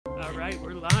right,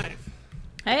 we're live.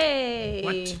 Hey!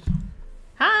 What?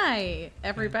 Hi,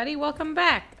 everybody. Welcome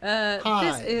back. Hi.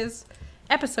 This is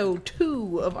episode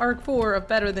 2 of Arc 4 of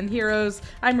Better Than Heroes.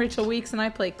 I'm Rachel Weeks, and I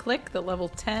play Click, the level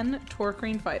 10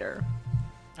 Torqueen Fighter.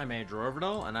 I'm Andrew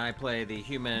Orbital, and I play the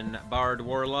human bard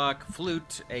warlock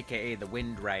Flute, aka the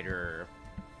Wind Rider.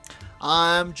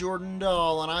 I'm Jordan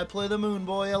Dahl, and I play the Moon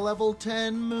Boy, a level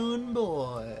 10 Moon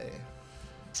Boy.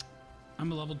 I'm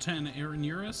a level 10 Aaron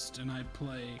Urist, and I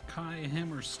play Kai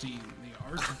Hammerstein, the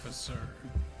Artificer.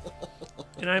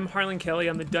 And I'm Harlan Kelly.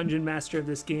 I'm the dungeon master of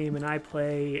this game, and I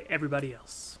play everybody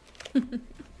else. We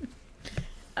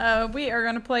are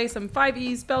going to play some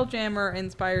 5e Spelljammer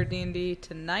inspired D&D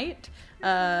tonight.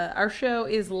 Our show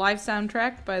is live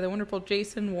soundtracked by the wonderful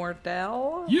Jason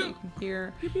Wardell. Yeah. You can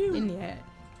hear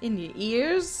in your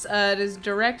ears. It is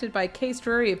directed by Case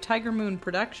Drury of Tiger Moon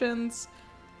Productions.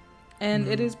 And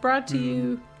it is brought to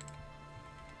you...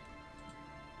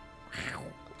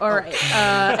 Alright,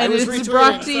 and it is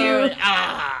brought to you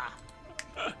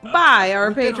by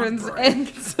our patrons and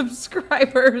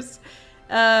subscribers.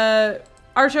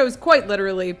 Our show is quite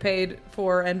literally paid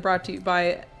for and brought to you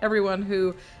by everyone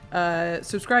who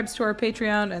subscribes to our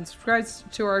Patreon and subscribes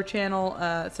to our channel.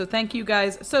 So thank you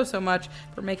guys so much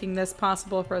for making this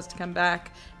possible for us to come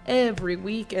back every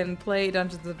week and play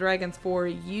Dungeons & Dragons for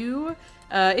you.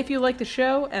 If you like the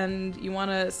show and you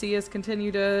want to see us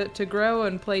continue to grow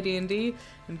and play D&D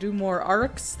and do more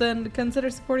arcs, then consider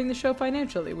supporting the show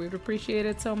financially. We would appreciate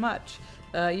it so much.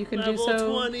 You can Level do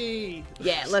so. 20!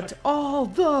 Yeah, let's all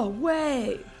the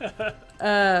way.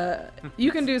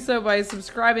 You can do so by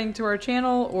subscribing to our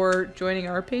channel or joining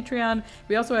our Patreon.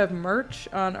 We also have merch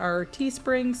on our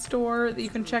Teespring store that you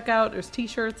can check out. There's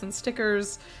t-shirts and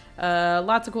stickers,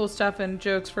 lots of cool stuff and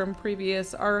jokes from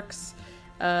previous arcs.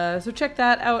 So check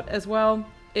that out as well.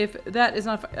 If that is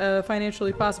not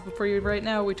financially possible for you right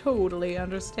now, we totally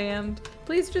understand.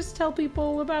 Please just tell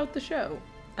people about the show.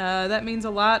 That means a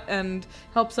lot and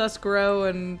helps us grow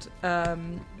and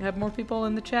have more people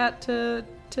in the chat to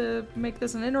make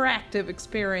this an interactive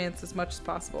experience as much as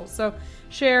possible. So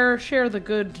share the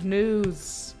good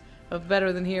news of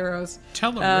Better Than Heroes.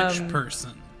 Tell a rich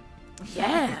person.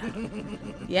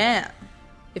 Yeah.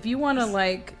 If you want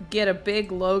to, get a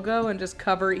big logo and just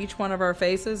cover each one of our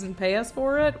faces and pay us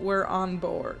for it, we're on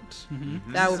board.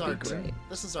 Mm-hmm. That would be great.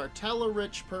 This is our Tell a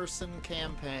Rich Person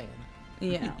campaign.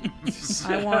 Yeah.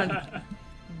 I want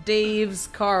Dave's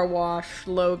Car Wash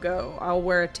logo. I'll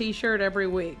wear a t-shirt every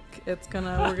week. We're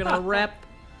gonna rep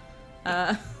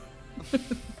car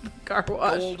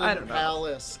wash. I don't know.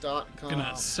 GoldenPalace.com.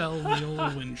 Gonna sell the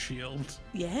old windshield.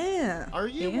 Yeah. Are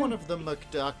you one of the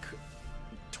McDuck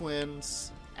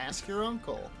twins? Ask your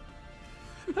uncle.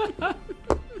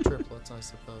 Triplets, I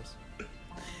suppose.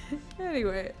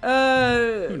 Anyway,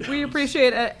 we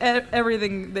appreciate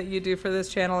everything that you do for this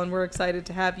channel, and we're excited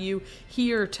to have you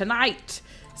here tonight.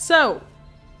 So,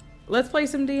 let's play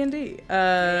some D&D.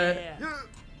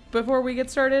 Before we get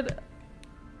started,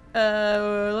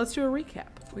 let's do a recap.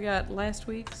 We got last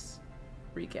week's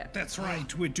recap. That's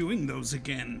right, we're doing those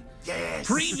again. Yes!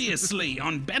 Previously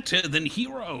on Better Than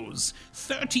Heroes,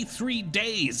 33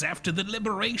 days after the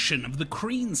liberation of the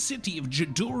Kreen city of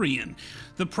Jadurian,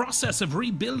 the process of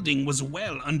rebuilding was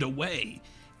well underway.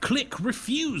 Click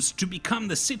refused to become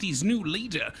the city's new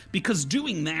leader because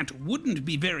doing that wouldn't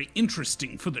be very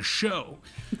interesting for the show.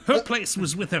 Her place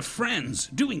was with her friends,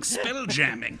 doing spell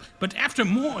jamming, but after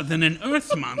more than an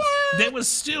Earth month, there was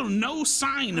still no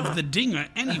sign of the dinger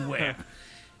anywhere.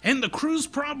 And the crew's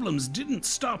problems didn't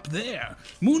stop there.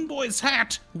 Moonboy's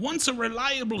hat, once a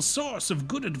reliable source of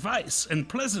good advice and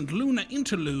pleasant lunar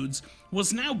interludes,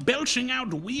 was now belching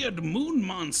out weird moon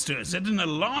monsters at an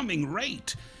alarming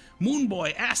rate.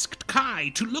 Moonboy asked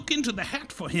Kai to look into the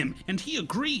hat for him, and he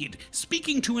agreed,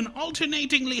 speaking to an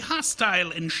alternatingly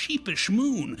hostile and sheepish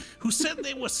moon, who said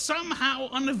they were somehow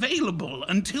unavailable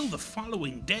until the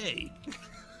following day.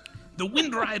 The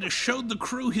Wind Rider showed the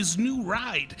crew his new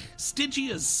ride,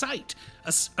 Stygia's Sight,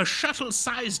 a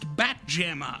shuttle-sized bat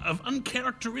jammer of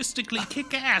uncharacteristically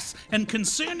kick-ass and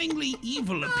concerningly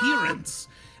evil appearance.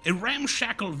 A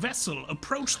ramshackle vessel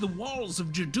approached the walls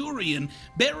of Jadurian,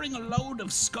 bearing a load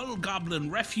of Skull Goblin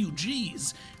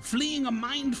refugees, fleeing a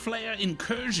Mind Flayer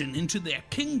incursion into their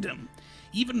kingdom.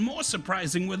 Even more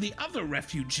surprising were the other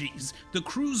refugees, the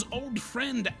crew's old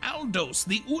friend Aldos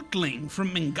the Ootling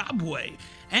from Mingabwe,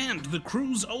 and the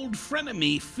crew's old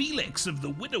frenemy, Felix of the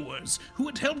Widowers, who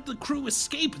had helped the crew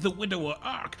escape the Widower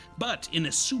Ark, but in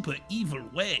a super evil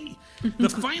way. The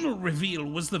final reveal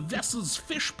was the vessel's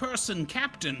fish person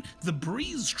captain, the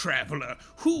Breeze Traveler,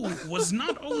 who was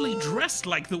not only dressed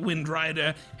like the Wind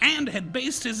Rider and had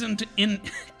based his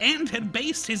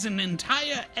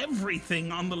entire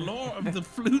everything on the lore of the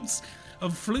Flute's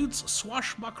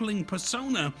swashbuckling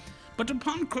persona, but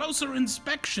upon closer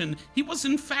inspection, he was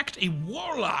in fact a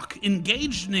warlock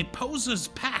engaged in a poser's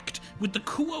pact with the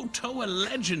Kuo-Toa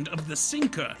legend of the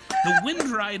Sinker. The Wind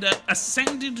Rider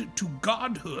ascended to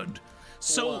godhood.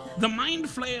 So the Mind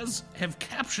Flayers have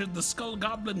captured the Skull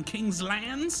Goblin King's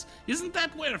lands? Isn't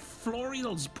that where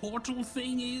Florial's portal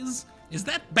thing is? Is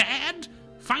that bad?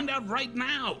 Find out right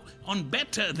now on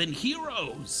Better Than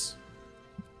Heroes.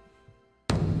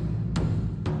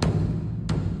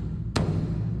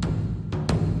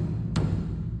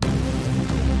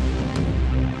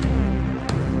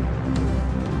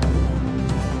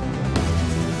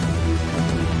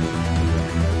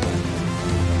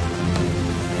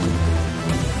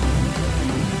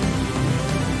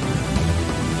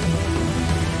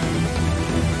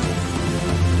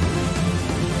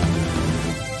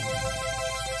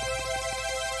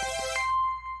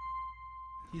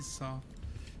 He's soft.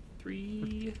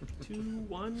 3, 2,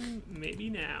 1, maybe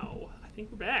now. I think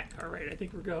we're back. All right, I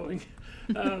think we're going.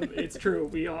 It's true,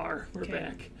 we are. We're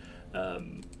back.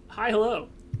 Hi, hello.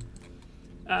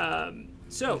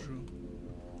 So,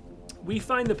 we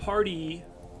find the party.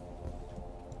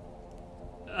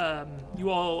 You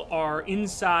all are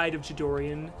inside of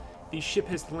Jadorian. The ship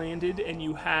has landed, and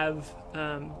you have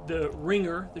the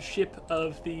Ringer, the ship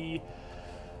of the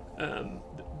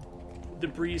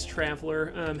Breeze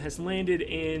Traveler, has landed,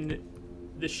 and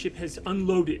the ship has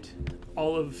unloaded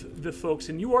all of the folks,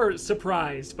 and you are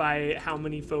surprised by how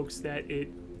many folks that it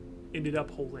ended up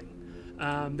holding.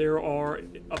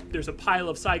 There's a pile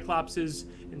of Cyclopses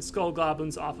and Skull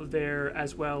Goblins off of there,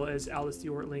 as well as Alice the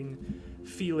Ortling,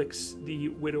 Felix the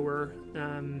Widower,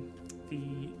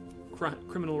 the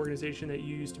criminal organization that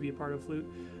you used to be a part of,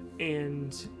 Flute,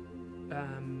 and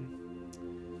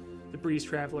the Breeze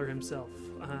Traveler himself.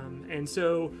 And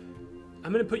so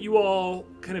I'm going to put you all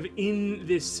kind of in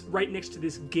this, right next to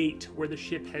this gate where the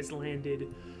ship has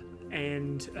landed,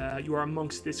 and you are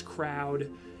amongst this crowd.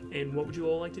 And what would you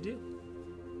all like to do?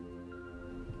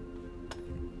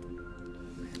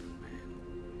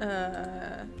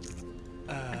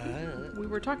 We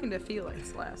were talking to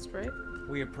Felix last, right?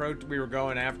 We were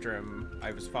going after him.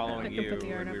 I was following I can you, put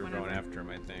the art and we up were going whenever. after him,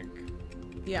 I think.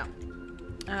 Yeah.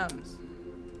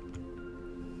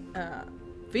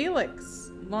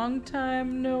 Felix, long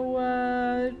time no,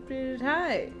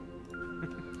 hi.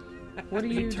 What are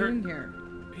you doing here?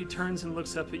 He turns and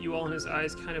looks up at you all, and his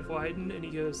eyes kind of widen, and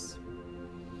he goes,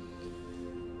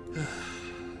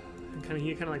 and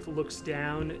he kind of like looks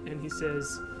down, and he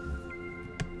says,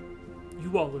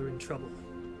 "You all are in trouble."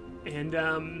 And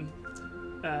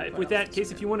with that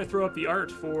case, if you want to throw up the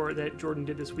art for that Jordan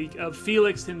did this week of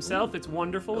Felix himself, it's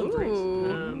wonderful and great.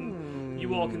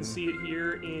 You all can see it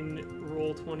here in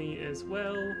Roll20 as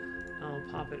well. I'll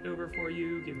pop it over for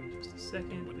you. Give me just a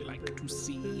second. Would like to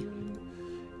see.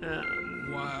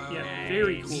 Wow. Yeah,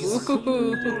 very cool.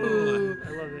 Ooh. I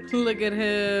love it. Look at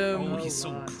him. Oh, he's so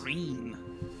lot. green.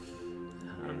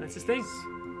 That's his thing.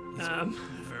 He's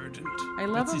verdant. I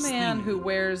love That's a his man thing. who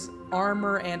wears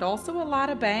armor and also a lot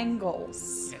of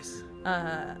bangles. Yes,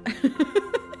 Definitely.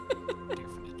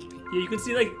 definitely. Yeah, you can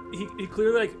see like he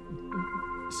clearly like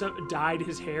dyed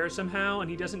his hair somehow, and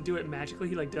he doesn't do it magically.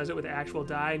 He like does it with actual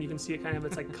dye, and you can see it kind of,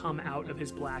 it's like come out of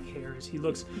his black hairs. He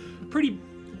looks pretty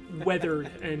weathered,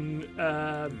 and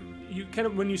you kind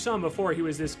of, when you saw him before, he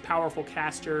was this powerful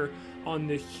caster on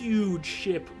the huge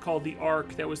ship called the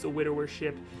Ark that was the Widower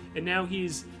ship, and now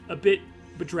he's a bit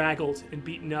bedraggled and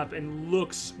beaten up and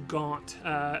looks gaunt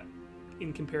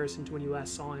in comparison to when you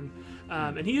last saw him.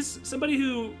 And he's somebody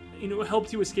who, you know,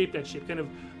 helped you escape that ship, kind of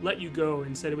let you go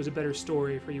and said it was a better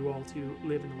story for you all to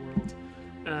live in the world.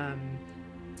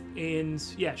 And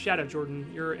yeah, shout out Jordan.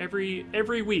 You're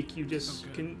every week you just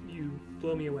you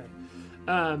blow me away.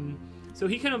 So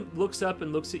he kind of looks up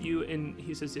and looks at you, and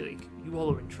he says, like, "You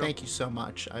all are in trouble." Thank you so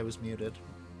much. I was muted.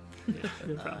 Yeah,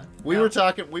 no problem. We were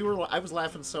talking. I was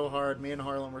laughing so hard. Me and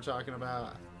Harlan were talking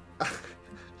about.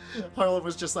 Harlan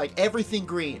was just like, everything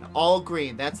green, all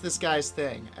green. That's this guy's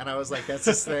thing. And I was like, that's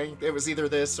his thing. It was either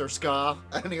this or ska.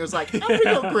 And he was like, I'm gonna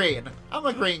go green. I'm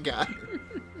a green guy.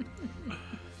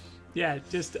 Yeah,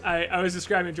 just I was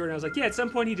describing Jordan. I was like, yeah, at some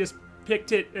point he just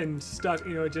picked it and stuck.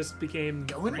 You know, it just became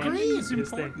Going random, green is his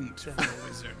thing. important So- for a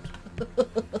wizard.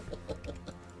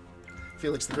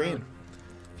 Felix the Green.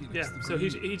 Felix Yeah, the so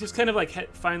Brute. he just kind of like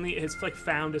finally has like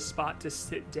found a spot to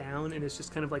sit down and is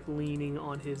just kind of like leaning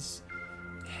on his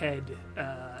head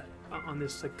on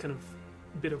this like kind of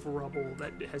bit of rubble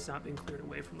that has not been cleared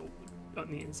away from on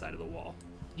the inside of the wall.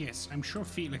 Yes, I'm sure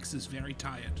Felix is very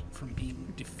tired from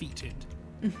being defeated.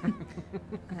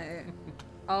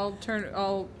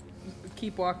 I'll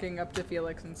keep walking up to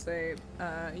Felix and say,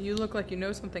 you look like you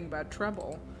know something about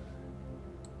trouble.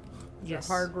 Yes.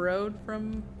 A hard road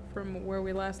from where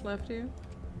we last left you?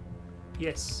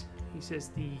 Yes, he says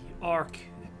the Ark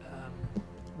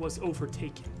was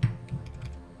overtaken.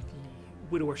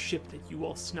 The widower ship that you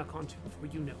all snuck onto before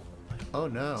you know. Oh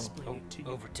no. Explain it to you.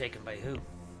 Overtaken by who?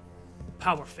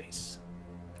 Power Face.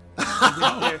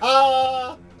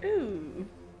 Ooh.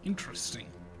 Interesting.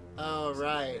 Oh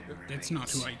right. That's not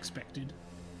who I expected.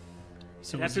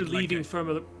 So is After it like leaving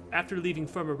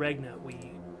Firma Regna,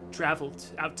 we traveled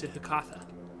out to Hakatha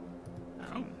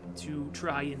to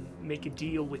try and make a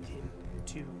deal with him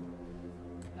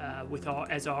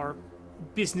as our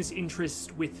business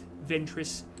interest with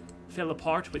Ventress fell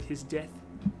apart with his death.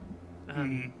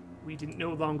 We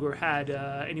no longer had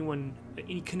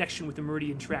any connection with the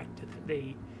Meridian Tract.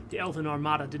 The Elven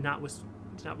Armada did not wish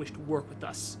to work with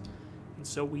us, and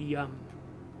so we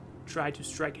tried to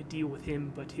strike a deal with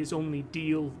him. But his only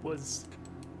deal was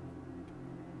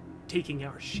taking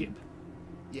our ship.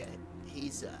 Yeah,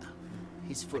 he's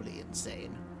fully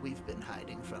insane. We've been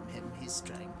hiding from him. He's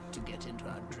trying to get into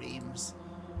our dreams.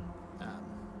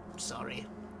 Sorry.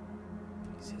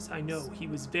 He says, I know. He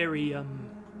was very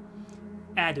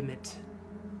adamant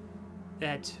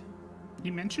that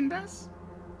He mentioned us?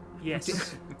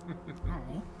 yes.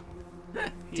 Oh.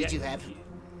 Did you have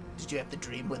the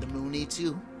dream with the Mooney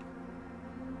too?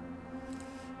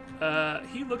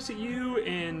 He looks at you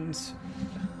and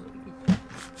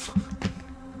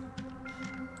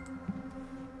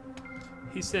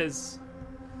he says,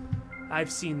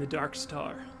 I've seen the Dark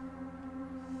Star.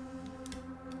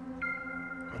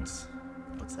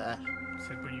 What's that? Is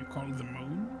that what you call the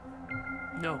moon?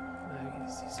 No,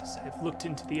 he says, I've looked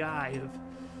into the eye of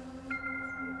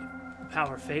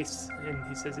Power Face, and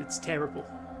he says it's terrible,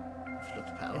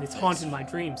 and it's haunted my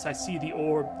dreams. I see the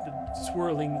orb, the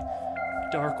swirling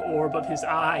dark orb of his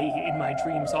eye in my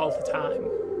dreams all the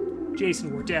time.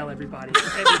 Jason Wardell, everybody.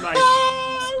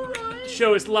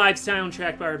 Show is live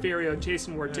soundtrack by our very own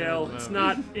Jason Wardell. It's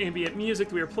not ambient music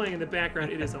that we were playing in the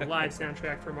background. It is a live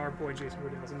soundtrack from our boy Jason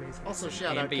Wardell. It's amazing. Also,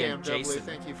 shout out Cam Ambient W. Jason.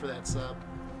 Thank you for that sub.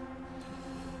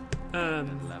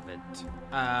 Love it.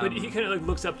 But he kind of like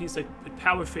looks up and he's like, but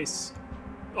Powerface,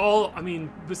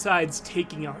 besides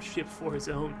taking our ship for his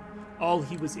own, all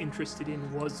he was interested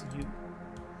in was you.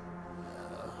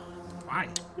 Why?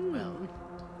 Well,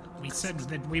 We said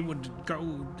that we would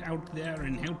go out there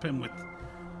and help him with...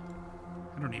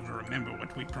 I don't even remember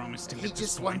what we promised him he at this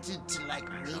just point. wanted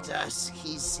to meet us.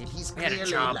 He's He had clearly a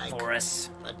job for us.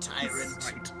 a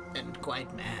tyrant Right. and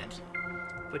quite mad.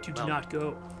 But you did not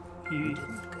go. Didn't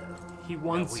go. He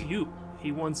wants you.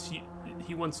 He wants you.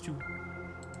 He wants to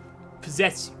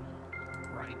possess you.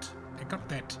 Right. I got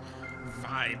that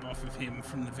vibe off of him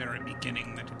from the very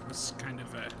beginning that it was kind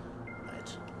of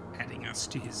Right. adding us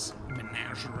to his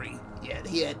menagerie. Yeah,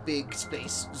 he had big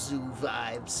space zoo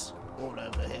vibes all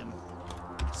over him.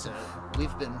 So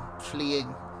we've been fleeing.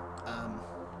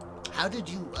 How did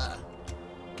you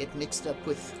get mixed up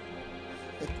with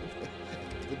the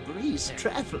Breeze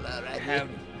Traveler? I mean,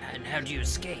 How do you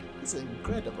escape? it's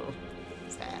incredible.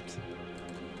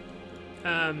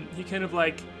 That. He kind of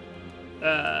like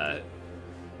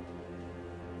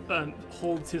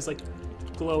holds his like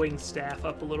glowing staff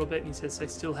up a little bit, and he says, "I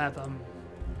still have a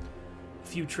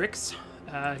few tricks."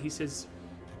 He says,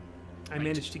 "I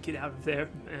managed to get out of there,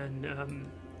 and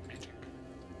Magic.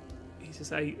 he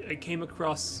says I came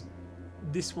across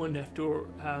this one after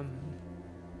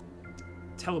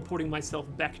teleporting myself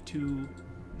back to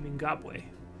Mingabwe."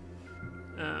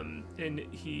 And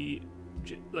he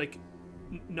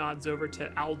nods over to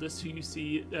Aldous, who you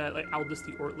see, Aldous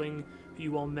the Ortling, who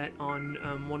you all met on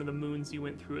one of the moons you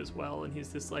went through as well. And he's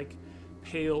this like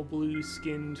pale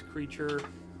blue-skinned creature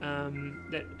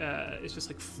that is just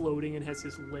like floating and has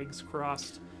his legs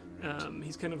crossed.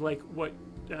 He's kind of like what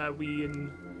we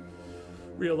in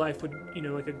real life would,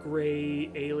 like a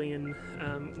gray alien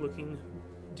looking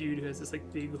dude who has this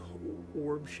like big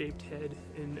orb-shaped head.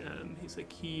 And he's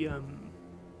like, he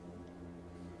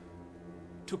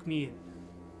took me in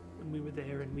when we were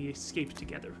there, and we escaped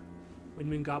together when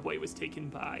Mingabwe was taken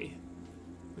by,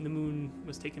 when the moon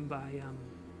was taken by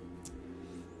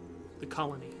the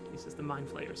colony. He says the mind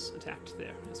flayers attacked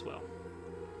there as well.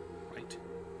 Right.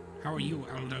 How are you,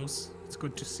 Aldos? It's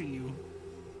good to see you.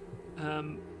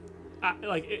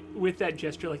 with that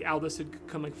gesture, like Aldous had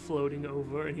come like floating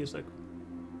over, and he's like,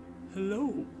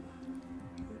 "Hello."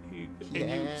 And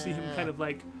you see him kind of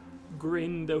like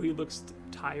grin, though he looks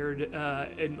tired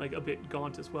and like a bit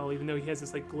gaunt as well. Even though he has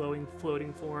this like glowing,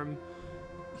 floating form,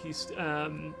 he's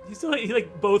still he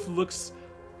like both looks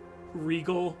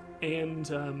regal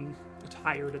and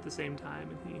tired at the same time.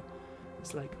 And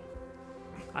he's like,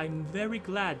 "I'm very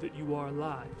glad that you are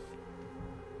alive."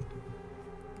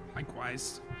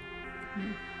 Likewise.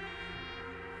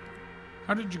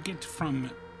 How did you get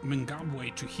from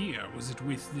Mingabwe to here? Was it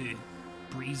with the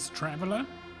Breeze Traveler?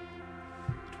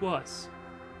 It was.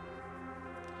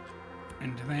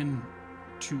 And then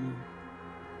to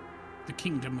the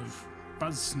kingdom of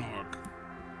Buzzsnorg.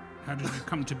 How did you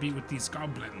come to be with these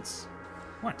goblins?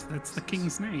 What? That's the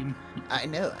king's name. I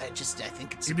know. I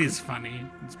think it's It is funny.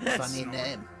 It's a funny Buzzsnorg.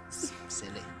 name. It's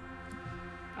silly.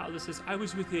 Aldous says, "I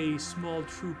was with a small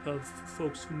troop of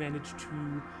folks who managed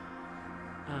to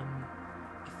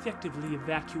effectively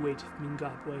evacuate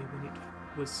Mingabwe when it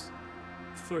was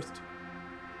first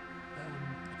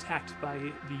attacked by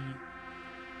the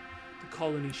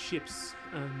colony ships,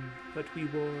 but we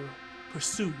were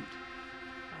pursued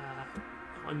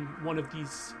on one of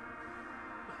these.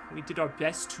 We did our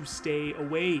best to stay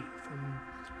away from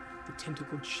the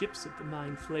tentacled ships of the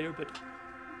Mind Flayer, but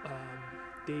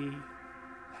they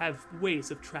have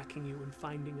ways of tracking you and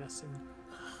finding us. And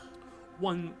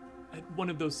one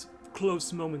of those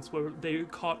close moments where they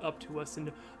caught up to us,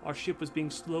 and our ship was being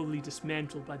slowly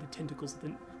dismantled by the tentacles of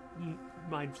the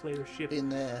Mind Flayer ship. In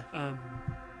there.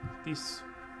 This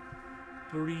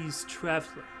Breeze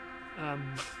Traveler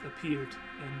appeared,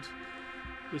 and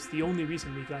was the only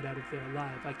reason we got out of there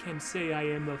alive. I can say I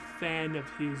am a fan of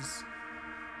his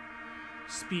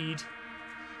speed.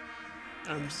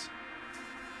 Yes.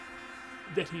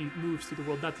 That he moves through the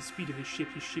world. Not the speed of his ship.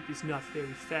 His ship is not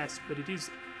very fast, but it is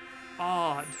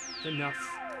odd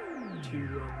enough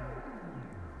to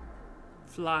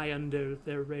fly under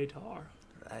their radar.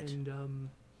 Right. And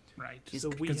Right. So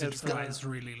we because have, it flies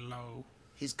really low.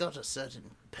 He's got a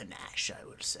certain panache, I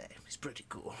would say. He's pretty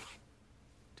cool.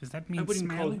 Does that mean I wouldn't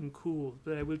smell? call him cool,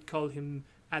 but I would call him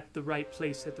at the right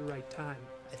place at the right time.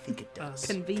 I think it does.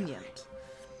 Convenient.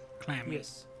 Clammy.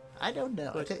 Yes. I don't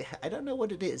know. But- I don't know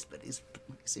what it is, but he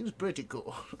seems pretty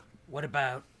cool. What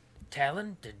about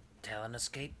Talon? Did Talon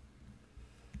escape?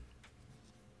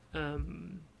 He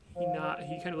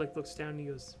kind of like looks down and he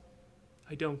goes,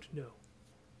 "I don't know.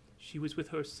 She was with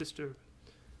her sister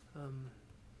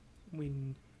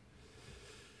when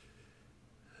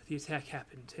the attack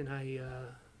happened, and I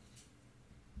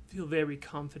feel very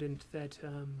confident that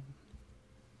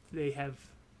they have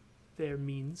their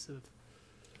means of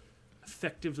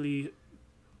effectively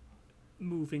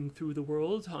moving through the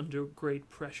world under great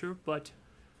pressure, but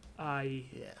I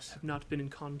Yes. have not been in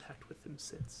contact with them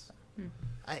since."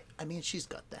 I mean, she's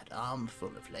got that arm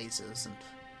full of lasers and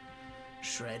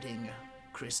shredding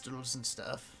crystals and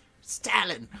stuff.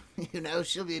 Stalin! You know,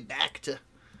 she'll be back to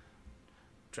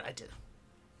try to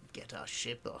get our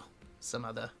ship or some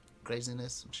other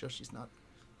craziness. I'm sure she's not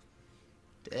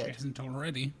She dead. isn't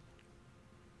already.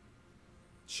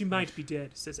 "She might be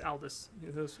dead," says Aldous.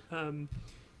 He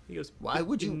goes, Why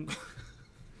would you?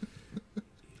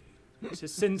 He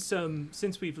says,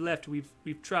 since we've left,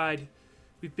 we've tried.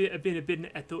 We've been a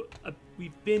bit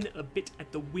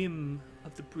at the whim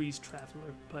of the Breeze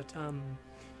Traveler, but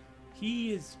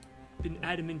he has been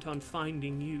adamant on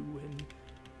finding you, and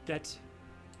that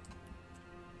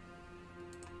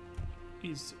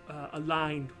is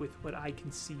aligned with what I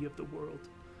can see of the world.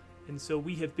 And so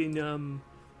we have been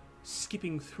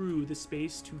skipping through the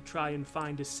space to try and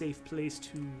find a safe place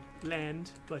to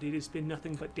land, but it has been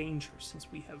nothing but danger since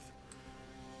we have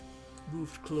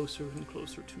moved closer and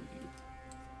closer to you.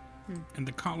 And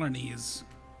the colony is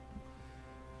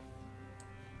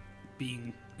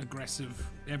being aggressive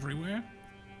everywhere.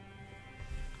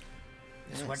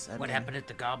 So Yes, I what mean, happened at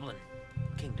the Goblin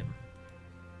Kingdom?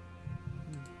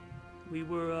 We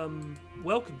were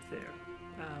welcomed there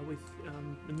with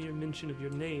the mere mention of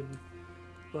your name,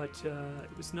 but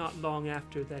it was not long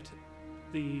after that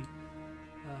the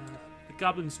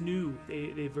goblins knew.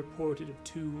 They've reported of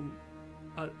two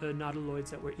nautiloids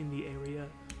that were in the area,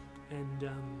 and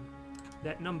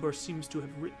that number seems to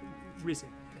have risen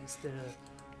as the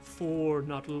 4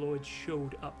 nautiloids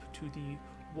showed up to the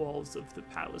walls of the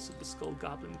palace of the Skull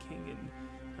Goblin King,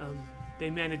 and they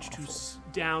managed to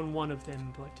down one of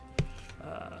them, but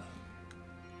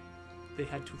they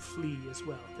had to flee as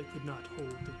well. They could not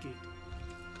hold the gate.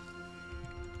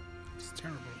 It's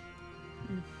terrible.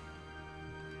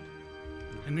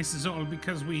 And this is all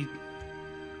because we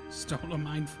stole a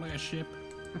Mind Flare ship.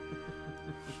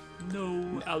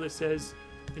 No, Aldous says.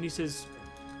 And he says,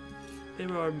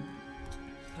 there are,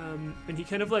 and he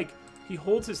kind of like, he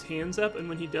holds his hands up, and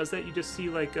when he does that, you just see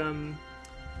like, some,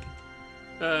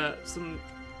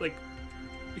 like,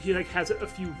 he like has a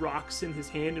few rocks in his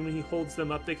hand, and when he holds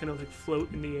them up, they kind of like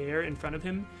float in the air in front of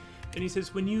him. And he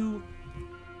says, when you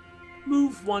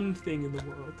move one thing in the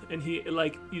world, and he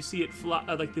like, you see it fly,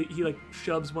 he like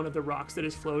shoves one of the rocks that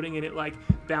is floating, and it like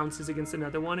bounces against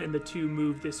another one, and the two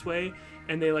move this way,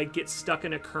 and they like get stuck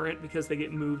in a current because they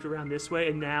get moved around this way,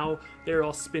 and now they're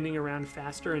all spinning around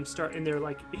faster and they're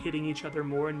like hitting each other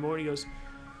more and more. And he goes,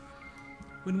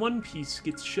 when one piece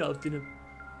gets shoved in a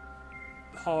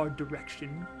hard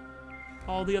direction,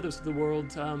 all the others of the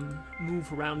world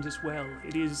move around as well.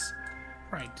 It is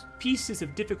Right. peace is a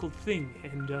difficult thing,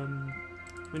 and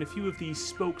when a few of these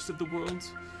spokes of the world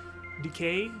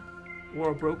decay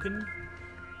or are broken,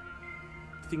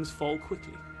 things fall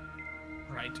quickly.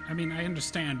 Right. I mean, I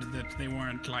understand that they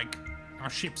weren't like, our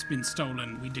ship's been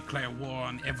stolen, we declare war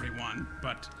on everyone,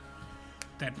 but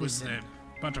that was the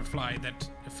butterfly that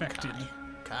affected.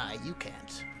 Kai, you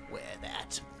can't wear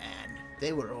that, man.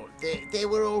 They were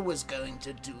always going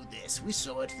to do this. We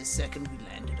saw it the second we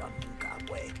landed on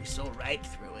Zimbabwe. We saw right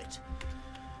through it.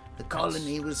 The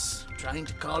colony was trying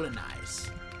to colonize.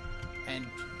 And,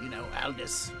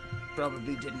 Aldous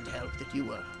probably didn't help that you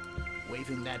were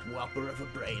waving that whopper of a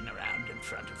brain around in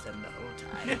front of them the whole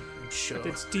time. I'm sure.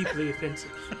 It's deeply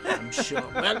offensive. I'm sure.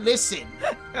 Well, listen.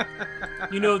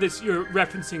 You know this. You're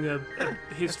referencing a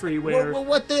history where Well,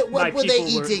 what my were they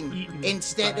people were eating eaten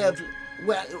instead by- of?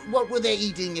 Well, what were they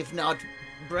eating if not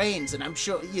brains? And I'm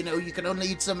sure you can only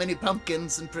eat so many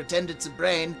pumpkins and pretend it's a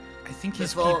brain. I think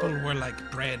his Before- people were like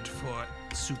bred for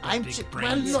super I'm big ju- brain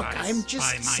well, look, size I'm just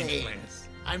by mind saying. flayers.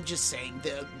 I'm just saying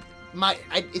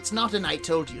it's not an I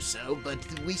told you so, but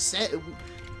we said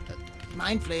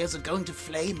mind flayers are going to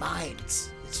flay minds.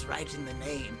 It's right in the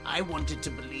name. I wanted to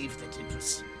believe that it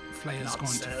was. Flayer's Not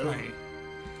going so. to flay.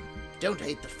 Don't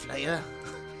hate the flayer.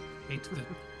 Hate the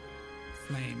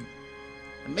flame.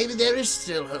 Maybe there is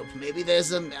still hope. Maybe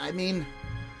there's maybe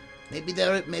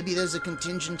there's a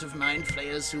contingent of mind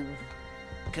flayers who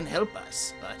can help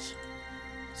us, but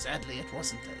sadly it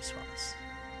wasn't those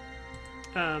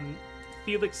ones.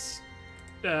 Felix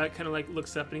kind of like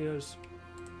looks up and he goes,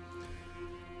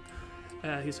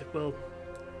 he's like, well,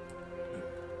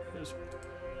 he goes,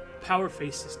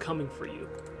 Powerface is coming for you.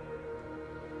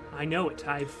 I know it.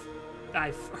 I've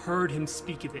heard him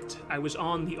speak of it. I was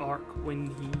on the Ark when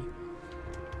he,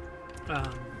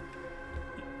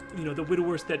 the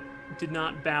widowers that did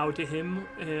not bow to him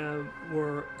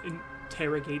were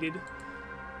interrogated.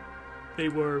 They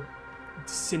were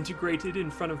disintegrated in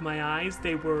front of my eyes.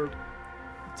 They were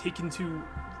taken to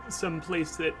some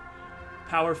place that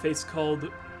Powerface called,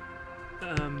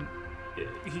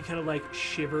 he kind of like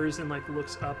shivers and like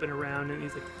looks up and around, and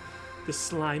he's like, the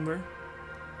Slimer.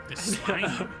 The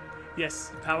slime.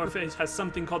 Yes, Powerface has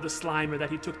something called the Slimer that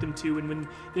he took them to, and when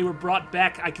they were brought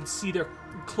back, I could see their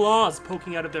claws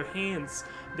poking out of their hands.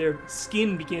 Their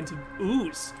skin began to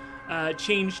ooze,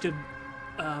 changed to,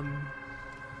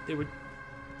 they were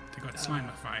They got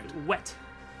slimified. wet.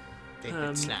 They've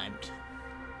been slimed.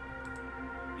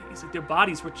 He's like, their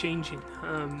bodies were changing,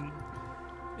 and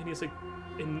he's like,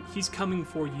 and he's coming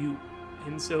for you,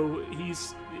 and so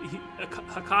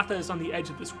Hakatha is on the edge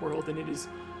of this world, and it is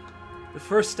the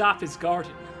first stop is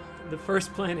Garden, the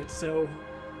first planet. So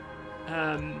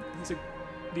he's like,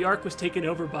 the Ark was taken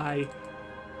over by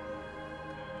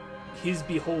his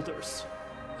beholders,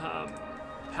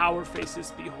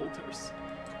 Powerface's beholders,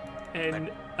 and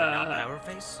Not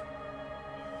Powerface?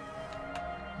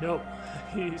 no,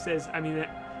 he says, I mean,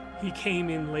 he came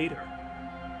in later,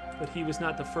 but he was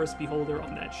not the first beholder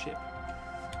on that ship.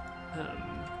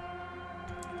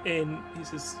 And he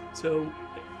says, so,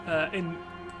 and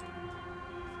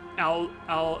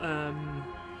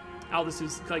Aldous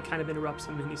is like kind of interrupts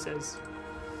him, and he says,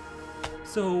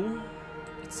 so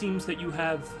it seems that you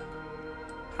have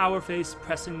Powerface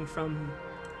pressing from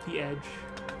the edge,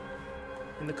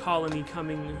 and the colony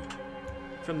coming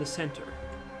from the center.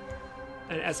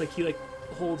 And as like he like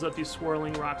holds up these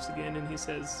swirling rocks again, and he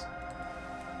says,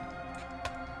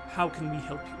 how can we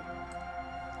help you?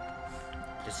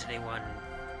 Does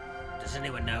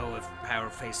anyone know if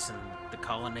Powerface and the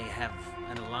colony have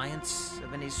an alliance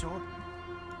of any sort?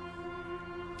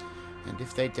 And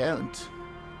if they don't,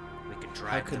 We could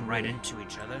drive could them right we? into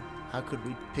each other. how could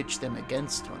we pitch them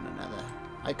against one another?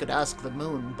 I could ask the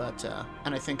moon, but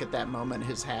and I think at that moment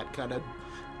his hat kind of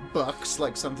bucks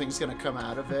like something's gonna come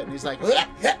out of it, and he's like,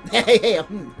 hey,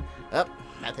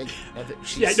 nothing.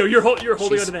 Yeah, no, you're holding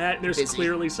she's onto the hat, and there's busy.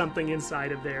 clearly something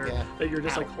inside of there Yeah. that you're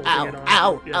just like holding Ow, it on.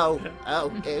 ow, Yeah.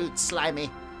 ow, it's slimy.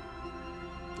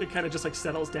 It kind of just like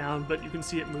settles down, but you can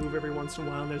see it move every once in a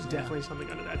while, and there's definitely something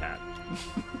under that hat.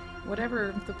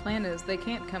 Whatever the plan is, they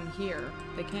can't come here.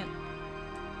 They can't.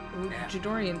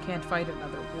 Jadorian can't fight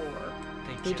another war.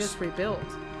 They just rebuild.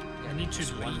 I need to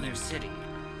just won their leave. city.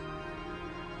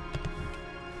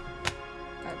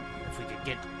 If we could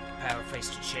get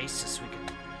Powerface to chase us, we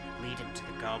could lead him to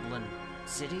the Goblin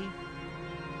City,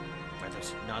 where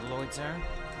those nautiloids are.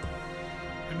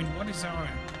 I mean, what is our...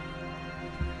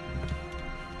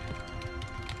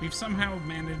 We've somehow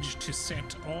managed to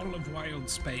set all of wild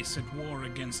space at war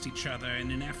against each other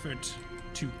in an effort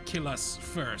to kill us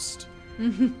first.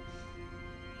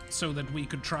 So that we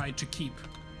could try to keep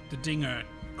the Dinger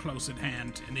close at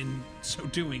hand, and in so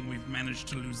doing, we've managed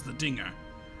to lose the Dinger.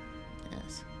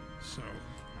 Yes. So,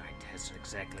 It hasn't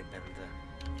exactly been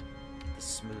the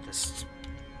smoothest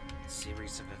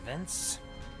series of events.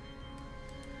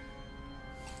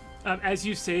 As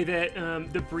you say that,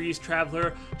 the Breeze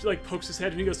Traveler just, like pokes his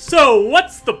head and he goes, "So,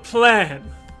 what's the plan?"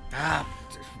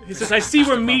 He says, "I see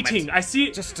we're meeting. I see."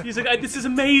 He's like, "This is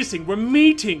amazing. We're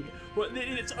meeting.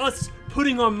 It's us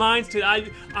putting our minds to.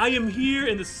 I am here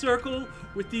in the circle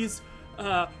with these,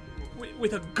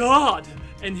 with a god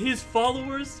and his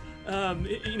followers. His I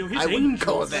wouldn't angels.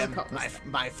 call them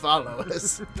my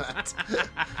followers, but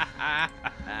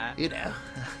you know.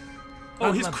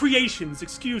 Oh, his creations.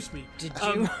 Excuse me.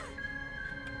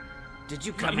 Did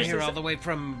you come he here says- all the way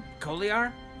from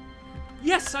Koliar?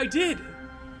 Yes, I did."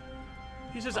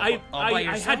 He says, All by I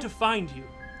yourself? had to find you."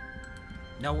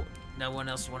 No one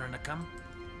else wanted to come?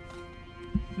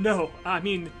 No, I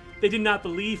mean, they did not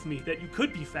believe me that you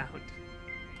could be found.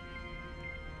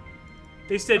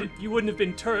 They said you wouldn't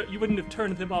have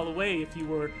turned them all away if you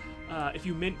were, if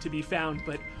you meant to be found.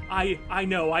 But I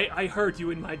know, I heard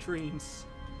you in my dreams.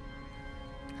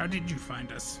 how did you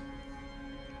find us?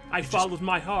 I followed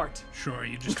my heart. Sure,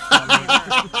 you just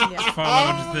followed, Yeah.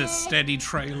 followed the steady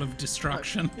trail of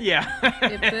destruction. Yeah.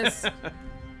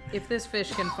 If this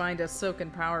fish can find us, so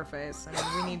can Powerface. I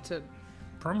mean, we need to.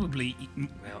 Probably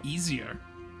easier.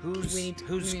 Who's We need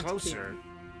to closer?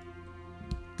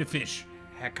 The fish.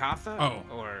 Hakatha?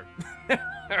 Oh. Or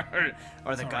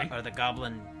Sorry. the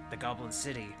Goblin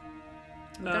City.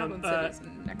 The Goblin uh, City's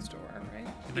next door, right?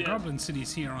 The Yeah. Goblin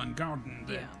City's here on Garden.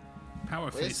 The Yeah.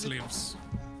 Powerface Where's the- lives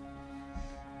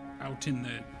out in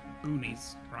the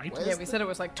boonies, right? Where's Yeah, we said it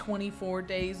was like 24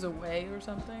 days away or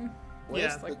something.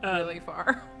 Where's It's like the- really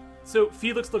far. So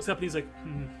Felix looks up and he's like,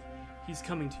 he's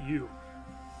coming to you.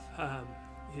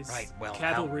 His Right, well,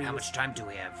 cavalry. how much time do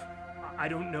we have? I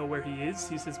don't know where he is.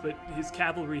 He says, but his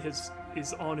cavalry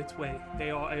is on its way. They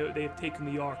have taken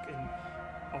the Ark and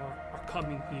are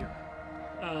coming here.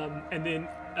 And then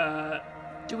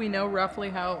Do we know roughly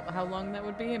how long that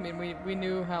would be? I mean, we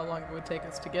knew how long it would take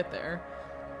us to get there.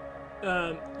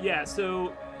 yeah.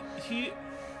 So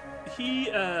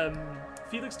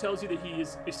Felix tells you that he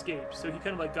has escaped. So he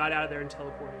kind of like got out of there and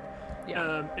teleported.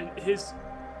 Yeah.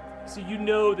 So you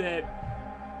know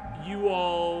that you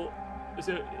all.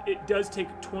 So it does take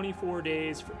 24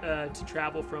 days to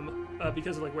travel from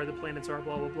because of like where the planets are,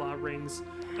 blah blah blah rings.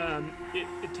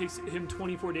 It takes him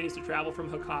 24 days to travel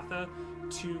from Hakatha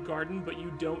to Garden, but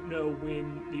you don't know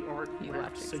when the Ark He left.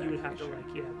 left, So you would have to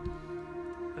exactly.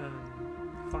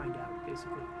 find out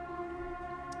basically.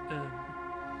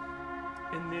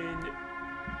 And then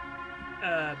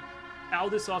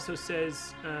Aldous also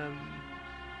says,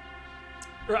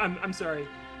 or I'm sorry,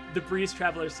 the Breeze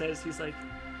Traveler says, he's like,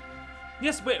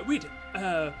 yes, wait,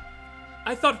 I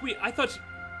thought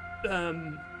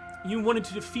you wanted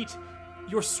to defeat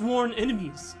your sworn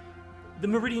enemies, the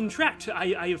Meridian Tract.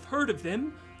 I have heard of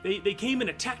them. They came and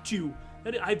attacked you.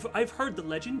 I've heard the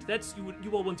legend. That's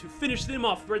you all want to finish them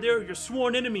off. They're your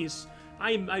sworn enemies.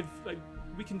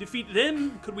 We can defeat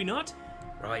them, could we not?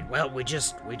 Right. Well, we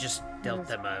just dealt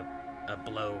them a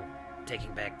blow,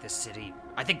 taking back this city.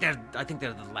 I think they're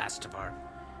the last of our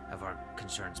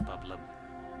concerns, Pablo.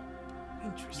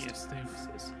 Interesting. Yes,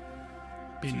 they've So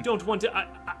been. you don't want to.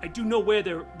 I do know where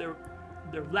their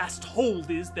last hold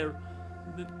is.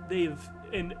 They've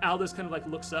and Aldous kind of like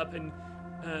looks up and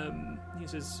he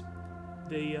says,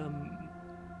 they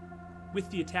with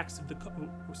the attacks of the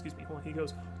excuse me, hold on. He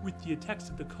goes, with the attacks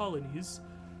of the colonies,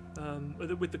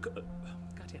 with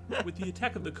the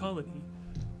attack of the colony,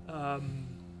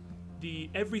 the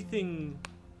everything,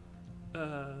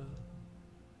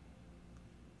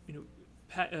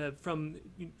 from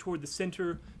toward the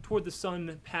center, toward the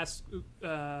sun, past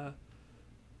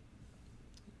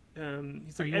He's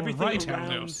Are like you everything right,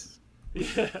 around. Aldous?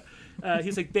 Yeah,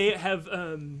 he's like they have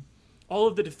all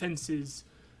of the defenses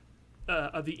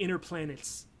of the inner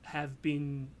planets have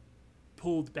been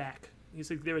pulled back. He's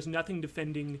like there is nothing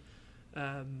defending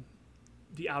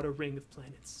the outer ring of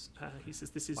planets. He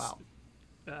says this is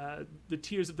the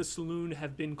tiers of the saloon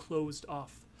have been closed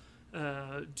off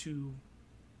to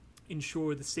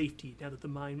ensure the safety now that the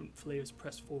mind flayers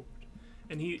press forward.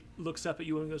 And he looks up at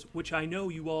you and goes, which I know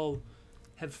you all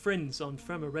have friends on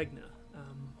Frema Regna,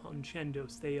 on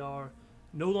Chandos. They are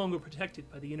no longer protected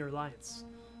by the Inner Alliance.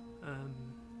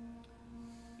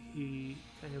 He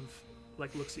kind of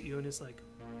like looks at you and is like,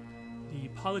 the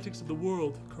politics of the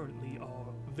world currently are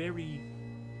very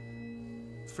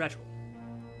fragile.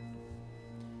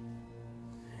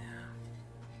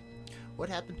 What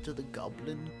happened to the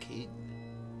Goblin King?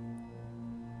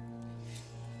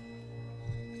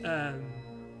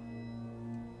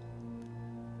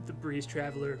 The breeze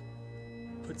traveler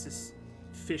puts his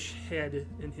fish head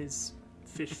in his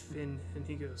fish fin and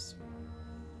he goes,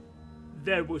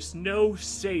 there was no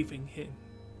saving him.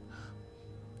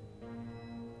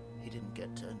 He didn't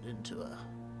get turned into a...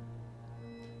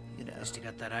 You know, At least he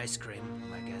got that ice cream,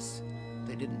 I guess.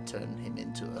 they didn't turn him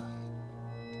into a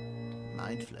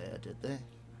mind flayer, did they?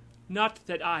 Not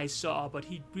that I saw, but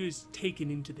he was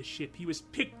taken into the ship. He was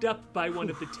picked up by one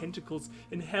of the tentacles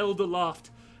and held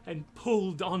aloft and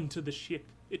pulled onto the ship.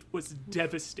 It was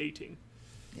devastating.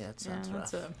 Yeah, it sounds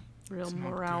rough. That's a real It's not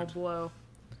morale good. blow.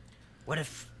 What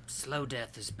if Slow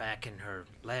Death is back in her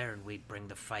lair and we bring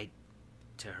the fight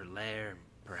to her lair?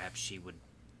 Perhaps she would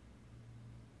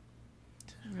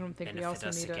I don't think we benefit also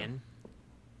us need again.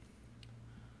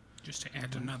 Just to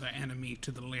add another enemy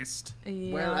to the list. a...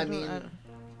 Yeah, Well, I don't- mean, don't-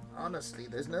 honestly,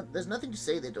 there's nothing to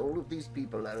say that all of these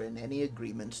people are in any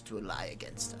agreement to lie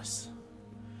against us.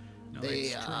 No, They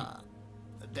that's true.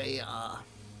 are,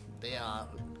 they are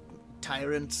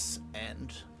tyrants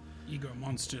and Ego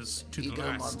monsters to the ego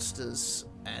last. monsters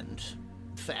and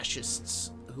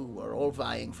fascists who are all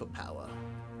vying for power.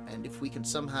 And if we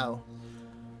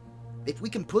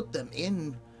can put them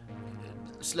in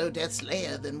Slow Death's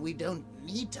lair, then we don't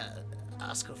need to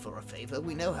ask her for a favor.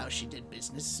 We know how she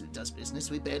does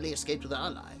business. We barely escaped with our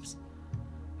lives.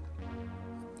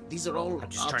 These are all I'm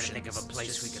just trying to think of a options.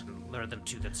 place Just- we could lure them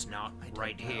to that's not I don't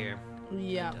right know. here.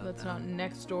 yeah, don't that's know. not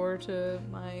next door to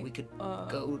my We could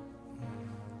go.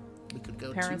 We could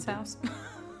go parents' to the- house.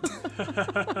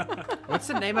 What's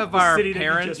the name of The our city that you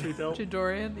parent? just rebuilt. to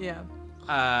Dorian, yeah.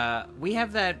 We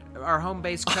have our home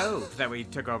base cove that we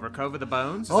took over. Cove of the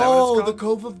Bones. Is that Oh, what the it's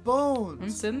Cove of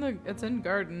Bones. It's in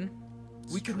Garden.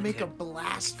 We could We make a could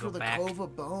blast go for the back Cove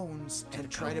of Bones and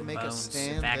try to Cove make a Bones,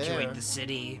 stand evacuate there. the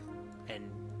city and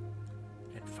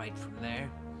fight from there.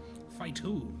 Fight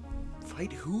who?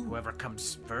 Fight who? Whoever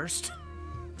comes first.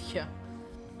 Yeah.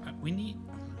 We need.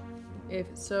 If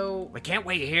so, We can't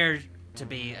wait here to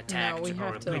be attacked we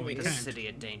have or to put leave. the Can't. city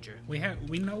in danger. We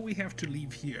know we have to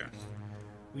leave here.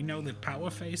 We know that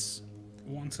Powerface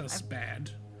wants us bad.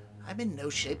 I'm in no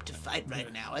shape to fight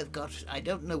right now. I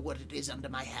don't know what it is under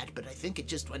my hat, but I think it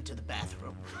just went to the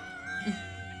bathroom.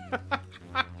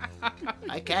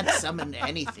 I can't summon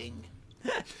anything.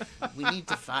 We need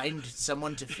to find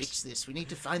someone to fix this. We need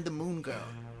to find the Moon Girl.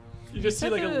 You just see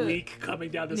like a Such a- leak coming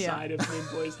down the Yeah. side of Main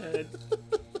Boy's head.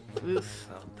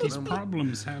 These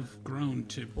problems have grown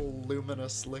to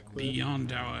Luminous liquid.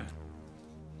 beyond our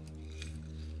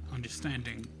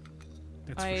understanding.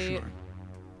 That's for sure.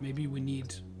 Maybe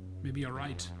you're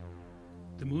right.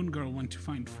 The Moon Girl went to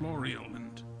find Florial,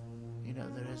 and You know,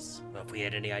 there is. Well, if we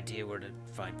had any idea where to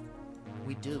find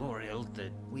We do. Florial, the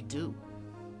We do.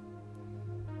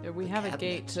 we The have a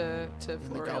gate cabinet to in the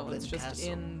Florial. Goblin It's just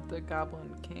Castle. in the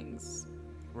Goblin King's.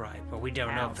 right, but we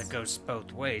don't know if House. it goes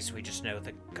both ways. We just know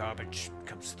the garbage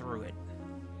comes through it.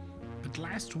 but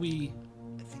last we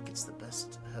I think it's the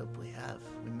best hope we have.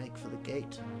 We make for the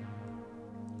gate.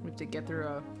 We have to get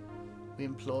through We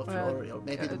implore Well, Florial.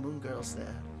 Maybe the good. Moon Girl's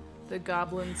there. the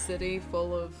Goblin City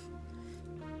full of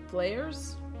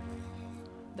players.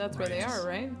 That's where they Right. are,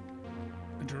 right?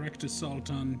 a direct assault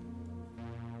on.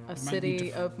 A need city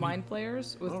to of mind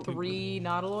flayers with Well, 3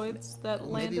 nautiloids that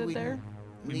Well, maybe landed we there.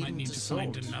 We might need to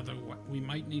find salt. another. We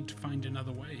might need to find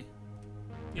another way.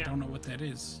 I Yeah. don't know what that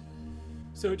is.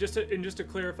 So just to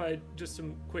clarify, just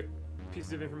some quick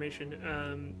pieces of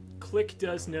information. Click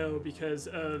does know because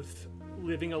of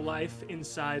living a life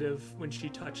inside of when she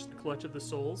touched the clutch of the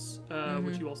souls,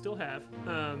 which you all still have.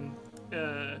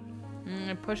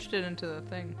 I pushed it into the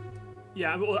thing.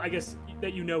 Yeah, well, I guess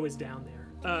that you know is down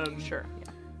there. Sure.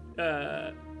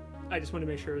 Yeah. I just want to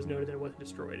make sure it was noted that it wasn't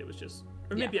destroyed. It was just,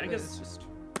 or Yeah, maybe I it guess was just.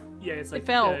 yeah, it's like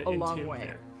fell a entombed long way.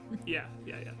 there. Yeah.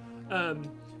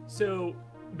 So,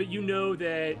 but you know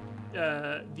that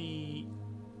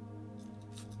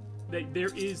that there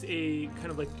is a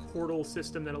kind of like portal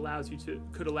system that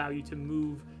could allow you to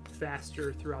move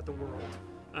faster throughout the world.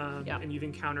 And you've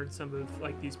encountered some of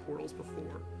like these portals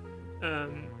before.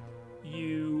 And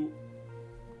you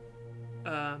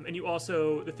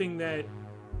also, the thing that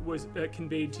was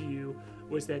conveyed to you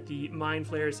was that the Mind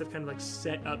Flayers have kind of like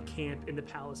set up camp in the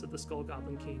palace of the Skull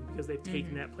Goblin King because they've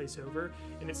taken that place over,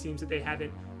 and it seems that they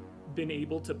haven't been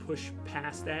able to push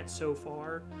past that so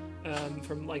far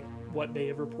from like what they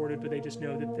have reported, but they just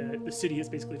know that the city has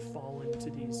basically fallen to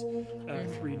these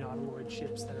 3 Nautiloid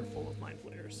ships that are full of Mind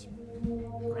Flayers.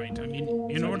 Right. I mean,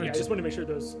 in order I to just want to make sure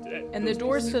those. And those the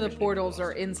doors pieces to of the information portals cross.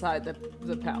 are inside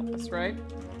the palace, right?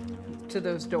 To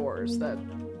those doors that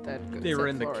They were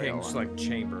in the Florial king's on. like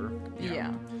chamber.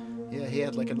 Yeah. Yeah, he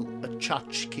had like a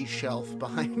tchotchke shelf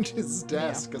behind his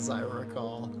desk, as I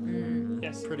recall.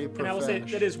 Yes. Pretty And I will say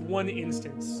profesh. that is one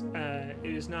instance.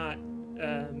 It is not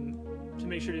to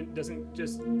make sure it doesn't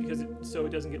just because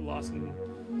it doesn't get lost in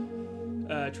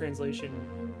translation.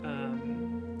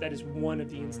 That is one of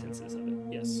the instances of it.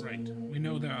 Yes. right. We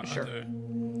know there are other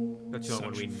That's the only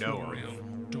one such we know floral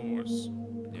of. doors.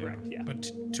 Correct. Yeah.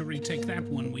 But to retake that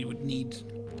one, we would need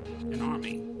an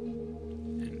army,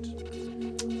 and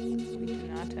We do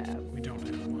not have. we don't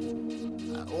have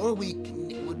one. Or we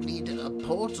would need a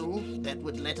portal that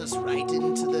would let us right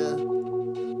into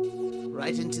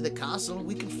the castle.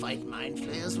 We can fight mind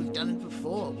flayers. We've done it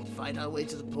before. We'll fight our way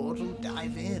to the portal,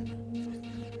 dive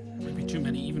in. Maybe too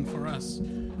many even for us.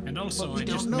 And also, But we I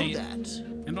just don't know made. that.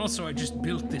 And also, I just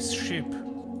built this ship.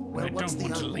 Well, I don't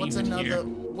want to leave it here.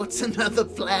 What's another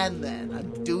plan then?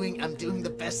 I'm doing the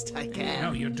best I can.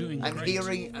 No, you're doing I'm great.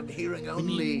 hearing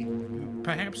only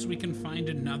Perhaps we can find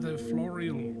another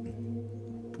floral.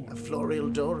 a floral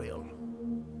dorial.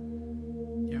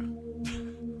 Yeah.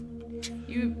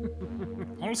 You.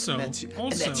 Also, And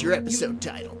also, that's your episode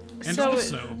title. and so,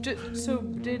 also, so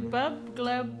did Bub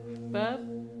Glub?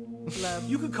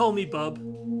 You could call me Bub.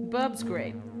 Bub's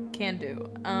great. Can do.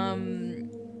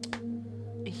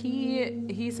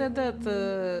 He said that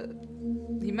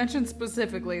he mentioned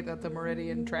specifically that the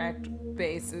Meridian Tract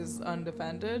base is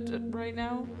undefended right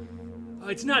now.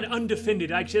 It's not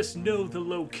undefended. I just know the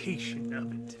location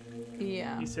of it.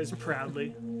 Yeah. He says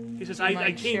proudly. He says, Mind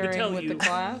I came to sharing tell with you. the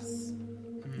class.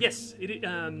 Yes,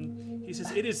 he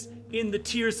says it is in the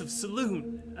Tears of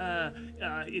Saloon.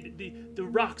 The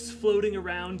rocks floating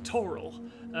around Toril.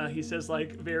 He says,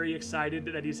 like, very excited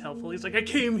that he's helpful. He's like, I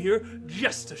came here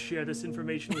just to share this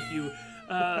information with you.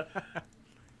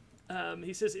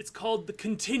 He says it's called the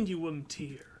Continuum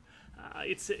Tier.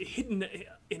 It's hidden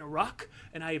in a rock,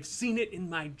 and I have seen it in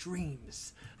my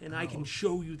dreams. And I can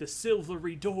show you the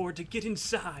silvery door to get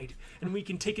inside, and we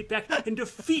can take it back and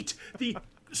defeat the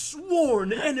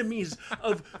sworn enemies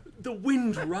of the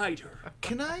Wind Rider.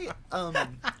 Can I,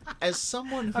 as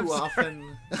someone who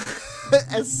often,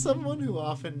 as someone who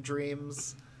often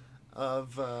dreams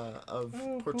of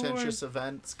portentous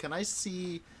events, can I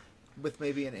see, with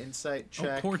maybe an insight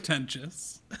check,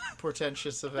 portentous.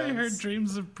 portentous I events? heard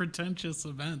dreams of pretentious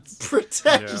events.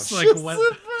 Pretentious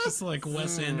Just like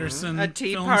Wes Anderson A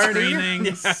tea film party.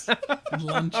 screenings,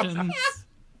 luncheons.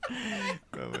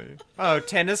 Oh,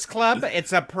 tennis club?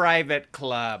 It's a private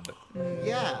club.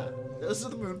 Yeah, those are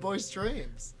the Moon Boy's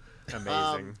dreams.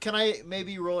 Amazing. Can I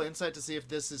maybe roll insight to see if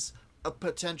this is a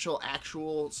potential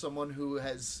actual someone who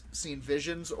has seen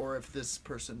visions, or if this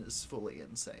person is fully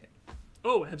insane?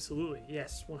 Oh, absolutely.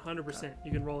 Yes, 100%.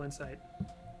 You can roll insight.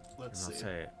 Let's I'll see.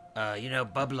 say,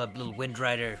 Bubba, little Wind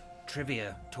Rider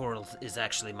trivia, Toril is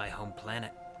actually my home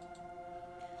planet.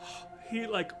 He,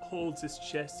 like, holds his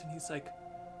chest, and he's like,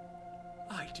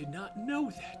 I did not know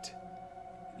that.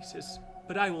 He says,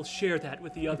 but I will share that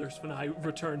with the others when I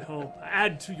return home.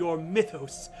 Add to your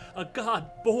mythos, a god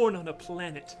born on a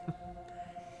planet.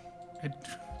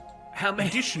 How many?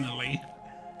 Additionally,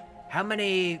 How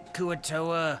many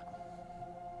Kuatoa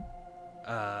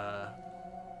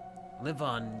live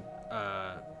on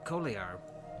Koliar,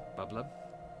 Bubba?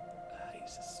 He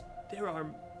says, there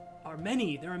are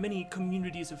many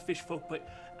communities of fish folk, but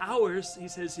ours, he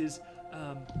says, is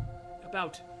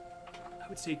about, I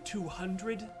would say,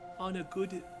 200 on a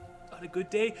good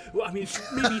day. Well, I mean,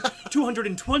 maybe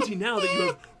 220 now that you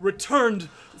have returned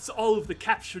all of the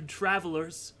captured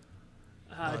travelers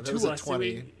That to was a us.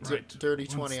 20, Right. dirty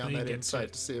Once 20 on they that get insight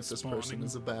to to see if this person spawning.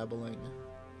 is a babbling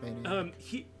maniac.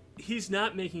 He's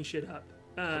not making shit up.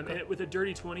 And with a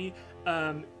dirty 20,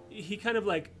 he kind of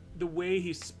like the way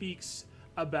he speaks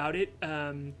about it.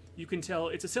 You can tell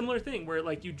it's a similar thing where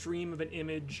like you dream of an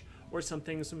image or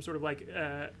something, some sort of like.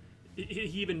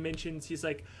 He even mentions he's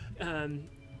like.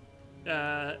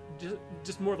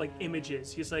 Just more like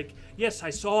images. He's like, yes, I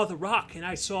saw the rock and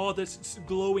I saw this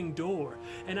glowing door,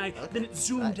 and then it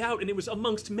zoomed out and it was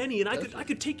amongst many, and I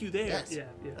could take you there. Yes. Yeah.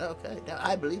 Okay, now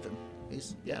I believe him.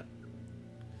 He's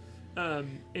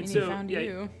And And so he found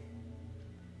you.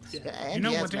 and You know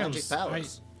he has what magic else?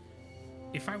 powers.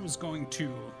 If I was going to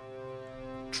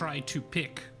try to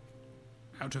pick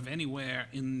out of anywhere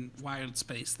in wild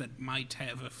space that might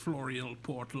have a Florial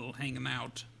portal hanging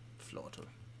out, Flortal.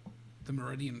 the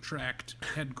Meridian Tract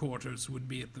headquarters would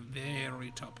be at the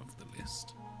very top of the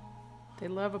list. They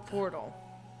love a portal.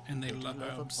 And they love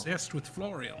are a obsessed with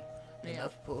Florial. They Yeah.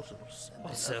 love portals. And they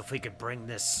Also, love- if we could bring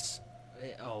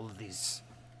all of these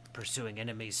pursuing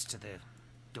enemies to the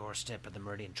doorstep of the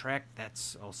Meridian Tract,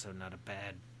 that's also not a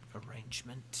bad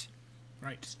arrangement.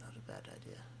 Right. it's not a bad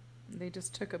idea. They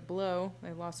just took a blow.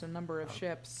 They lost a number of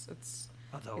ships. It's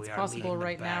Although it's we are possible leading them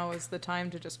right now back. is the time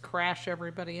to just crash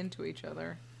everybody into each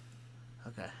other.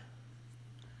 Okay.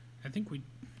 I think we.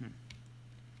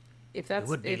 If that's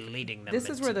would be if leading them this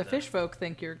is where into the the- fish folk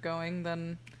think you're going,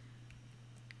 then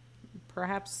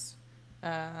perhaps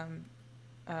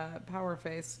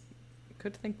Powerface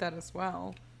could think that as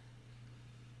well.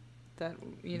 That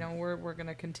we're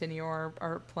gonna continue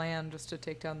our plan just to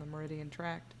take down the Meridian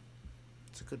Tract.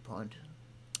 It's a good point.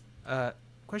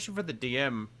 Question for the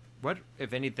DM. What,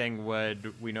 if anything,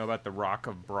 would we know about the Rock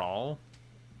of Brawl?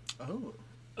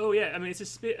 Oh yeah, I mean it's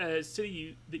a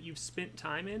city that you've spent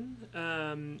time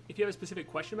in. If you have a specific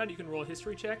question about it, you can roll a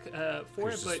history check for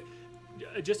it.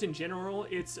 But just in general,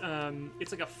 it's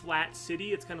like a flat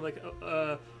city. It's kind of like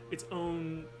its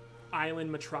own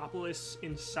island metropolis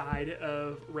inside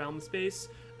of realm space.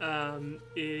 They're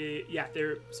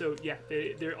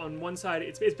on one side.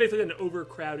 It's basically an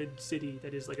overcrowded city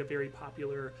that is like a very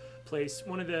popular place.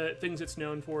 One of the things it's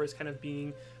known for is kind of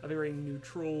being a very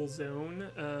neutral zone,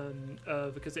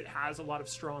 because it has a lot of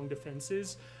strong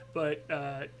defenses, but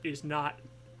is not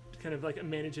kind of like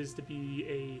manages to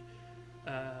be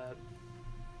a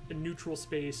neutral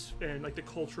space. And like the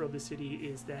culture of the city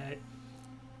is that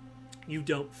you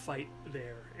don't fight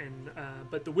there, and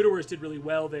but the Widowers did really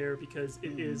well there because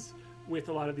it is with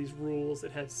a lot of these rules.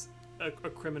 It has a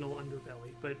criminal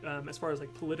underbelly, but as far as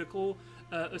like political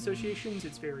associations,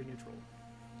 it's very neutral.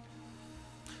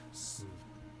 So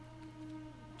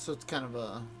it's kind of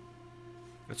a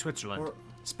It's Switzerland. Or-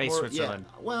 Space or- Switzerland.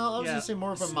 Yeah. Well, I was Yeah. gonna say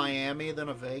more of a Miami than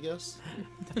a Vegas.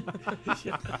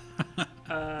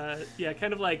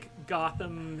 Kind of like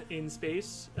Gotham in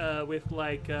space, with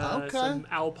like Okay. some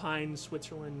alpine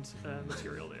Switzerland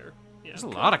material there. Yeah, There's a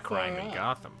lot of crime in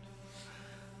Gotham.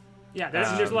 yeah.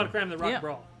 There's a lot of crime in the Rock Yeah.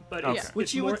 Brawl, but Okay. it's, Which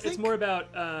it's you more would think- it's more about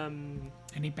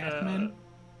Any Batman?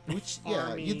 Which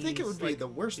you'd think it would be armies, the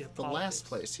worst, like, the last politics.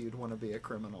 place you'd want to be a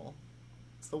criminal.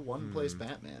 It's the one place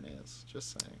Batman is.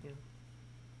 Just saying. Yeah.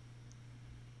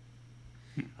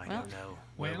 I Well- don't know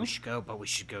where Well- we should go, but we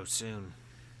should go soon.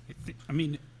 I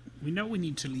mean, we know we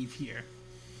need to leave here.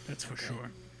 That's for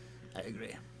sure. I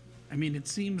agree. I mean, it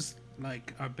seems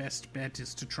like our best bet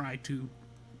is to try to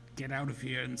get out of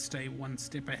here and stay one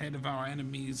step ahead of our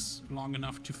enemies long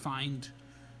enough to find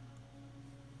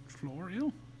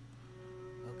Florial.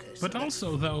 Okay. So But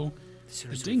also, though, As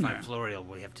soon The as we find Dinger. Florial,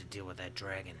 we have to deal with that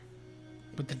dragon.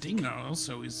 but the Dinger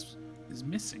also is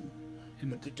missing.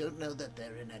 And we don't know that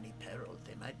they're in any peril.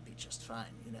 They might be just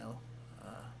fine, you know.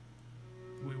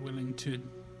 we're willing to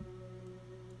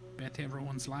bet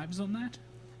everyone's lives on that.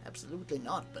 Absolutely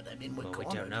not. But I mean, we're Well, we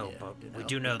cornered don't know, here, but you we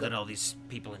do know We've that got all these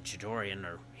people in Chidorian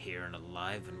are here and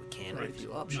alive, and we can't, very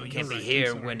few options. No, we you're can't be right, I'm here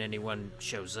sorry. when anyone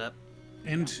shows up.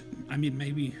 And, I mean,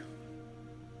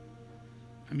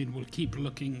 we'll keep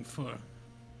looking for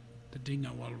the Dinger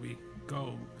while we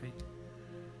go.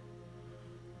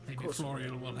 Maybe course we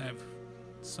Florial will have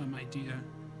some idea.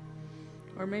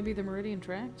 Or maybe the Meridian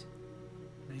Tract.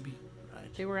 Maybe.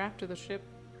 Right. They were after the ship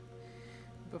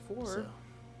before. So,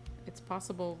 It's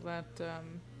possible that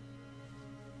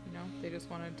they just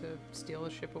wanted to steal the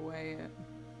ship away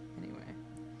anyway.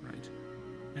 Right.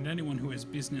 And anyone who has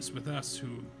business with us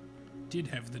who did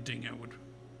have the Dinger would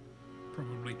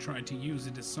probably try to use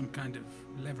it as some kind of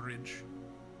leverage.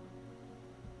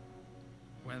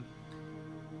 Well,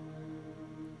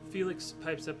 Felix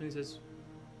pipes up and he says,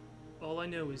 "All I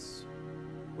know is,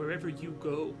 wherever you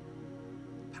go,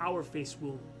 Powerface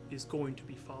is going to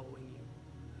be following you.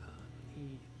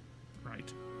 He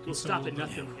right. will And so stop will at the-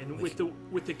 nothing, and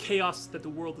with the chaos that the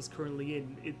world is currently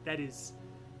in, it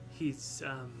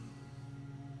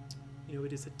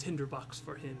is a tinderbox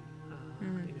for him.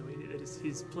 You know, it is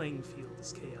his playing field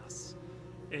is chaos.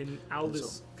 And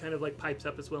Aldous kind of like pipes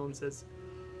up as well and says,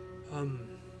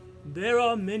 there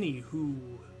are many who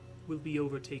will be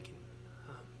overtaken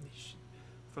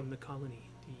from the colony.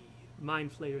 The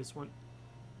mind flayers want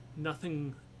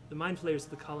nothing. The mind flayers of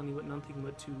the colony want nothing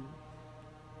but to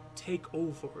take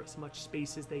over as much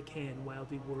space as they can while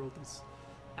the world is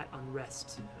at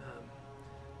unrest.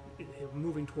 They are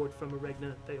moving toward from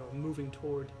Eregna. They are moving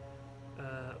toward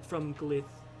from Glith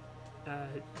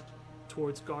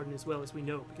towards Garden as well, as we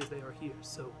know, because they are here.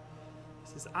 So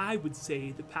this is, I would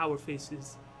say, the power face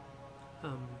is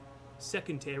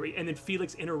secondary. And then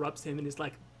Felix interrupts him and is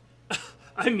like,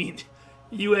 I mean,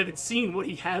 you haven't seen what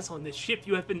he has on this ship.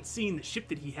 You haven't seen the ship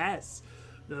that he has.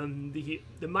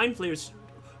 The mind flayers,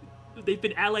 they've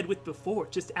been allied with before.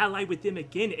 Just ally with them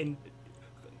again and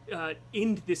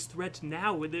end this threat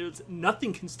now. Where there's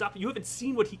nothing can stop you. You haven't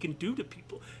seen what he can do to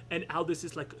people. And Aldous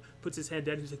is like, puts his hand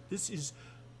down. He's like,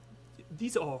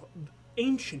 these are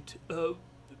ancient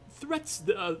threats.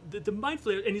 The mind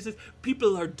flayer, and he says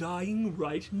people are dying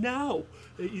right now.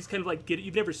 He's kind of like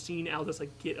you've never seen Aldous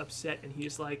like get upset, and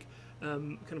he's like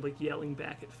kind of like yelling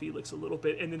back at Felix a little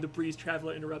bit. And then the Breeze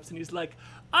Traveler interrupts, and he's like,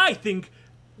 I think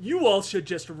you all should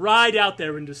just ride out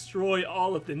there and destroy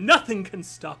all of them. Nothing can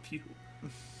stop you.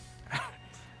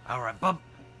 All right, Bub.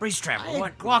 Breeze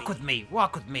Traveler, walk with me.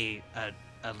 Walk with me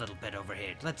a little bit over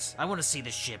here. I want to see the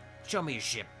ship. Show me your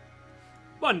ship.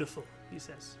 Wonderful, he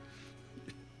says.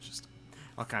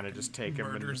 I'll kind of just take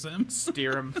Murders him him. and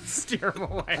steer him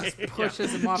away.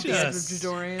 Pushes him off the edge of Just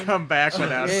Jadorian. Come back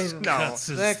without yeah. no, Cuts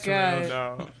his that guy.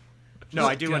 throat, no.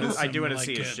 I do want kills to him see like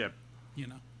his a- ship. You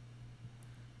know.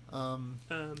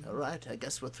 All right, I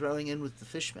guess we're throwing in with the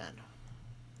fishman.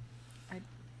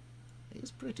 He's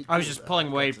pretty. I was cool, just though, pulling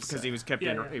I away got to because say.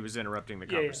 Yeah. he was interrupting the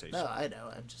Yeah, yeah. conversation. No, I know.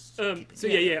 I'm just. So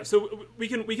keeping yeah. So we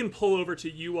can pull over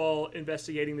to you all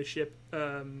investigating the ship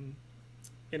in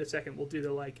a second. We'll do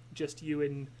the like just you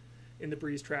and the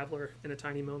Breeze Traveler in a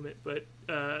tiny moment. But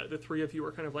the three of you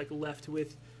are kind of like left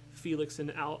with Felix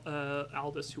and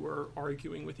Aldous, who are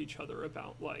arguing with each other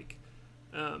about like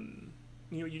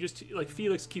you just like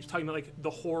Felix keeps talking about like the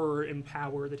horror and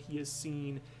power that he has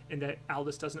seen and that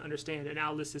Aldous doesn't understand, and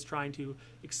Aldous is trying to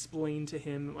explain to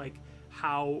him like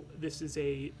how this is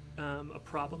a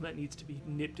problem that needs to be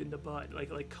nipped in the bud,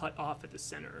 like cut off at the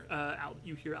center.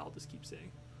 You hear Aldous keep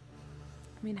saying.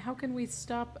 I mean, how can we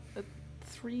stop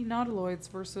 3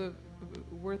 nautiloids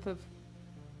worth of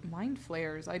mind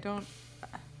flayers? I don't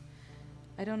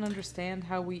understand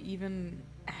how we even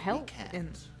help can't.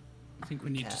 in. I think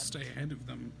we need to can't. stay ahead of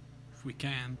them if we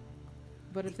can.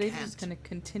 But if We they're just can't. gonna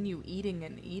continue eating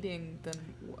and eating, then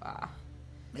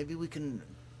Maybe we can.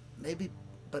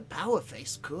 But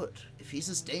Powerface could. If he's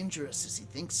as dangerous as he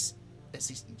thinks,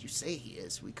 you say he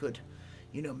is, we could.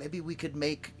 Maybe we could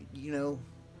make.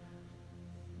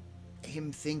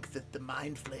 Him think that the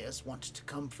mind flayers want to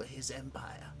come for his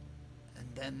empire, and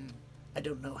then I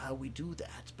don't know how we do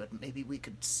that, but maybe we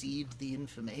could seed the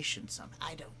information somehow.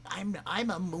 I don't.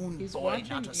 I'm a moon He's boy, watching-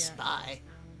 not a yeah. spy.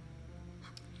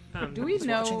 do we He's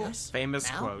watching know? us Famous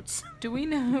now? quotes. Do we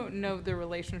know the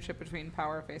relationship between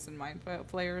Powerface and mind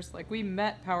flayers? Like we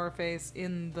met Powerface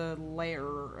in the lair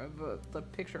of the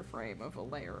picture frame of a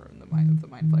lair in the mind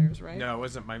flayers, right? No, it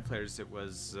wasn't Mind Flayers. It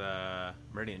was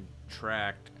Meridian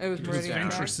Tract. It was It was Meridian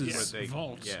Tract? Ventress's Where they-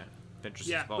 vault. Yeah, Ventress's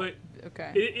Yeah, vault. but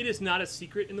Okay. it is not a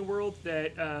secret in the world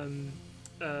that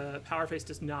Powerface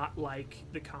does not like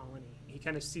the colony. He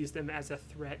kind of sees them as a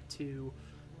threat to,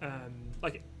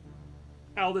 like,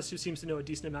 Aldous, who seems to know a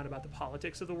decent amount about the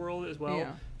politics of the world as well,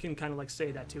 Yeah. can kind of like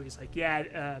say that too. He's like,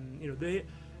 yeah,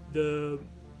 the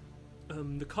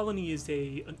colony is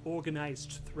an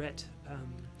organized threat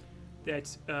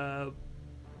that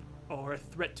are a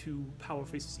threat to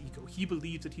Powerface's ego. He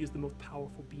believes that he is the most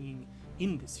powerful being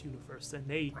in this universe, and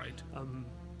they Right.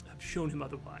 have shown him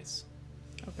otherwise.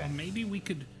 Okay. Well, maybe we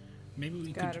could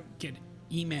Got it. get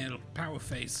email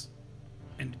Powerface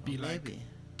and be like, Maybe.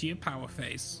 Dear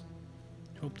Powerface,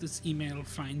 hope this email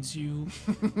finds you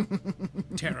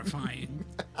terrifying.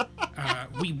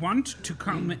 We want to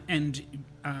come and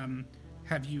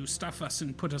have you stuff us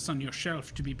and put us on your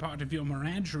shelf to be part of your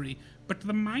menagerie, but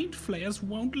the mind flayers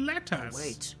won't let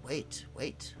us. Wait.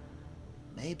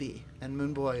 Maybe. And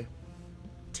Moonboy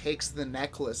takes the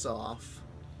necklace off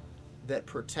that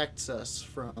protects us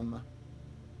from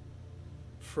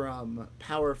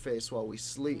Powerface while we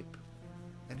sleep.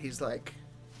 And he's like,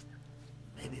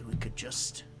 maybe we could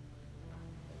just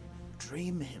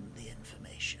dream him the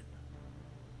information.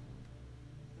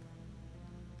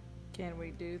 Can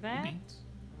we do that? Maybe.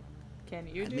 Can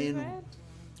you I do mean, that?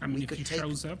 I mean, We if could he take-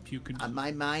 shows up, you could.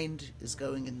 My mind is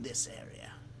going in this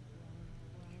area.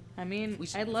 I mean, We-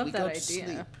 I if love we that go idea. to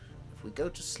sleep, if we go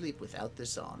to sleep without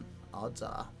this on, odds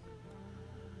are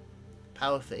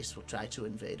Powerface will try to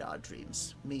invade our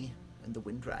dreams. Me and the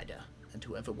Wind Rider, and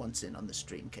whoever wants in on this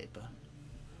dream caper.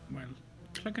 Well,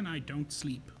 Click and I don't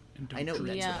sleep and don't I know, dream.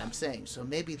 that's Yeah. what I'm saying. So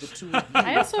maybe the two of you...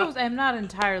 I also am not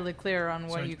entirely clear on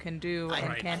what So- you can do and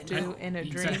Right, can't I do know. in a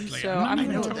dream, Exactly. so I'm I'm not I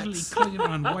know gonna... totally that's- clear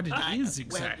on what it is Well,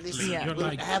 exactly. listen, Yeah. You're we'll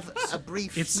like, have a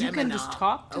brief It's- You seminar. can just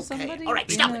talk to Okay. somebody All right,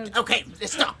 in stop a- it. Okay,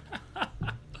 stop.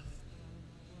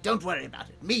 Don't worry about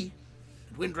it. Me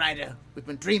and Wind Rider, we've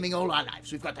been dreaming all our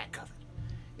lives. We've got that covered.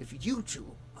 If you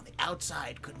two on the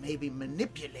outside could maybe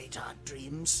manipulate our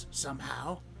dreams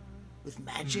somehow with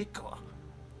magic or,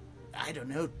 I don't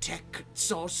know, tech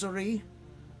sorcery,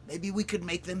 maybe we could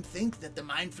make them think that the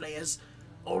Mind Flayers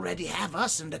already have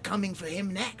us and are coming for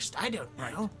him next. I don't know.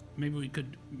 right. Maybe we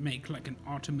could make like an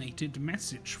automated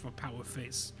message for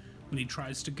Powerface when he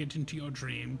tries to get into your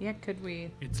dream. Yeah, could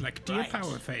we... It's like, Dear Right.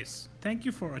 Powerface, thank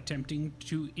you for attempting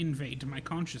to invade my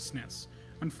consciousness.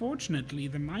 Unfortunately,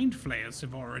 the Mind Flayers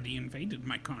have already invaded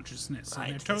my consciousness,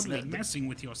 Right, and there's they're totally no- messing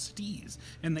with your steez,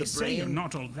 and they the say you're brain-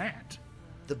 not all that.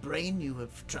 The brain you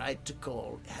have tried to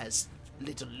call has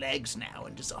little legs now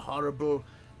and is a horrible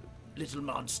little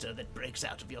monster that breaks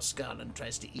out of your skull and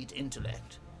tries to eat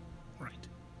intellect. Right.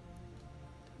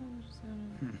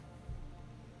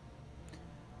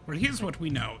 Well, here's what we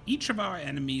know. Each of our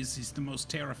enemies is the most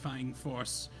terrifying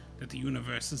force that the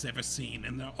universe has ever seen,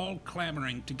 and they're all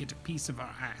clamoring to get a piece of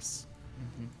our ass.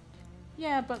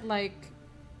 Yeah, but, like,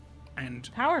 And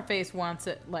Powerface wants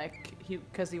it, like,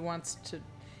 because he wants to,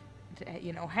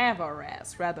 you know, have our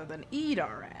ass rather than eat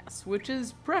our ass, which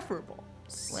is preferable.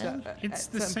 Well, it's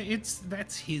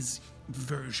that's his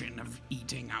version of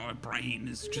eating our brain,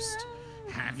 is just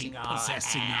having our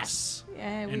possessing us. ass.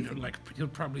 Yeah, we And like he'll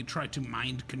probably try to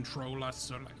mind control us,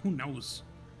 or like who knows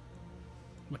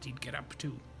what he'd get up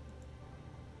to.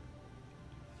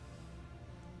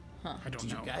 Huh. I don't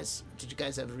Did know. you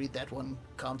guys ever read that one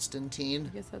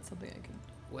Constantine I guess that's something I can...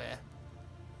 where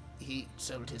he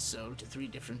sold his soul to 3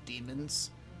 different demons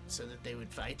so that they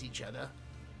would fight each other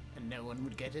and no one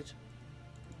would get it?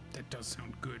 That does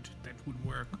sound good. That would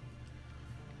work.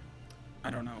 I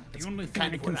don't know. That's The only thing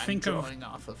kind I of can what think I'm of, drawing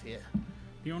off of here.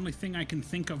 the only thing I can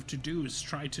think of to do is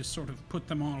try to sort of put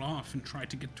them all off and try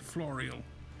to get to Florial.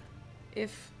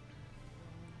 If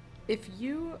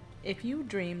you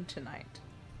dream tonight,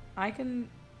 I can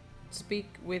speak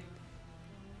with,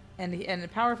 and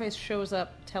Powerface shows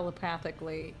up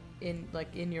telepathically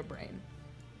in your brain.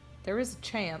 There is a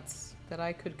chance that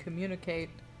I could communicate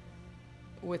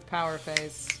with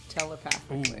Powerface Oh,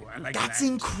 telepathically. I like That's that.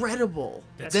 incredible.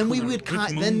 That's then we cool. would With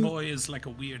then Moonboy is like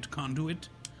a weird conduit.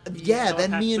 yeah,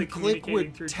 then me and telepathically Click communicating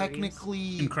would through dreams.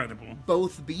 technically Incredible.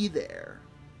 both be there.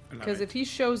 I love Because it. if he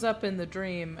shows up in the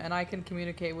dream and I can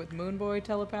communicate with Moonboy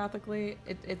telepathically,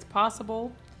 it's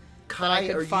possible that I Kai,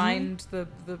 could are find the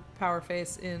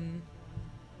Powerface in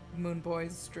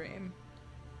Moonboy's dream.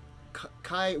 you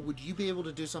Kai? Would you be able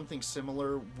to do something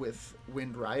similar with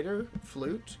Wind Rider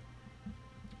flute?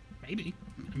 Maybe.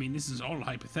 I mean, this is all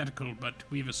hypothetical, but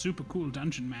we have a super cool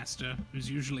dungeon master who's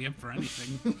usually up for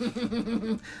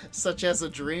anything. Such as a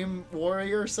Dream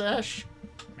Warrior sesh?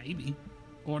 Maybe.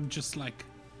 Or just like,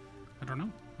 I don't know.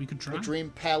 We could try. A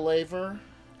Dream Palaver?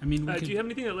 I mean, we could. Do you have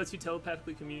anything that lets you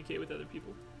telepathically communicate with other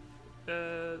people?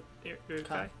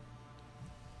 Kai?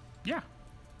 Yeah.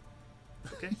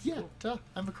 Okay. Yeah, cool. duh.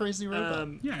 I'm a crazy robot.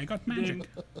 Yeah, I got magic.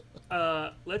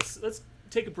 Let's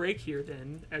take a break here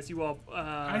then, as you all.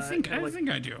 I think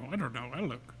kinda I do. I don't know.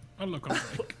 I'll look on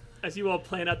break. as you all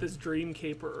plan out this dream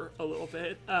caper a little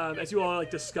bit, as you all are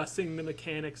like discussing the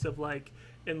mechanics of like,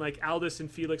 and like Aldous and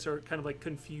Felix are kind of like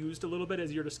confused a little bit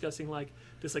as you're discussing like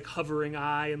this like hovering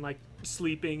eye and like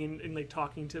sleeping and like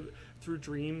talking through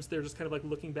dreams. They're just kind of like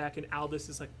looking back, and Aldous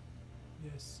is like,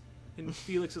 yes, and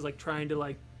Felix is like trying to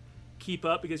like keep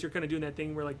up because you're kind of doing that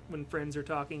thing where like when friends are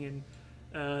talking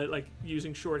and like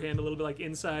using shorthand a little bit like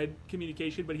inside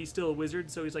communication, but he's still a wizard,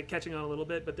 so he's like catching on a little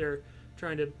bit, but they're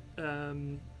trying to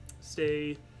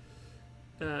stay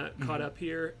caught up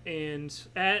here. And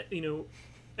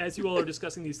as you all are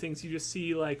discussing these things, you just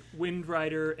see like Wind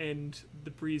Rider and the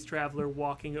Breeze Traveler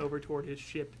walking over toward his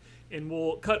ship, and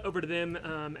we'll cut over to them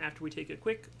after we take a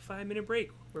quick 5-minute break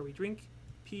where we drink,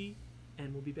 pee,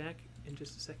 and we'll be back in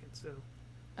just a second. So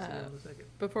see you in a second.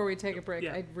 Before we take a break,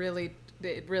 Yeah. it really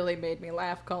made me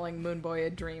laugh calling Moonboy a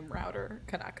dream router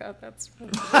Kanaka. That's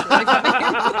really funny.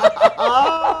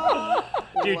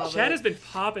 Dude, Love chat it. has been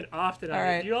popping off tonight. All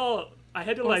right. You all I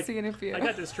had to We'll like. see in a few. I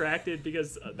got distracted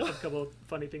because of a couple of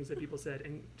funny things that people said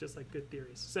and just like good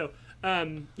theories. So,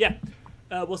 yeah,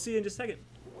 we'll see you in just a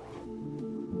second.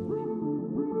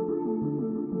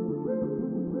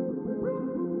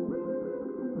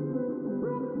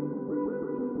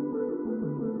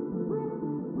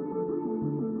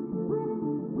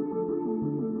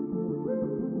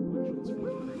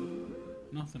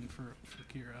 Nothing for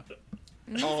Kira.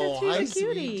 Oh, Such a hi,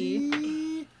 cutie.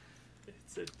 sweetie.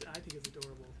 I think it's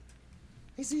adorable.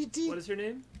 Hey, sweetie. What is her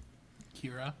name?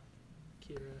 Kira.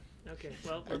 Kira. Okay,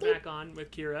 well, we're back on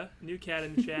with Kira. New cat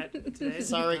in the chat today.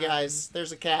 Sorry, guys.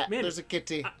 There's a cat. Man, There's a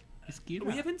kitty. It's Kira.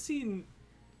 We haven't seen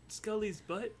Scully's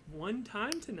butt one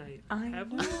time tonight, I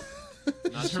have we? know.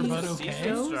 Is her butt okay?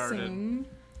 Dosing.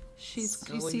 You see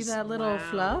Scully's- that little Wow.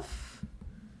 fluff?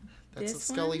 That's this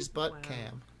Scully's butt Wow.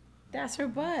 cam. That's her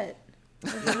butt.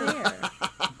 Over there.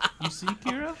 You see,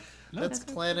 Kira? Look, That's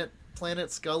Planet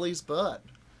Scully's butt.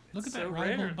 look at So that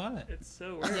rival rare. butt. It's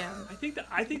so rare. Yeah.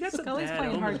 I think that's Scully's a bad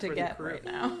playing omen hard to for the get crew. right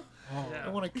now. Oh, Yeah. I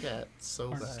want a cat so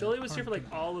Hard. bad. Scully was here for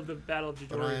like all of the Battle of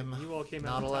But Jadori. I'm You all came out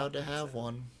not on top. allowed to have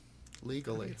one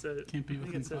legally. It's a, can't be I think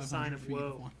within it's a 500 sign of feet of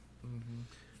woe. one.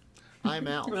 I'm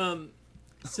out.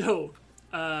 So,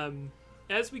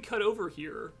 as we cut over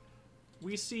here,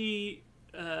 we see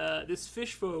this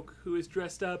fish folk who is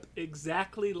dressed up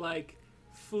exactly like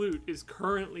Flute is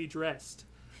currently dressed.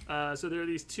 So there are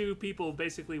these two people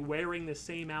basically wearing the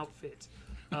same outfit,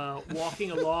 walking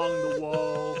along the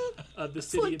wall of the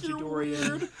city like of your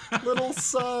Jadorian. weird little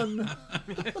son.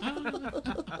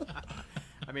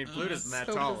 I mean, Flute isn't that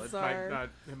So tall. bizarre.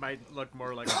 It might look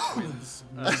more like a twins.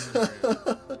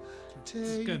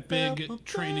 It's got big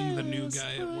training the new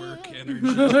guy at work energy.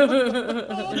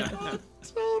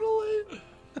 Totally.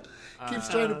 Keeps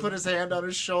trying to put his hand on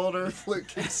his shoulder. Flute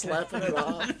keeps slapping it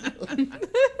off.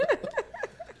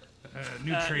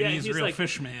 New trainee is he's real like-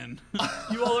 fish man.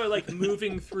 You all are like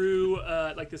moving through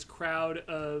like this crowd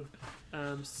of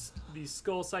these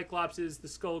skull cyclopses, the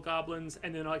skull goblins,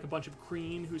 and then like a bunch of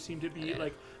Kreen who seem to be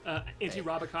like Auntie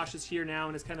Rabakosh is here now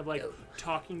and is kind of like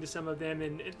talking to some of them,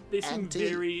 and they seem Auntie.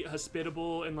 very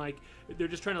hospitable and like they're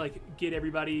just trying to like get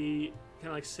everybody kind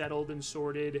of like settled and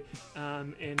sorted,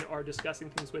 and are discussing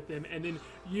things with them. And then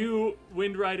you,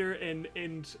 Windrider,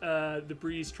 and the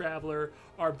Breeze Traveler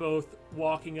are both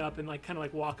walking up and like kind of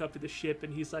like walk up to the ship,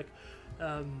 and he's like,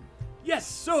 yes,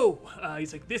 so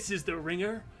he's like, this is the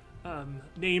Ringer,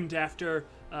 named after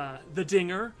the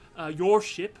Dinger, your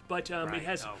ship, but it Right.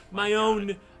 has Oh, my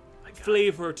own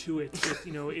flavor to it.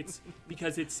 You know, it's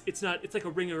because it's not, it's like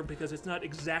a Ringer because it's not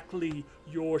exactly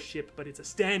your ship, but it's a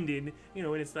stand-in, you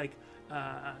know, and it's like,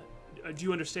 do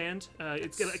you understand?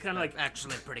 It's kind of like,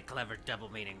 Actually, pretty clever double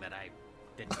meaning that I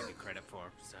didn't give you credit for.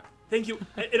 So thank you.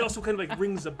 It also kind of like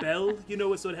rings a bell, you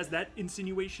know, so it has that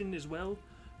insinuation as well.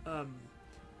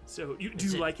 So do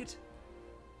Is you it- like it?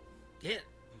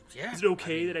 yeah. Is it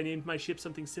okay that I named my ship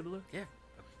something similar? Yeah.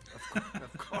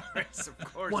 Of course, of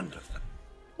course. Wonderful. Is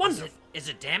Wonderful. is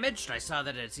it damaged? I saw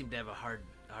that it seemed to have a hard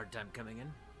time coming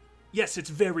in. Yes, it's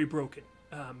very broken.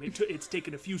 It's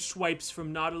taken a few swipes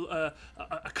from a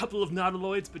couple of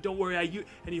nautiloids, but don't worry.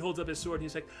 And he holds up his sword and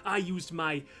he's like, I used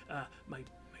my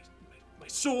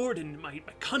sword and my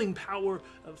cunning power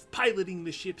of piloting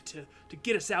the ship to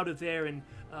get us out of there, and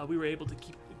we were able to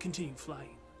continue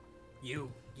flying.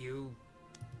 You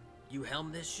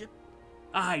helm this ship?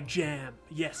 I jam,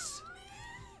 yes.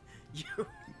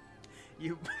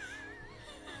 You.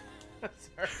 I'm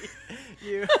sorry.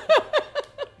 You.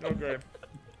 Okay.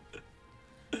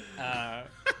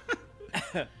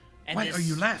 And Why this- are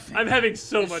you laughing? I'm having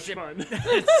so This much ship- fun.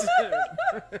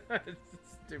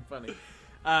 It's too funny.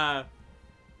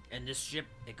 And this ship,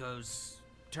 it goes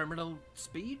terminal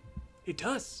speed? It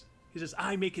does. He says,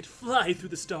 I make it fly through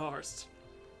the stars.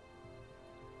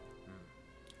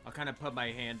 I'll kind of put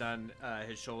my hand on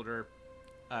his shoulder,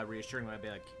 reassuringly. I'll be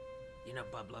like, You know,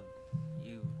 Bublub,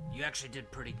 you actually did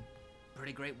pretty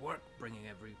great work bringing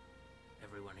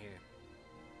everyone here.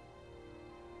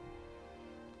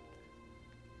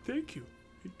 Thank you.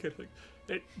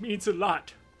 It means a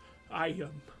lot.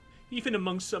 Even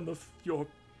among some of your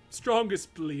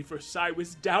strongest believers, I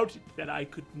was doubted that I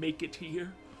could make it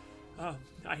here.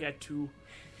 I had to.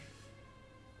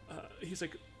 He's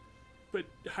like, but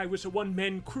I was a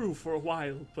one-man crew for a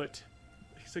while, but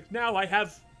he's like, now I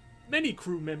have many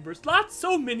crew members.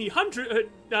 So many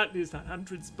it's not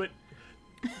hundreds, but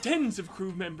tens of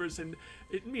crew members, and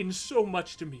it means so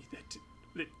much to me that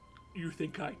you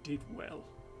think I did well.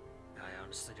 I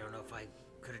honestly don't know if I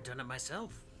could have done it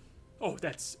myself. Oh,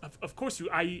 that's of course you.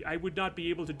 I would not be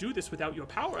able to do this without your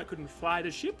power. I couldn't fly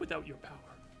the ship without your power.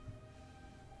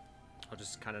 I'll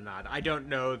just kind of nod. I don't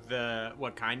know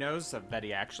what Kai knows of that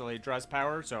he actually draws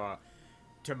power, so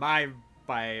by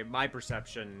my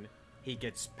perception, he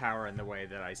gets power in the way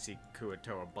that I see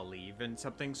Kuatoa believe in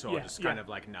something. So I'll just kind of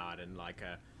like nod in like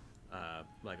a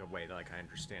way that like I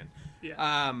understand.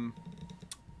 Yeah.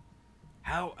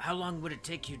 How long would it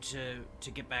take you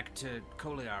to get back to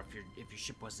Koliar if your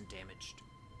ship wasn't damaged?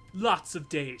 Lots of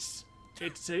days.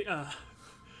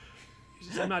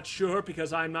 I'm not sure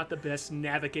because I'm not the best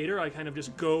navigator. I kind of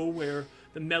just go where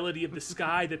the melody of the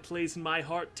sky that plays in my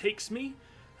heart takes me.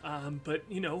 But,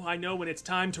 I know when it's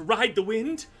time to ride the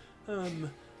wind.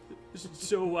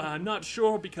 So I'm not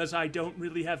sure because I don't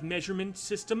really have measurement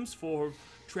systems for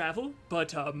travel.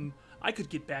 But I could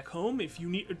get back home if you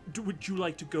need. Would you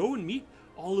like to go and meet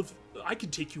I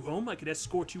could take you home. I could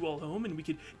escort you all home, and we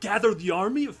could gather the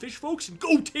army of fish folks and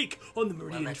go take on the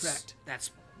Meridian Tract. That's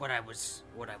what I was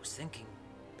thinking,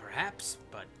 perhaps,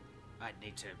 but I'd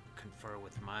need to confer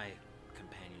with my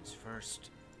companions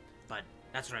first. But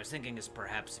that's what I was thinking is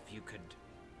perhaps if you could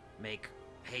make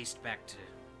haste back to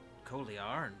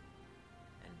Koliar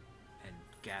and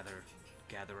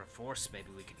gather a force, maybe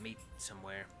we could meet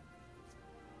somewhere.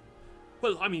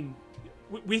 Well, I mean,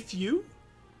 with you?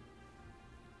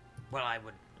 Well, I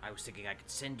was thinking I could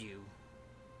send you.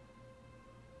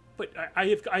 But I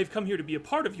have come here to be a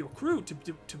part of your crew, to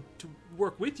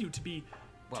work with you, to be.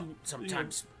 Well,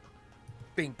 sometimes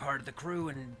being part of the crew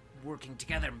and working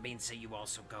together means that you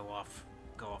also go off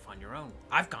on your own.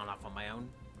 I've gone off on my own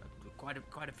quite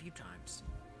a few times.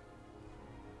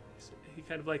 He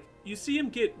kind of like, you see him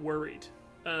get worried,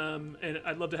 and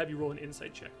I'd love to have you roll an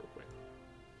insight check real quick.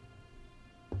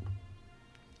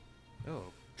 Oh,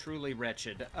 truly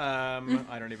wretched.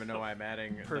 I don't even know why I'm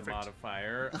adding the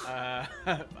modifier.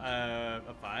 A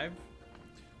 5?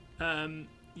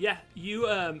 Yeah, you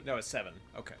No, a 7.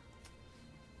 Okay.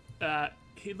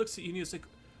 He looks at you and he's like,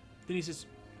 then he says,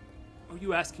 "Are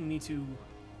you asking me to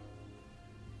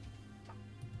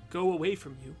go away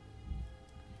from you?"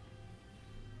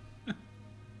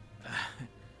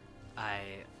 I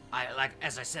like,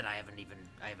 as I said, I haven't even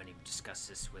discussed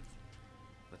this with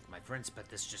my friends, but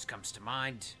this just comes to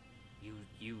mind. You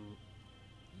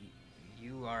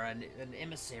are an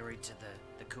emissary to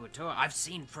the Kuatoa. I've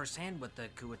seen firsthand what the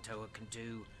Kuatoa can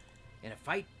do in a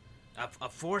fight. A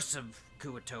force of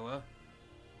Kuatoa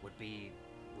would be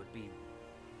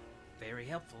very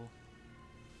helpful.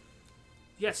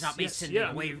 Yes, It's not me yes, sending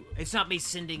yeah. away. It's not me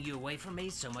sending you away from me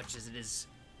so much as it is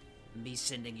me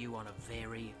sending you on a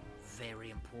very, very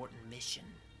important mission.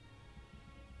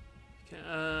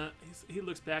 He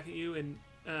looks back at you and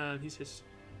he says,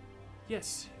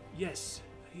 yes.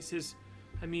 He says,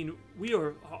 I mean, we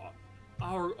are,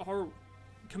 our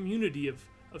community of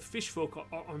fish folk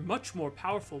are much more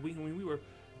powerful. We were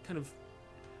kind of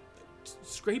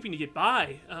scraping to get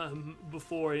by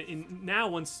before, and now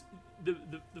once the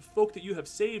folk that you have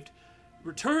saved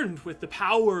returned with the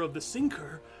power of the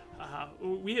sinker,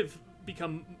 we have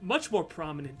become much more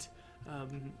prominent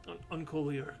on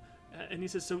Koliar. And he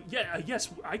says, so yeah, yes,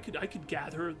 I could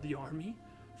gather the army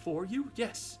for you.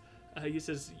 Yes, he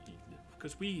says,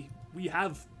 because we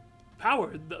have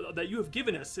power that you have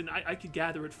given us, and I could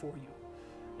gather it for you.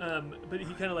 But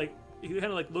he kind of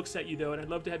like looks at you though, and I'd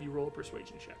love to have you roll a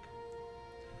persuasion check.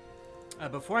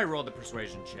 Before I roll the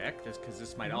persuasion check, because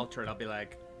this might alter it, I'll be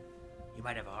like, You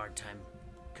might have a hard time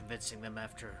convincing them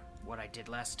after what I did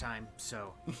last time,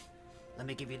 so let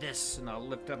me give you this. and I'll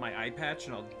lift up my eye patch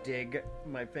and I'll dig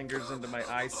my fingers into my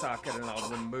eye socket and I'll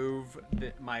remove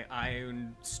my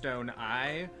iron stone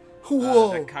eye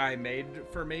that Kai made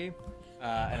for me,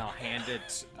 and I'll hand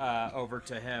it over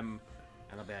to him,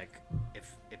 and I'll be like,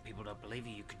 If people don't believe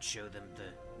you, you could show them the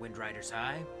Wind Rider's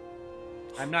eye.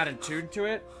 I'm not attuned to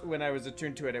it. When I was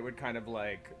attuned to it, it would kind of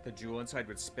like, the jewel inside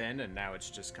would spin, and now it's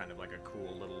just kind of like a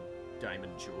cool little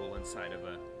diamond jewel inside of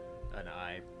an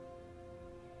eye.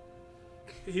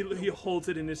 He holds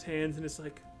it in his hands and it's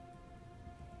like,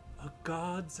 a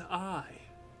god's eye.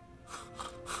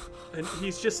 And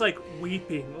he's just like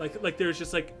weeping, like there's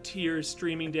just like tears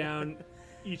streaming down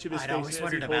each of his I'd faces. always as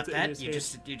wondered he holds about it in that. his You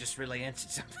hands. just really answered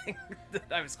something that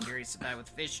I was curious about with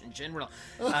fish in general.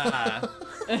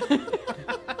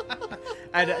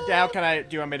 And now do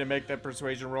you want me to make that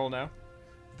persuasion roll now?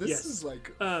 This Yes. is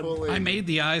like Um, fully. I made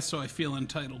the eye, so I feel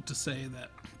entitled to say that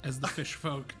as the fish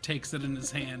folk takes it in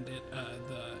his hand,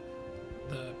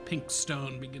 the pink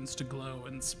stone begins to glow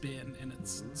and spin in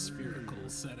its spherical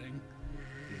setting.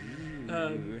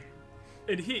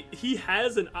 And he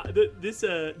has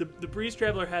the breeze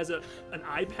traveler has an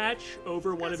eye patch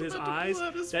over one of his eyes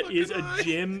that is a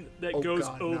gem that Oh goes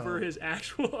God, over no. his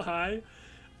actual eye.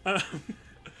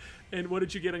 And what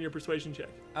did you get on your persuasion check?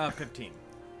 15.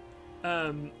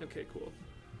 Okay, cool.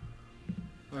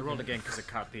 I rolled again because it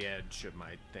caught the edge of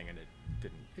my thing and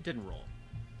it didn't roll.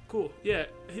 Cool. Yeah,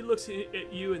 he looks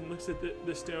at you and looks at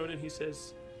the stone and he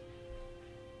says,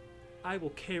 I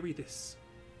will carry this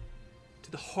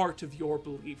to the heart of your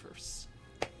believers,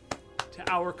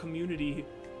 to our community,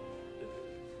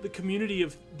 the community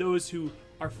of those who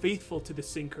are faithful to the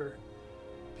sinker,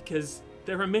 because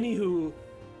there are many who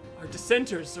are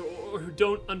dissenters or who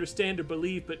don't understand or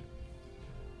believe, but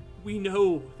we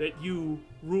know that you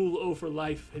rule over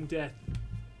life and death,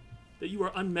 that you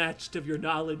are unmatched of your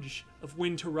knowledge of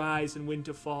when to rise and when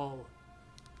to fall.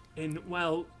 And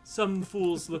while some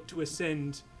fools look to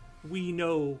ascend, we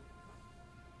know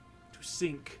to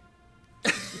sink.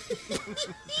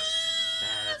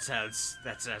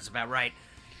 That sounds about right.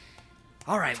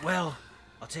 All right, well,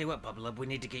 I'll tell you what, Bubba, we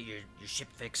need to get your ship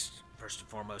fixed first and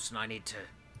foremost, and I need to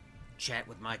chat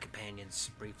with my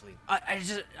companions briefly. I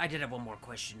did have one more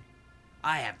question.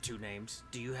 I have 2 names.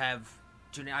 Do you have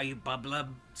 2 names? Are you Bublub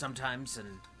sometimes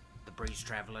and the Breeze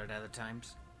Traveler at other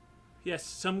times? Yes,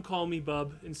 some call me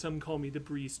Bub and some call me the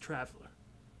Breeze Traveler.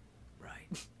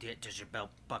 Right. Does your belt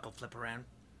buckle flip around?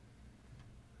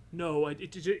 No,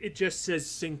 it just says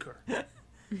sinker.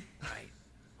 Right.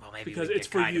 Well, maybe Because we it's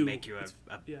could for kind you. of make you a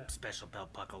Yeah. special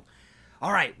belt buckle.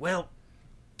 All right. Well,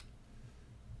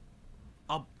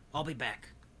 I'll be back.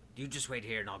 You just wait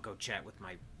here, and I'll go chat with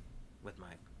my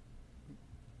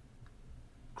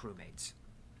crewmates.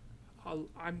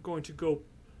 I'm going to go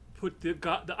put the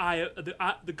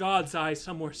god's eye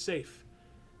somewhere safe.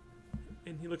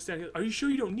 And he looks down and goes, are you sure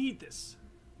you don't need this?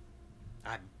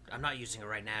 I'm not using it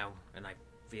right now, and I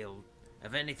feel,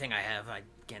 of anything I have, I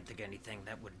can't think of anything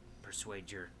that would persuade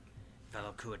your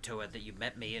fellow Kuatoa that you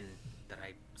met me and that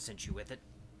I sent you with it.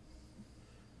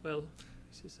 Well,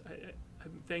 he says,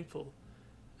 I'm thankful.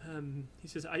 He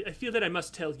says, I feel that I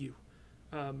must tell you.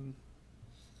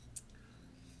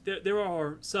 There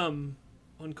are some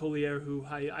on Collier who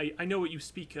I know what you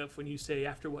speak of when you say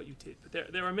after what you did,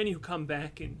 but there are many who come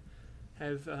back and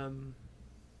have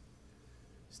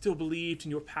still believed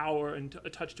in your power and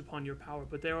touched upon your power,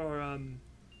 but there are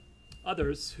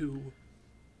others who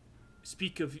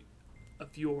speak of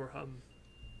your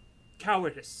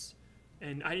cowardice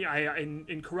and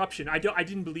and corruption. I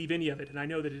didn't believe any of it, and I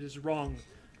know that it is wrong.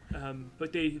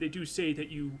 But they do say that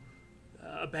you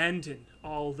abandon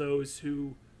all those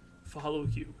who follow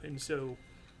you, and so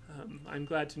I'm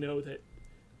glad to know that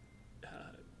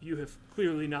you have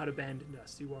clearly not abandoned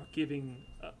us. You are giving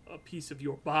a piece of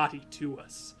your body to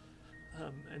us,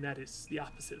 and that is the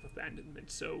opposite of abandonment.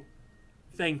 So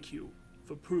thank you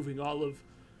for proving all of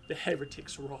the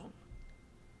heretics wrong.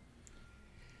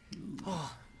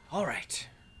 Oh, all right.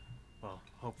 Well,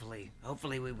 hopefully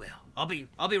we will. I'll be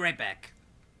right back.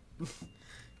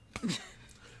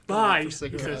 Bye. For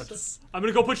cigarettes. I'm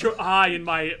gonna go put your eye in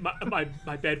my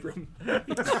bedroom.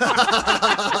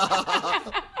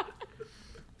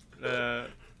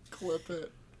 Clip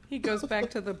it. He goes back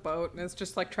to the boat and is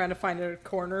just like trying to find a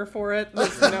corner for it.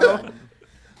 There's no.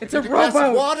 It's a Glass of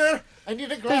rowboat. water. I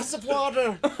need a glass of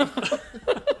water.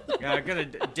 Yeah, I'm gonna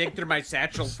dig through my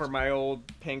satchel for my old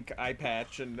pink eye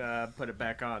patch and put it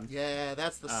back on. Yeah,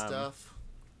 that's the stuff.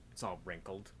 It's all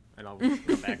wrinkled, and I'll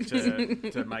go back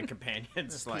to my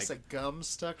companions. Piece of gum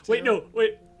stuck to Wait, it. no,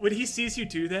 wait. When he sees you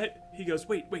do that, he goes,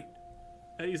 wait.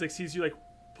 And he's like, sees you like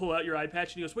pull out your eye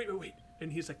patch, and he goes, wait.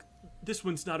 And he's like, this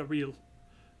one's not a real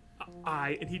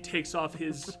eye. And he takes off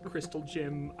his crystal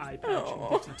gem eye patch and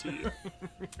gives it to you.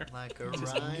 Like a It would be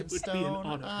an rheinstone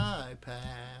honor. eye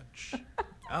patch.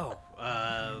 Oh,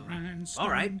 all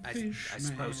right. I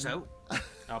suppose so.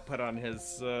 I'll put on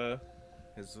his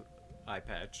eye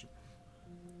patch.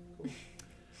 All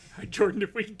right, Jordan,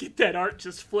 if we can get that art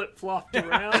just flip-flopped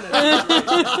around, that'd be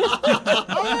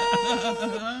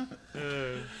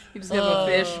great. You just have a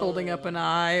fish holding up an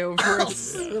eye over it.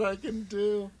 That's what I can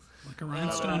do. Like a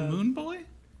rhinestone moon boy?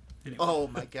 Anyway. Oh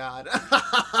my god.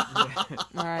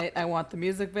 All right, I want the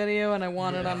music video and I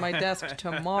want it on my desk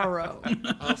tomorrow.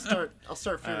 I'll start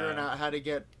figuring out how to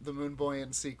get the Moon Boy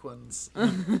in sequins.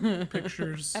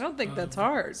 Pictures. I don't think of that's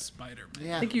hard. Spider-Man.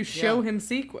 Yeah. I think you show him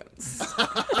sequence.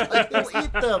 He'll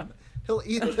eat them. He'll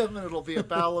eat them, and it'll be a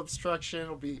bowel obstruction.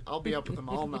 I'll be up with him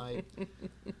all night.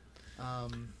 Yeah,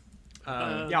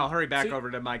 I'll hurry back so- over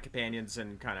to my companions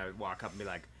and kind of walk up and be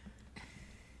like,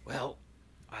 Well,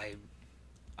 I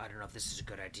don't know if this is a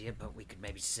good idea, but we could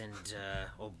maybe send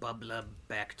old Bublub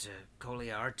back to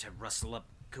Koliar to rustle up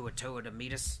Kuatoa to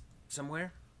meet us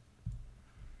somewhere.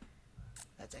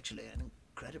 That's actually an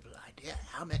incredible idea.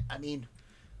 I mean,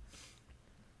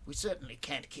 We certainly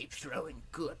can't keep throwing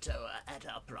Kuatoa at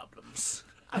our problems.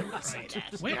 I will say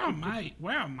that. Where are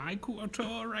my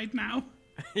Kuoto right now?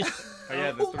 Oh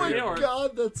yeah, the Oh my three are-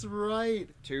 god, that's right.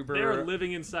 Tuber, They are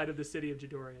living inside of the city of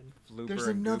Jadorian. Flooper, There's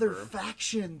and another Goober.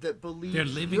 faction that believes They're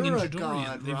living in you're a Jadorian.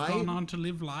 god, They've right? gone on to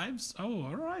live lives. Oh,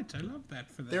 all right. I love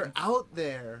that for them. They're out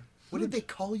there. What did they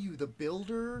call you? The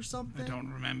Builder or something? I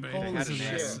don't remember. Holy It was, a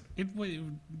shit. mess. It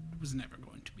was never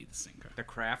going to be the sinker. The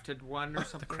crafted one or The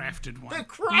something. crafted one. The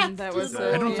craft. That was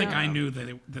I don't think yeah. I knew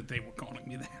that they were calling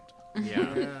me that.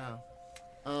 Yeah.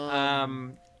 Yeah.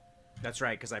 That's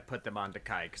right, because I put them onto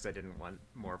Kai because I didn't want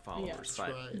more followers. That's but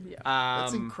right. Yeah.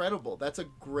 That's incredible. That's a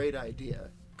great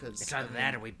idea. Cause, It's either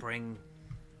that or we bring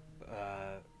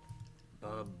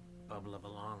Bub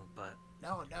along, but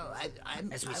No,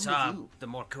 I'm as we I'm saw, with you. the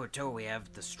more Kuatoa we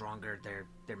have, the stronger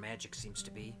their magic seems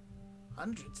to be.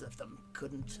 Hundreds of them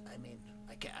couldn't. I mean,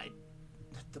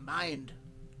 the mind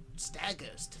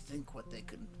staggers to think what they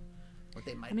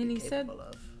might mean, be he said- capable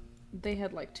of. They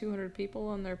had like 200 people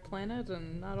on their planet,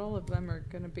 and not all of them are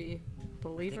going to be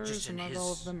believers, just and in not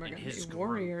all of his- them are in going to his be group.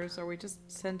 warriors. Are we just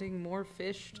sending more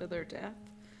fish to their death?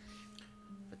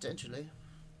 Potentially,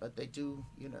 but they do.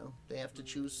 They have to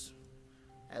choose,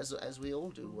 as we all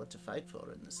do, what to fight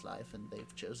for in this life, and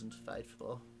they've chosen to fight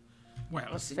for.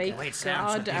 Well, Fake Wait, God,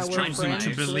 sounds- our he's chosen friend.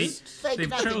 to believe. Fake They've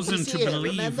nothing, chosen he's to here,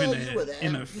 believe remember? in You were there.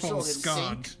 in a You saw false him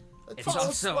god. sink. It's False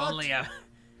also what? only a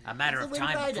matter It's of the Wind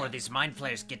time Rider. before these mind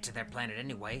flayers get to their planet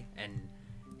anyway, and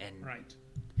Right.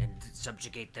 and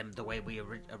subjugate them the way we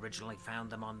originally found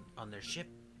them on their ship.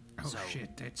 Oh So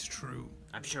shit, that's true.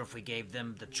 I'm sure if we gave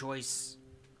them the choice,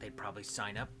 they'd probably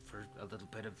sign up for a little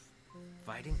bit of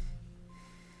fighting.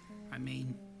 I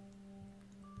mean,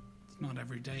 it's not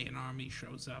every day an army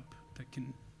shows up that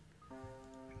can.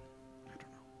 I don't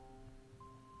know.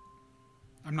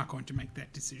 I'm not going to make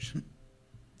that decision.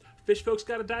 Fish folks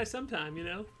gotta die sometime, you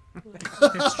know?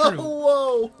 It's true.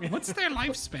 Whoa. What's their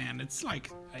lifespan? It's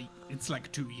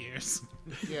like 2 years.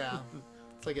 Yeah.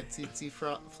 It's like a tsetse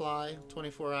fly,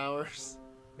 24 hours.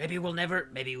 Maybe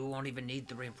we won't even need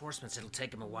the reinforcements. It'll take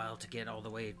them a while to get all the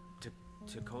way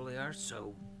to Koliar,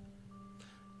 so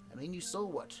I mean, you saw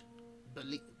what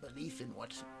belief in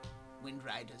what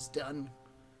Windrider's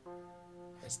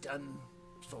has done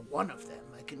for one of them.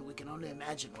 We can only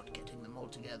imagine what getting them all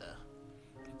together.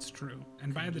 It's true.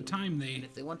 And by the time And they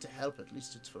if they want to help, at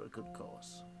least it's for a good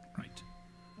cause. right,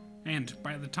 and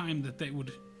by the time that they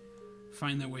would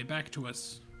find their way back to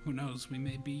us, who knows? We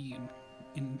may be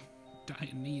in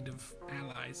dire need of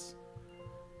allies.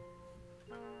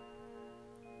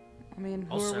 I mean,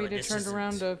 who Also, are we to this turn isn't-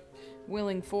 around a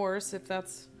willing force if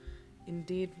that's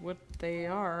indeed what they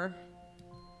are?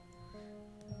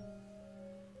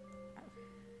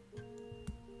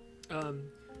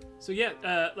 So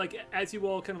yeah, like as you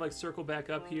all kind of like circle back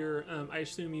up here, I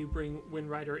assume you bring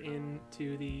Windrider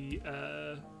into the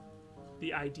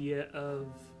idea of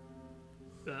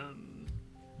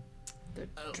The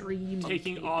dream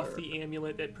taking keeper. off the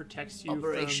amulet that protects you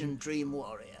Operation Dream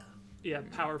Warrior. from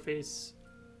Power Face.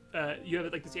 You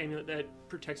have like this amulet that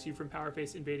protects you from Power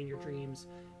Face invading your dreams,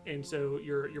 and so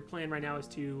your plan right now is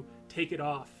to take it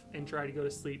off and try to go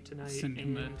to sleep tonight Send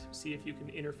him and see if you can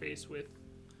interface with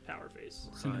Power Face.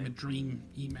 Send them a dream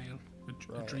email,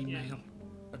 a dream Yeah. mail.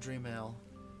 A dream mail.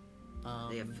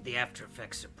 the after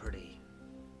effects are pretty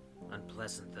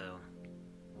unpleasant, though.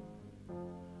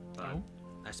 But Oh,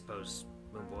 I suppose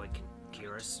Moonboy can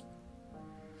cure us.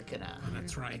 I can,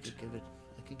 that's I right.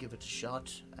 could give it a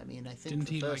shot. I mean, I think Didn't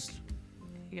the he first.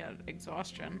 He got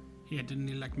exhaustion. Yeah, didn't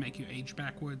he like make you age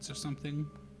backwards or something?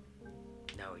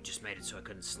 No, he just made it so I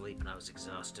couldn't sleep and I was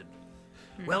exhausted.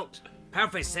 Well,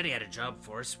 Powerface said he had a job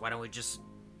for us. Why don't we just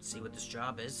see what this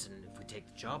job is, and if we take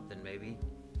the job, then maybe.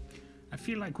 I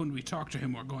feel like when we talk to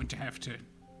him, we're going to have to,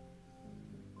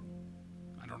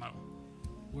 I don't know,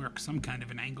 work some kind of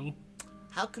an angle.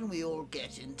 How can we all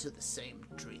get into the same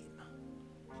dream?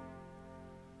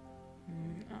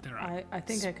 There are, I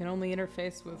think I can only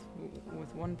interface with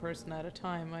one person at a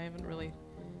time. I haven't really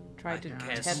tried to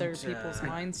cast, tether people's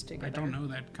minds together. I don't know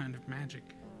that kind of magic.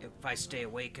 If I stay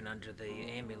awake and under the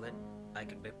amulet, I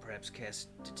could perhaps cast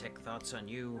detect thoughts on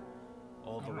you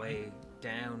all the way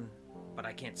down. But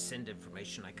I can't send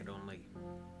information. I can only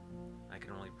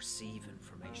receive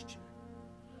information.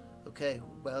 Okay,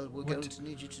 well, we're going to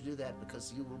need you to do that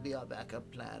because you will be our backup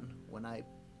plan. When I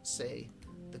say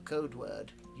the code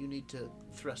word, you need to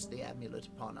thrust the amulet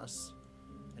upon us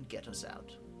and get us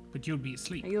out. But you'll be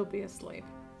asleep. You'll be asleep.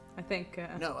 I think.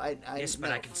 No, I Yes, but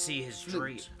no, I can see his Flute.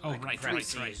 dreams. Oh, I can right, perhaps right,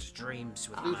 see right. his dreams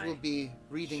with Flute my. will be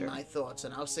reading Sure. my thoughts,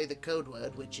 and I'll say the code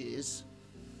word, which is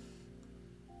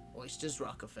Oysters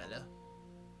Rockefeller.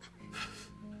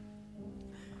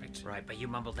 Right, but you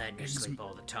mumble that in your Eggs- sleep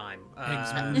all the time.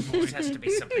 eggs moon boy. This has to be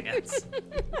something else.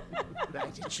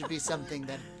 Right, it should be something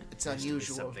that it's Has to be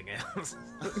unusual. something else.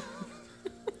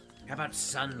 How about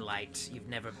sunlight? You've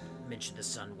never mentioned the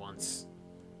sun once.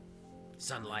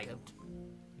 Sunlight.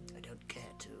 I don't care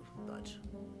to, but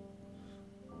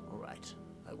all right,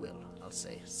 I will. I'll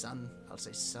say sun. I'll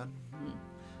say sun.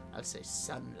 I'll say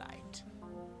sunlight.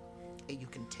 You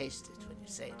can taste it when you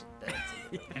say it. It burns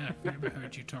a little. Yeah, I've never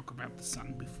heard you talk about the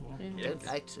sun before. We don't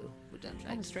like to. We don't like Kind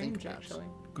to of think strange, about actually.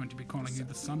 I'm going to be calling you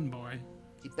the sun boy. it.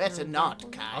 You better not,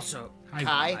 Kai. Also, I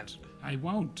Kai? won't. I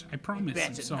won't. I promise. I'm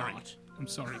better sorry. not. I'm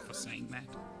sorry for saying that.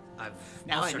 I've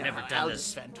Now also I know never how done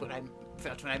Aldous this.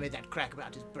 felt when I made that crack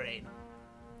about his brain.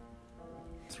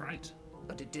 That's right.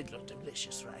 But it did look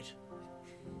delicious, right?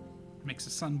 Makes a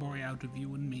sun boy out of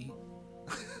you and me.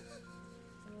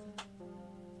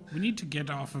 We need to get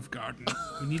off of Garden.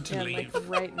 We need to Yeah, leave. like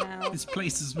right now. This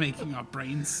place is making our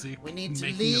brains sick. We need to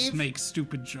making us leave. make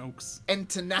stupid jokes. And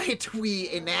tonight we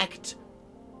enact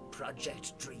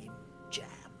Project Dream Jam.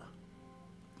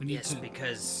 We need Yes, to.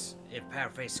 because if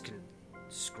Powerface can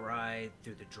scry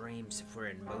through the dreams, if we're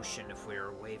in motion, if we're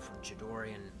away from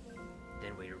Chidorian,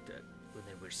 then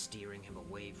we're steering him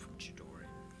away from Chidorian.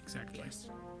 Exactly.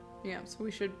 Yeah, so we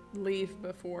should leave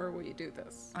before we do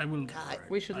this. I will. Kai,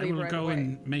 We should I leave will right go away.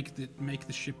 and make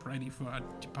the ship ready for our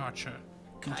departure.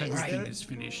 Not Kai, is everything there- is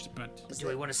finished, but Do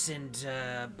we want to send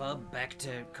Bub back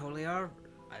to Koliar?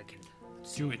 I can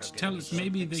see do if it. I'll Tell get us. him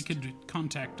Maybe they fixed. could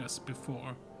contact us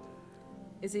before.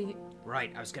 Is he?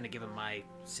 Right, I was gonna give him my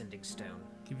sending stone.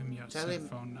 Give him your Tell cell him-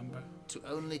 phone number. to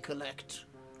only collect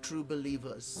true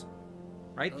believers.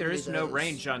 Right? There Only is no those-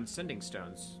 range on sending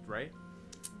stones, right?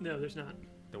 No, there's not.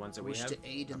 The ones that we Wish have. to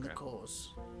aid in the Okay.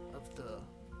 cause of the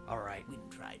All right,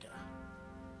 Wind Rider.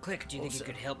 Click. Do you think you Also-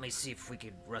 could help me see if we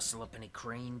could rustle up any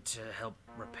crane to help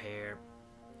repair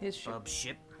His ship? Bub's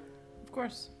ship? Of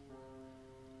course.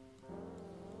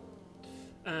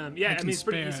 Yeah, I, can mean, it's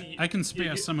pretty spare. easy. I can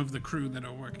spare you- some of the crew that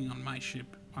are working on my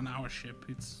ship, on our ship.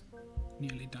 It's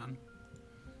nearly done.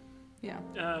 Yeah.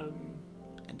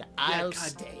 And I'll God,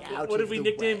 stay what out did of we the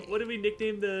nickname? way. What did we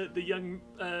nickname the young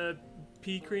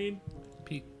pea crane?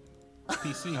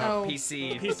 PC. Oh,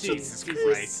 PC. PC. Jesus PC.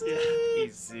 Christ. Yeah.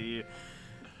 PC.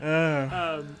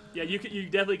 Yeah, you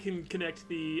definitely can connect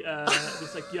the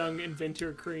this like young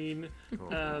inventor crane.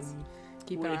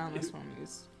 keep an Wait, eye on this who- one.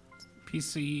 Use.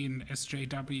 PC and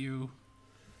SJW.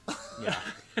 Yeah.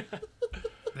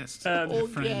 That's Um, their Oh,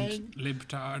 friend gang.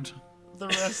 Libtard. The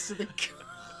rest of the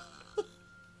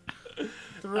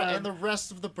and the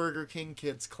rest of the Burger King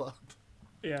Kids Club.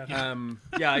 Yeah.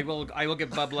 Yeah, I will give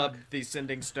Bublub the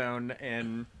sending stone,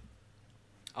 and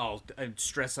I'll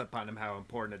stress upon him how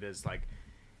important it is. Like,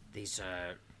 These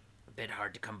are a bit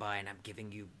hard to come by, and I'm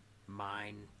giving you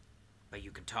mine, but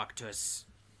you can talk to us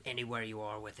anywhere you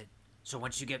are with it. So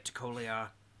once you get to Koliar,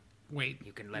 Wait,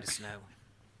 you can let us know.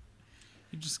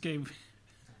 you just gave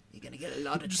You're gonna get a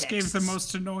lot you of just texts. gave the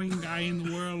most annoying guy in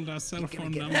the world our cell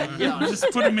phone get number. a lot You just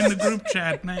put him in the group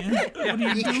chat, man. What are you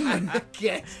You doing? gotta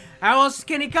get. How else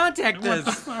can he contact What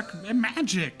the us? fuck?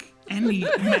 Magic. Any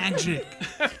magic.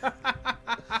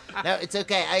 No, it's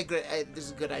okay. I agree. This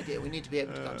is a good idea. We need to be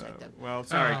able to contact them. well,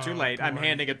 sorry, too Oh, late. I'm boy.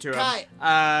 handing it to him.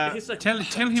 Kai, It's like Tell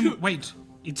him. two- Wait.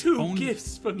 It's two only,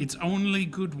 gifts from- It's only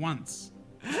good once.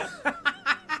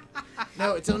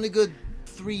 no, it's only good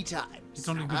 3 times. It's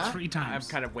only good Huh? 3 I'm times.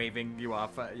 kind of waving you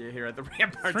off here at the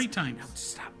ramparts. 3 times.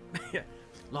 Stop.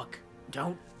 Look,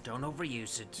 don't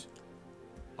overuse it.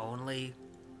 Only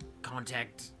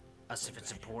contact us if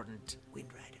it's important. Wind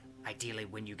Rider. Ideally,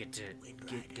 when you get to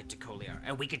get to Koliar,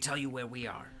 and we can tell you where we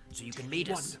are, so you can meet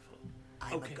us. wonderful.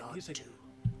 I'm Okay, a god he's like- too.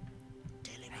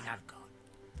 Tell him Hang I'm on. a god.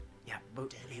 Yeah,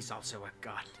 but he's also a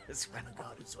god as well. I'm a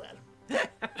god as well.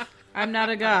 I'm not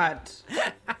a god.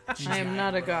 I am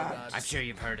not a god. I'm sure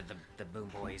you've heard of the Boom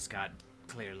Boy. He's got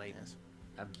clearly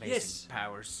amazing Yes.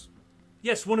 powers.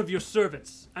 Yes, one of your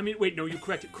servants. I mean, wait, no, you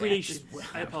corrected. Creation.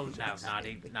 I No, apologize.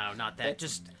 not that.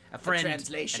 Just a friend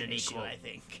Translation and an issue, equal. I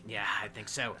think. Yeah, I think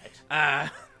so.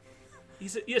 He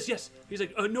said, yes. He's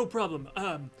like, no problem.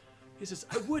 He says,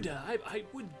 I would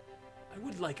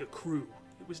like a crew.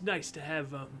 It was nice to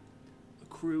have a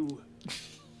crew.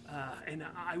 And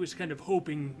I was kind of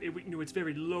hoping, it's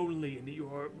very lonely, and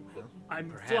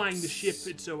I'm flying the ship,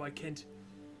 and so I can't.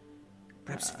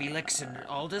 Perhaps Felix and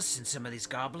Aldous and some of these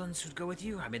goblins would go with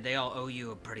you. I mean, they all owe you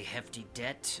a pretty hefty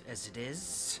debt as it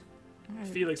is.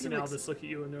 Felix and Aldous look at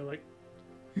you, and they're like,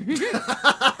 And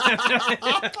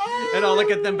I'll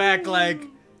look at them back like,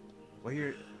 well,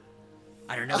 you're.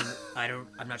 I don't know.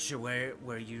 I'm not sure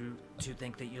where you two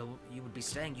think that you would be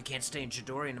staying. You can't stay in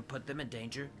Jadorian and put them in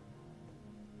danger.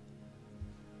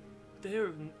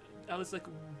 there, I was like,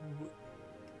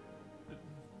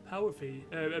 power phase.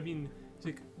 I mean, it's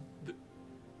like,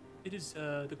 it is,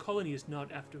 the colony is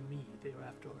not after me. They are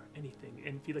after anything.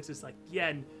 And Felix is like, yeah,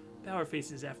 and power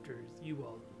phase is after you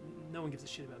all. No one gives a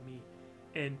shit about me.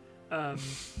 And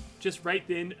just right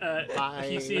then,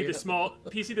 PC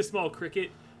the small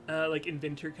cricket, like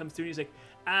inventor comes through and he's like,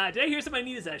 did I hear somebody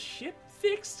needs a ship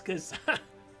fixed? Cause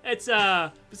it's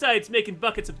besides making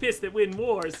buckets of piss that win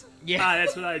wars,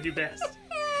 that's what I do best.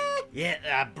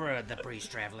 Yeah, bro, the breeze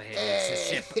traveler here needs his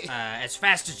ship as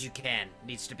fast as you can.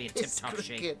 Needs to be in tip-top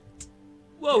shape.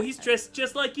 Whoa, he's dressed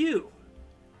just like you.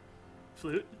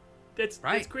 Flute, that's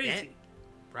crazy. Yeah.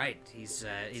 Right, he's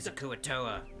a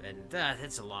Kuatoa, and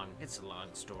it's a long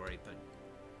story, but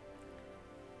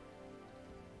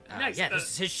nice. Yeah,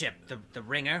 this is his ship, the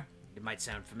Ringer. It might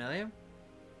sound familiar.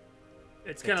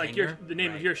 It's kind of like the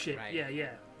name of your ship. Right.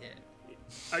 Yeah.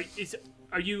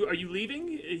 Are you leaving?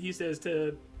 He says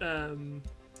to the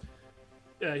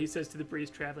breeze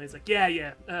traveler. He's like,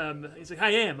 yeah. He's like,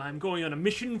 I am. I'm going on a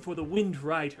mission for the Wind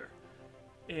Rider.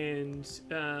 And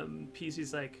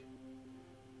PC's like,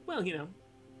 well, you know.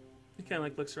 He kind of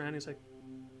like looks around. He's like,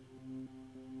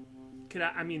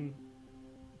 I mean,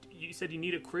 you said you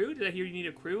need a crew? Did I hear you need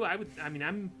a crew?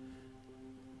 I'm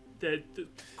the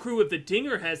crew of the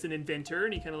Dinger has an inventor,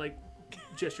 and he kind of like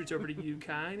gestures over to you,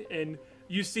 kind, and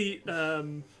you see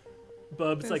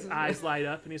Bub's like eyes light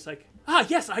up, and he's like,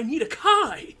 yes, I need a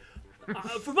Kai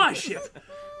for my ship.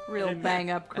 Real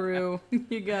bang up crew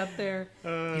you got there.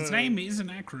 His name is an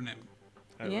acronym.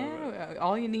 Yeah,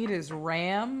 all you need is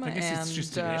RAM I guess and it's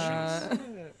just initials.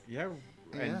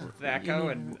 And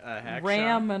Thaco and Hackshot.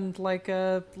 RAM and like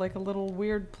a little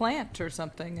weird plant or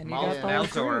something, and you got the whole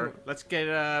crew. Malzor. Let's get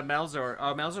Malzor.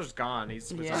 Oh, Malzor's gone.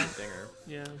 He's on the Dinger.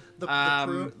 Yeah.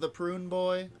 The prune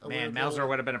boy. Man, Malzor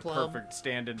would have been a perfect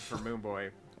stand-in for Moon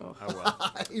Boy. Oh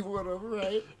well. He would have,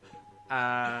 right?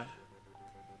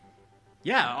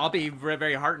 Yeah, I'll be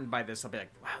very heartened by this. I'll be like,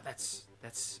 wow, that's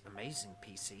amazing,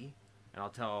 PC. And I'll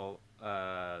tell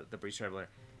the Breeze Traveler,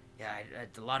 Yeah,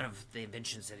 a lot of the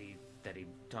inventions that he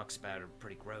talks about are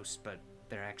pretty gross, but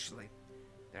they're actually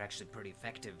pretty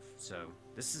effective. So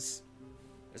this is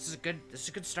a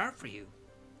good start for you.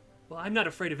 Well, I'm not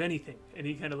afraid of anything. And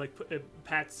he kind of like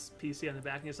pats PC on the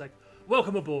back, and he's like,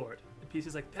 welcome aboard. And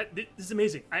PC's like, this is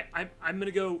amazing. I'm gonna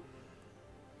go.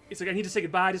 He's like, I need to say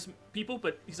goodbye to some people,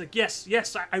 but he's like, yes,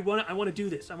 I want to do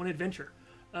this. I want to adventure.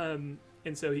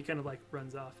 And so he kind of like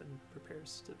runs off and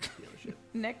prepares to be on the ship.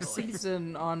 Next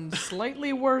season on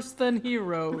Slightly Worse Than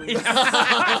Heroes.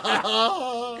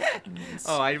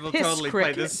 I will Piss totally play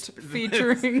Cricket this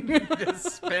featuring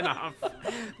this spin-off.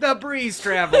 The Breeze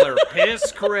Traveler,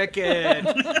 Piss Cricket,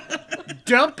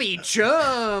 Dumpy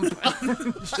Chump.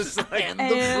 Just like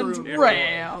and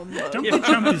RAM. Dumpy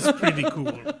Jump is pretty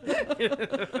cool.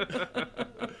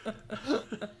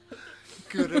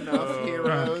 Good enough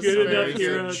heroes. Good Very enough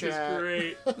heroes is chat.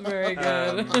 great. Very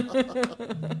good.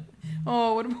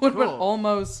 What about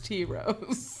Almost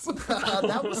Heroes?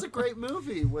 That was a great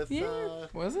movie with.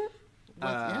 Was it?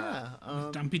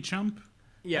 Dumpy Chump.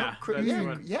 Yeah,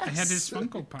 Yes. I had his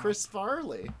Funko Pop. Chris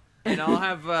Farley. and I'll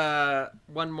have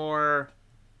one more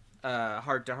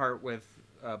heart-to-heart with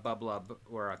Bublub,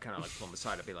 where I kind of like pull him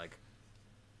aside. I'll be like,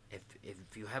 If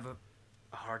you have a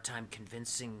hard time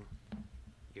convincing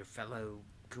your fellow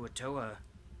Kuatoa,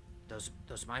 those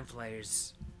mind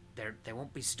flayers, they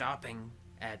won't be stopping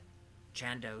at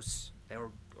Chandos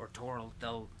or Toril.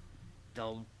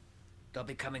 They'll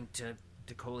be coming to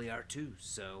Koliar too.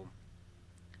 So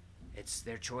it's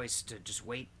their choice to just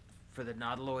wait for the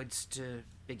Nautiloids to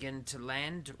begin to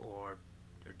land or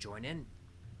join in.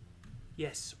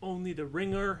 Yes, only the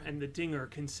Ringer and the Dinger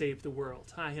can save the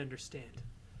world. I understand.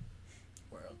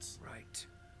 Worlds. Right.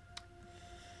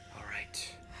 All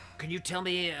right. Can you tell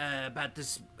me about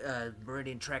this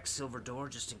Meridian Track Silver Door,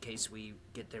 just in case we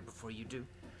get there before you do?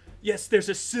 Yes, there's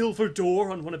a silver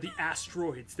door on one of the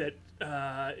asteroids that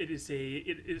it is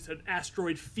an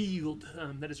asteroid field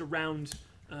that is around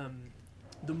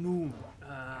the moon.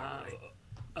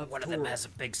 One of them has a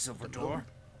big silver door.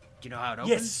 Do you know how it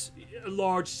Yes, opens? a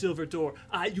large silver door.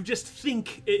 You just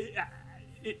think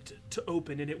it to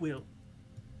open, and it will.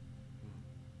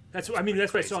 That's what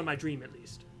I saw in my dream, at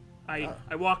least.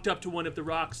 I walked up to one of the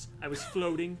rocks. I was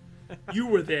floating. You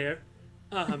were there.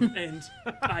 And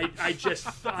I just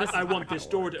thought, I want this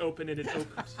door to open, and it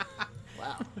opens.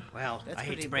 Wow. Well, That's I hate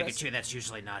pretty to break it impressive. to you, that's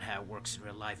usually not how it works in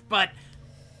real life. But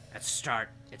it's a start.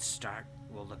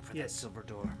 We'll look for that Yes. silver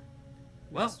door.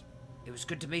 Well, it was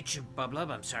good to meet you, Bublub.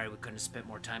 I'm sorry we couldn't have spent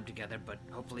more time together, but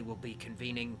hopefully we'll be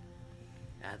convening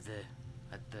at the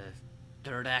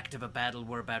third act of a battle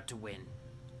we're about to win.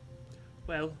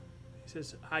 Well, he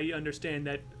says, I understand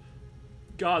that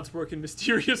gods work in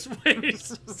mysterious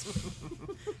ways.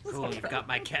 Cool, you've got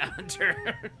my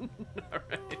calendar. All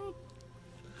right.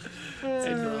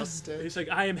 And he's like,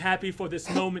 I am happy for this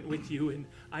moment with you, and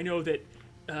I know that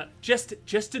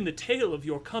just in the tale of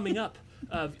your coming up,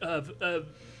 of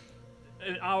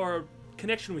our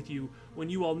connection with you, when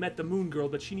you all met the Moon Girl,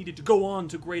 that she needed to go on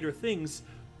to greater things,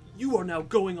 you are now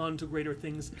going on to greater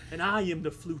things, and I am the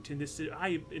flute in this. I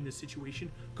am in this situation,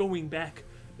 going back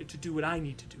to do what I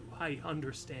need to do. I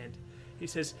understand. He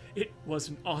says, it was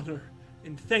an honor,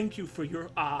 and thank you for your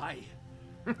eye.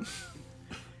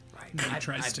 He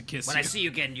tries to kiss when you. I see you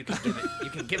again, you can give it. You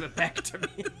can give it back to me.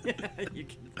 you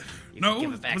can No,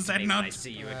 give it back was to that me not- when I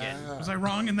see you again. Was I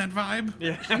wrong in that vibe?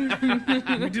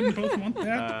 Yeah. We didn't both want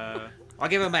that? I'll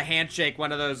give him a handshake,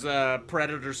 one of those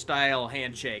Predator-style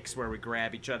handshakes where we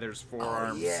grab each other's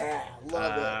forearms. Yeah,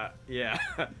 love Yeah.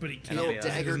 But he And can't. I'll be Little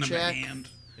like, dagger Doesn't have a check. hand.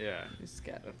 Yeah. He's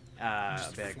got Big.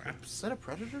 Flaps. Is that a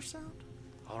predator sound?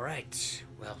 All right.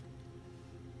 Well,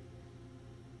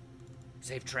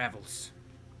 safe travels.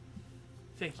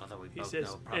 Thank you. Although we He both says,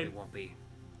 know it probably and- won't be.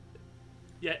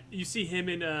 Yeah, you see him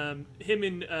and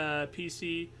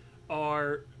PC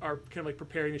are kind of like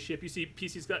preparing the ship. You see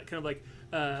PC's got kind of like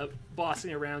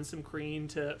bossing around some green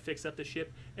to fix up the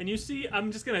ship, and you see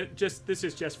this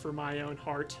is just for my own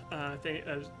heart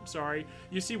sorry.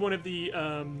 You see one of the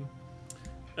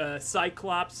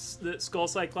Cyclops, the Skull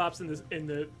Cyclops, and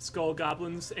the Skull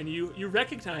Goblins, and you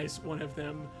recognize one of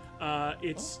them.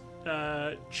 It's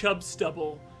Chub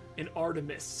Stubble and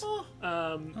Artemis,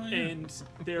 and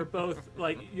they're both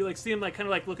like you like see them like kind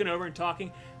of like looking over and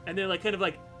talking, and they're like kind of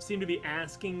like seem to be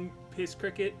asking Piss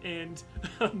Cricket and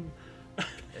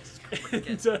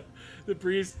the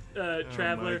Breeze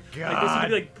Traveler. my Like, they seem to God.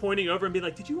 be like pointing over and be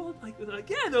like, "Did you all like?"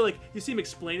 Yeah, and they're like, you see him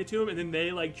explain it to him, and then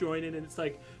they like join in and it's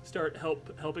like start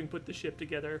helping put the ship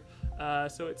together.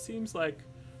 So it seems like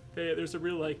there's a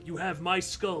real like you have my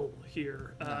skull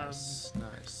here. Nice,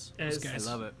 nice. As, guys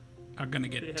I love it. Are gonna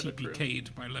get They have a crew.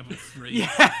 TPK'd by level 3.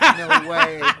 No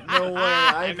way, no way.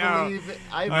 I know. believe it.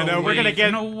 I know, we're Way- gonna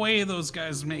get- No way those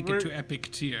guys make it We're- to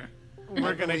epic tier.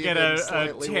 We're gonna believe get in a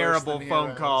slightly worse terrible than phone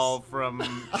heroes. call from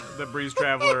the Breeze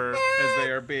Traveler as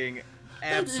they are being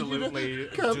absolutely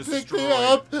Come destroyed. pick me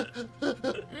up.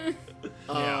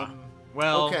 Yeah.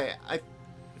 Well, Okay,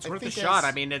 it's I worth a think shot.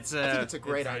 that's- I mean, it's I think it's a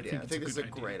great I idea. think I think it's this a is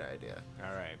a good great idea.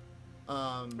 all right.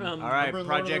 All right, remember in Lord of the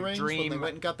Project Rings when they Dream.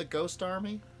 went and got the Ghost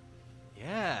Army?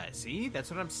 Yeah, see,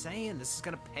 that's what I'm saying. This is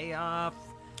gonna pay off.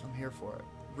 I'm here for it.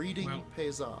 Reading Well-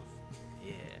 pays off.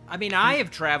 Yeah. I mean, I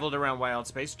have traveled around Wild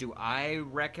Space. Do I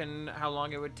reckon how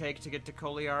long it would take to get to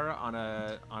Koliara on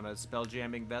a spell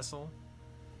jamming vessel?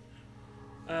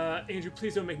 Andrew,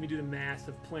 please don't make me do the math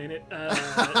of planet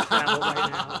travel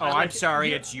right now. Oh, I'm sorry.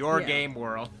 yeah. It's your Yeah. game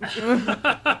world. It'll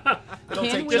Can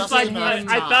take we just Just like enough I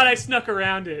time. thought I snuck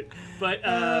around it, but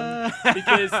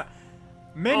because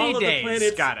Many all of days. the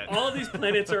planets, Got it. all of these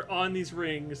planets are on these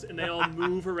rings, and they all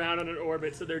move around on an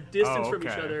orbit, so their distance from each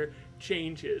okay. other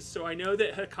changes. So I know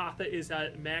that Hakatha is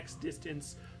at max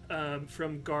distance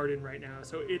from Garden right now,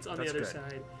 so it's on That's the other good.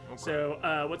 side.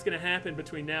 So what's going to happen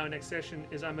between now and next session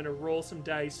is I'm going to roll some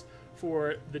dice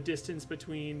for the distance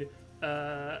between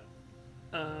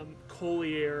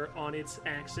Collier on its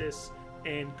axis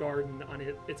and Garden on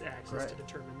its axis Right. to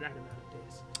determine that amount of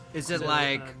days. Is it So,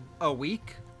 like a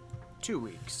week? 2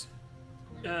 weeks?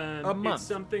 A month. It's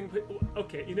something.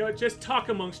 Okay, you know what? Just talk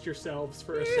amongst yourselves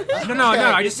for a second. No.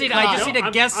 I Okay, just need. Kai. I just need a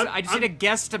I'm- guess. I'm- I just need a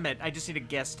guesstimate. I just need a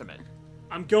guesstimate.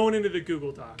 I'm going into the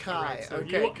Google Doc. Kai, alright? So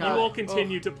okay, you Kai. all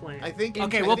continue to plan. I think.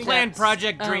 Okay, I we'll think plan that's-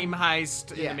 Project Dream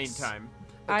Heist in the yes. meantime.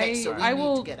 Okay, so we I need to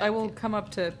will get I out will here. come up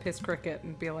to Piss Cricket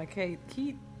and be like, hey,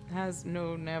 he has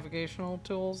no navigational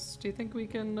tools. Do you think we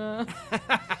can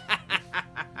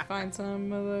find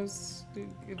some of those?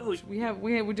 Oh,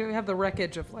 We do have the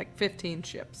wreckage of like 15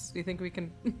 ships. Do you think we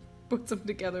can put some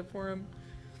together for him?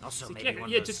 Also, So, maybe yeah, one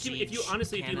yeah, of those just give me, if you siege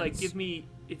honestly, if you like, cannons. give me,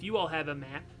 if you all have a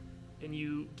map, and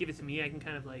you give it to me, I can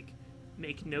kind of like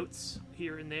make notes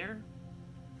here and there,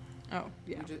 Oh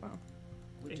yeah. We did- Well.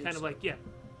 we and did kind of so. like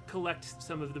collect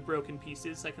some of the broken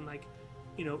pieces. I can like,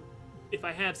 if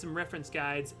I have some reference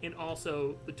guides and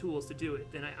also the tools to do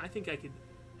it, then I think I could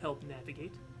help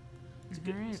navigate. It's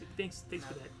good. Alright. So thanks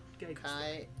for that guidance.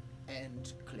 Kai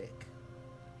and Click.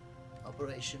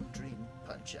 Operation Dream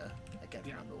Puncher. I can't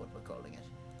Yeah. remember what we're calling it.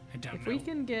 I don't If know. we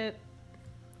can get,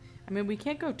 I mean, we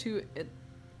can't go too.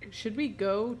 Should we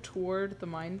go toward the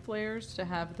mind flayers to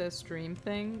have this dream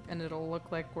thing, and it'll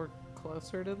look like we're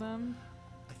closer to them?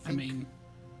 I mean,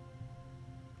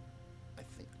 I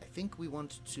think we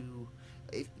want to.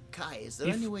 Kai, is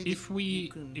there any way you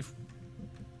can?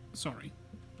 Sorry.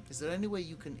 Is there any way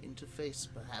you can interface,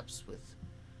 perhaps, with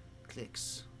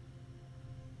Click's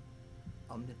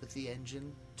omnipathy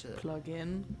engine to Plug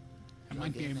in. I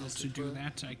might be in, able as to it do were?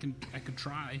 that. I could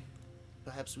try.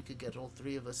 Perhaps we could get all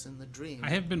three of us in the dream. I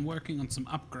have been working on some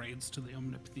upgrades to the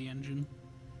omnipathy engine.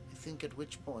 I think at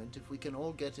which point, if we can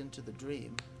all get into the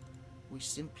dream, we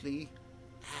simply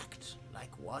act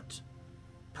like what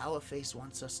Powerface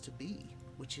wants us to be,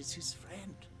 which is his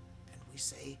friend. And we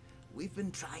say, we've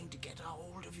been trying to get a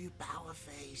hold of you,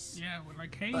 Powerface. Yeah, we're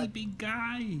like, hey, But- big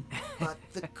guy. But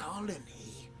the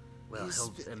colony Well, is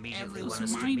he'll immediately everyone's want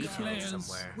us to mind meet him flayers.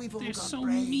 somewhere. We've all They're got so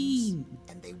brains, mean.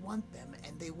 and they want them,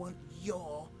 and they want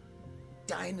your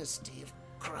dynasty of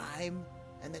crime,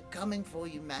 and they're coming for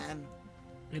you, man.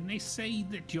 And they say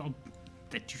that you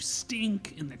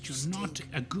stink and that you're not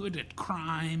Stink. good at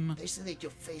crime. They say that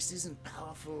your face isn't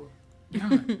powerful. Yeah.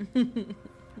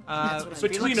 That's what I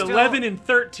Between Felix still- 11 and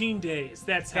 13 days.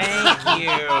 That's how. Thank you.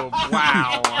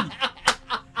 Wow. Well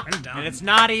done. And it's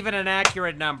not even an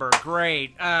accurate number.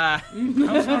 Great. How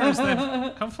far is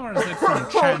that from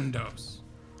Chandos?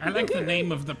 I like the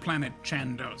name of the planet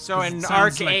Chandos. So 'cause in it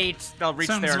Arc sounds like- 8, they'll reach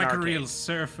sounds there in like Arc a 8. real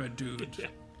surfer dude.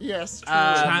 Yes.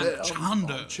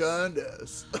 Chandos.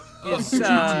 Chandas. Is,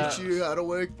 Teach you how to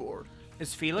wakeboard.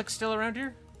 is Felix still around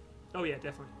here? Oh, yeah,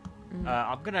 definitely.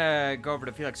 I'm gonna go over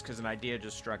to Felix because an idea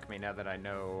just struck me now that I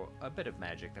know a bit of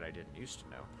magic that I didn't used to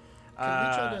know. Can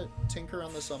we try to tinker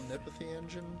on this omnipathy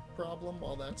engine problem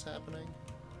while that's happening?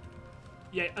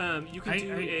 Yeah, you can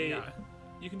do yeah.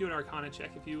 you can do an Arcana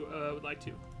check if you would like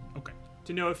to Okay.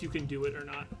 know if you can do it or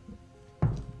not.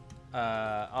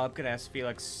 I'm gonna ask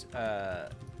Felix.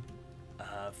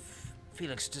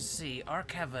 Felix, does the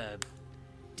Ark have a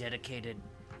dedicated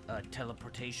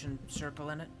teleportation circle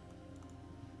in it?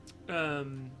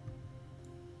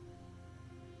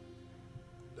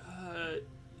 I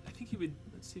think he would.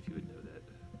 Let's see if he would know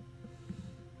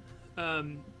that.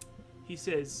 He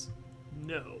says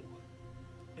no,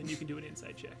 and you can do an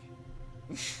insight check.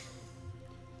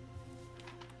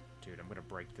 Dude, I'm gonna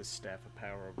break this staff of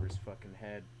power over his fucking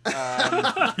head.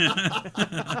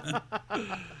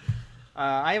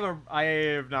 I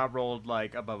have not rolled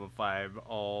like above a 5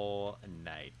 all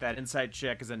night. That insight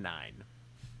check is a 9.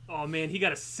 Oh man, he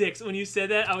got a 6. When you said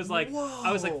that, I was like,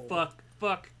 fuck.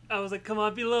 I was like, come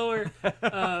on, be lower.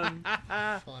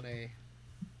 Funny.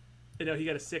 You know, he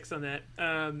got a 6 on that.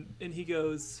 And he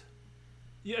goes,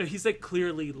 yeah, he's like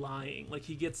clearly lying. Like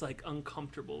he gets like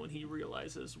uncomfortable when he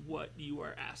realizes what you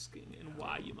are asking and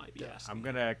why you might be asking. I'm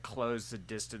gonna close the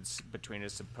distance between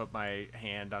us and put my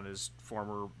hand on his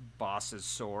former boss's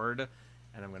sword,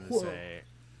 and I'm gonna say,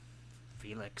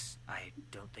 Felix, I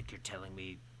don't think you're telling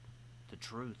me the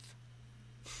truth.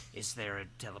 Is there a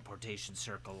teleportation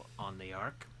circle on the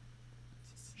Ark?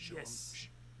 Yes,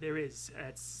 there is.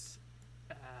 That's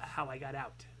how I got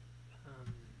out.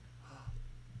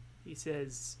 He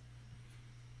says,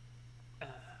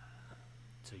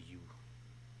 So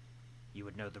you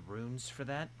would know the runes for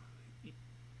that?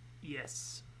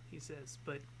 yes, he says,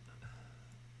 but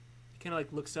he kind of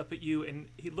like looks up at you and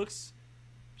he looks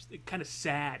kind of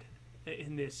sad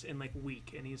in this and like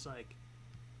weak, and he's like,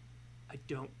 I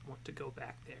don't want to go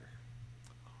back there.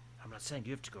 I'm not saying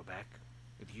you have to go back.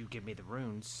 If you give me the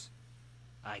runes,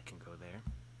 I can go there.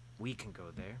 We can go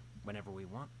there whenever we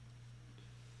want.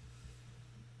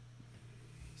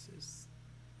 He says,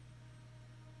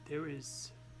 there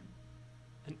is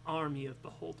an army of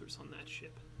beholders on that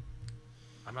ship.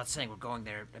 I'm not saying we're going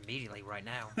there immediately right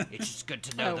now. It's just good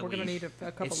to know that we're gonna need a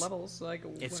couple it's- levels, like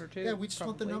it's- one or two. Yeah, we just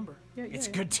want the probably. number. Yeah, It's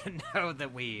yeah. good to know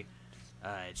that we.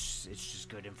 It's just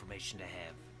good information to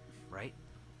have, right?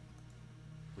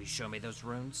 Will you show me those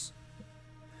runes?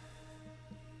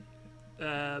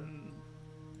 Um,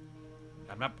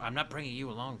 I'm not bringing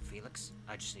you along, Felix.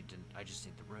 I just need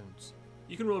the runes.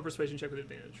 you can roll a persuasion check with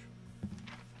advantage.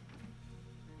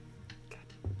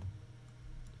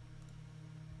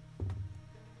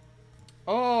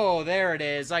 "Oh, there it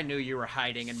is. I knew you were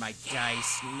hiding in my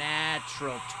dice.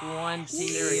 Natural 20.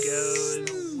 There it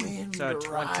goes. So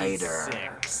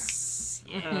 26.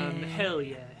 Hell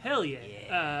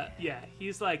yeah. Yeah.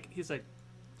 He's like,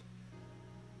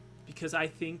 because I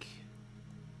think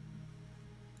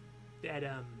that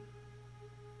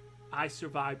I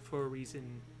survived for a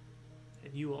reason,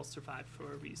 and you all survived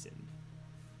for a reason.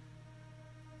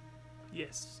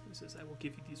 Yes, he says, I will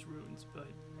give you these runes, but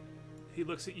he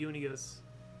looks at you and he goes,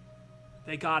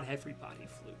 they got everybody,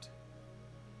 Flute.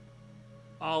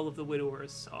 All of the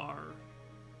widowers are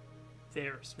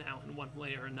theirs now in one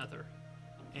way or another.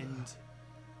 And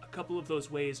a couple of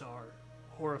those ways are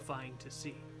horrifying to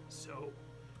see. So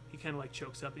he kind of like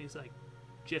chokes up and he's like,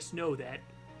 just know that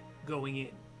going in,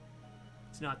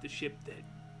 it's not the ship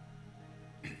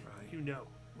that you know.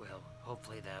 Well,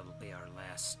 hopefully that'll be our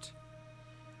last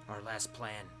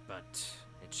plan, but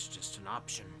it's just an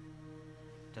option.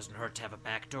 Doesn't hurt to have a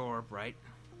back door, right?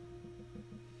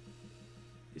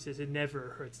 He says it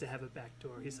never hurts to have a back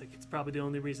door. He's like, it's probably the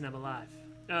only reason I'm alive.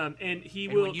 And he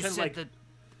And will when you kind of said like... that...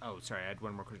 Oh, sorry, I had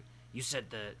one more question. You said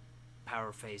the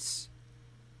Power Face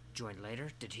joined later?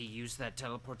 Did he use that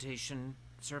teleportation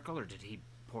circle, or did he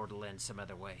portal in some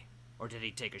other way? Or did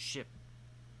he take a ship?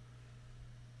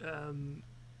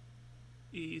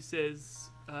 He says,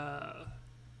 the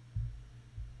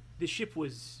ship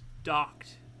was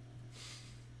docked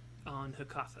on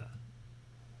Hakatha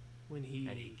when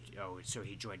So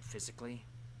he joined physically?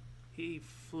 he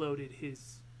floated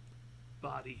his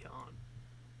body on.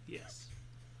 Yes.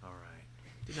 All right.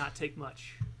 Did not take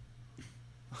much.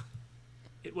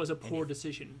 It was a poor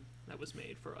decision that was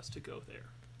made for us to go there.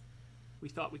 We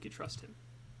thought we could trust him.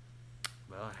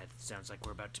 Well, it sounds like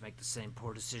we're about to make the same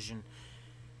poor decision.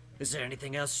 Is there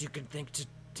anything else you can think to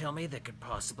tell me that could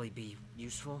possibly be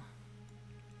useful?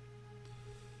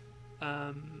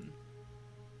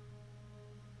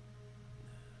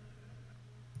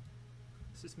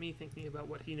 This is me thinking about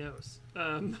what he knows.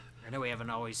 I know we haven't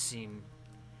always seen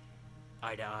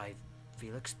eye to eye,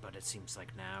 Felix, but it seems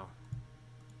like now,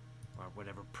 or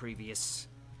whatever previous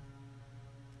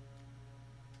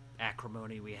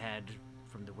acrimony we had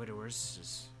from the widowers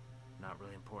is not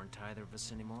really important to either of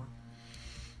us anymore.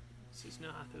 This is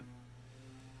not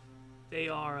they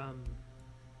are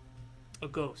a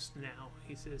ghost now.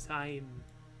 He says,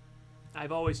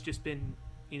 I've always just been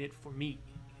in it for me,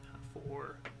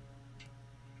 for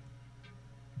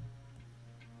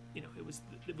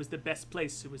it was the best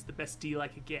place, it was the best deal I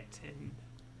could get, and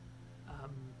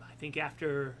I think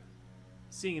after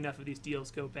seeing enough of these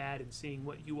deals go bad and seeing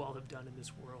what you all have done in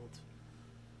this world,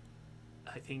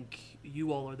 I think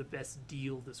you all are the best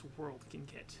deal this world can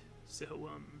get. So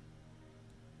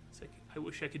it's like, I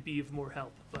wish I could be of more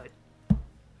help, but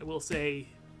I will say,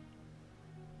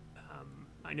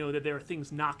 I know that there are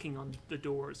things knocking on the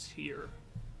doors here,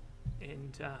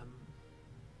 and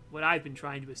what I've been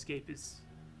trying to escape is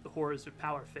the horrors of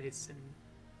Power Face, and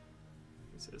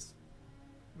he says,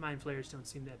 Mind Flayers don't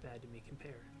seem that bad to me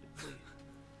comparatively.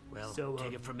 Well, So,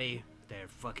 take it from me, they're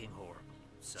fucking horrible.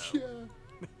 So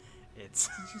Yeah. it's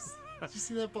Did you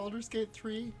see that Baldur's Gate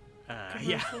 3?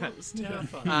 yeah. It was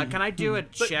terrifying. Can I do a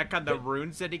check on the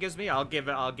runes that he gives me? I'll give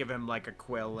him like a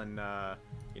quill and a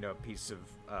piece of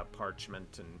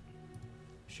parchment and.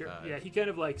 Sure. Yeah, he kind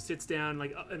of like sits down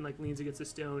and like leans against a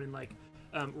stone and like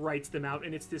writes them out,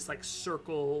 and it's this like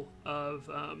circle of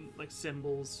like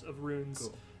symbols of runes.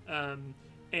 Cool.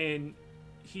 And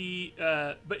he,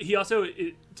 but he also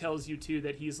it tells you too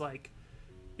that he's like,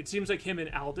 it seems like him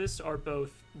and Aldous are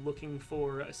both looking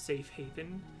for a safe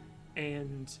haven,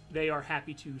 and they are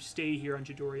happy to stay here on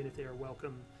Jadorian if they are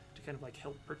welcome to kind of like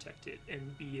help protect it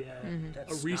and be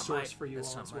a resource for you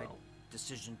all as well.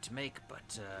 Decision to make,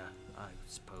 but I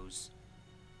suppose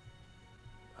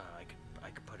I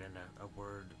could put in a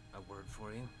word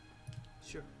for you.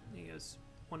 Sure. He goes,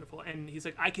 wonderful. And he's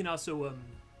like, I can also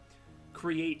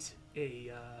create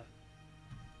a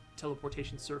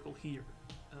teleportation circle here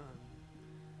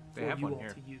They for have you one all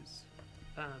here. to use.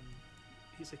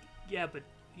 He's like, yeah, but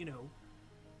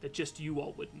that just you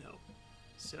all would know.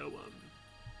 So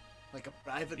Like a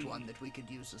private one that we could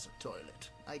use as a toilet.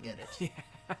 I get it.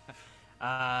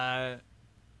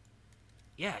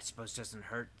 Yeah, I suppose doesn't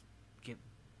hurt.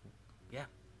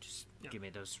 Give me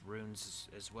those runes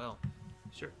as well.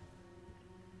 sure.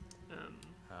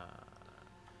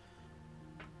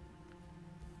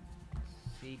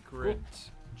 Secret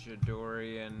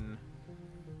Jadorian.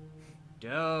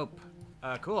 Dope.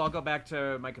 Cool. I'll go back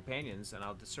to my companions and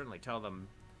I'll certainly tell them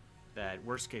that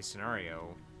worst case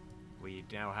scenario, we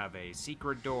now have a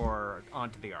secret door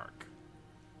onto the Ark.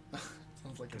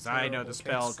 Sounds like a Because I know terrible the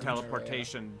spell case scenario.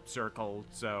 teleportation circle,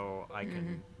 so I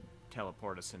can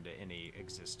teleport us into any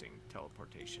existing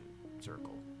teleportation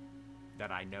circle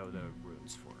that I know the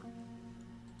runes for.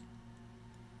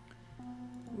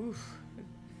 Oof.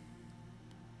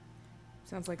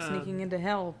 Sounds like sneaking into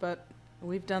hell, but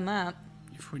we've done that.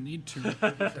 If we need to.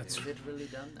 That's literally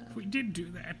done that. We did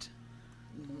do that.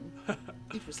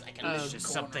 It was like a little Just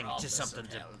corner something office to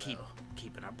of hell, keep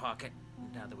though. in our pocket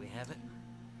now that we have it.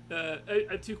 I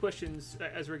have two questions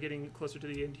as we're getting closer to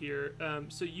the end here.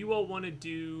 So you all want to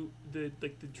do the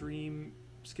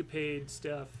dreamscapade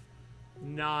stuff,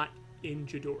 not in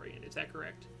Jadorian, is that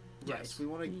correct? Yes, we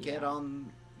want to get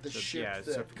on the So, ship yeah,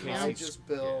 so that if Kai Casey- just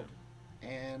built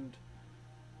and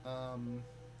the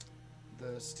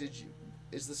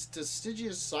does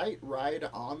Stygia's sight ride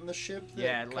on the ship? That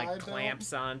Yeah, it Kai like built?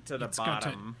 clamps onto the It's got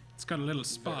bottom. it's got a little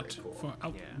spot cool. for.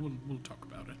 Yeah. We'll talk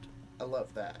about it. I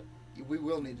love that. We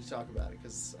will need to talk about it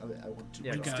because I want to.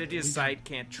 Yeah, got- Stygia's we got- sight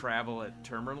can't travel at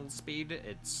terminal speed.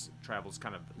 It travels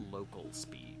kind of local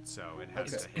speed, so it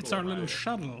has Okay. to hit It's the our little right-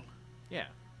 shuttle. Yeah.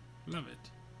 Love it.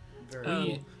 Very Um,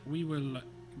 cool. We will.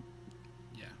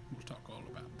 Yeah, we'll talk all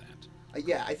about that.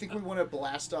 Yeah, I think we want to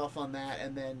blast off on that,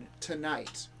 and then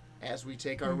tonight, as we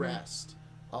take our rest,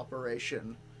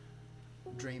 Operation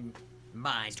Dream.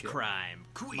 Mind Crime.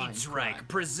 Queensryche Crime.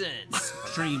 presents.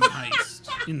 Dream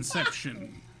heist,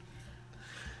 Inception.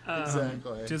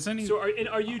 Exactly. Does any? So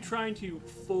are you trying to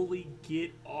fully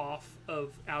get off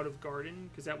of out of Garden?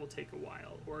 Because that will take a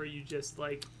while. Or are you just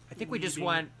like... I think we just leaving-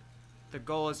 want the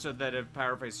goal is so that if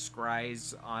Powerface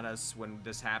scries on us when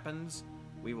this happens,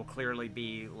 we will clearly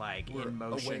be like We're in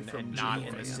motion away from and not in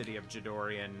the Jadorian. city of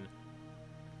Jadorian.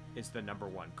 Is the number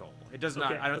one goal. It does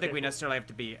not. Okay, I don't think okay, we cool. necessarily have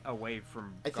to be away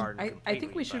from I think- Garden. I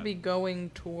think we should be completely, going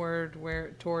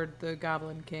toward the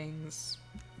Goblin King's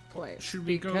place. Should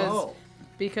we go-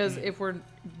 because, Because if we're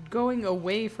going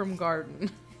away from Garden,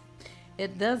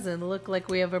 it doesn't look like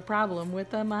we have a problem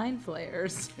with the mind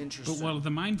flayers. Interesting. But well, the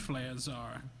mind flayers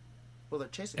are well, they're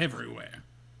chasing. everywhere.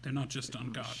 They're not just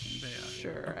on Garden. They are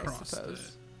Sure, I across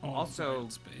suppose. all Also- of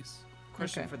wild space.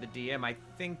 Question Okay. for the DM. I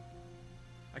think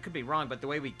I could be wrong, but the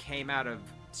way we came out of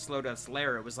Slowduff's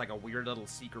lair, it was like a weird little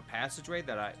secret passageway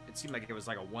that it seemed like it was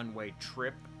like a one-way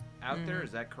trip out there.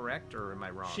 Is that correct, or am I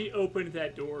wrong? She opened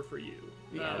that door for you.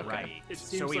 Yeah, right. It So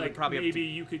seems we would like probably have maybe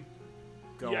to you could...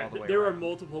 Go yeah, all the way there are around.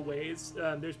 multiple ways.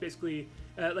 There's basically...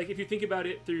 like, if you think about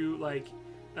it through, like...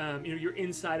 you're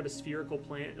inside of a spherical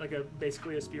plant, like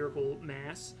basically a spherical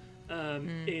mass.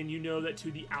 And you know that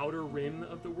to the outer rim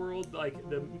of the world, like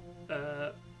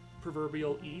the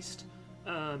proverbial east,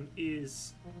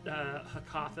 is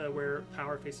Hakatha, where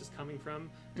Powerface is coming from.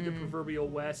 To the proverbial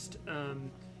west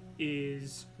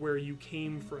is where you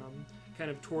came from, kind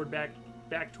of toward back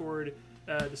toward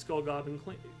the Skull Goblin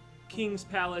King's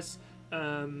Palace,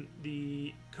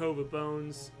 the Cove of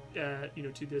Bones,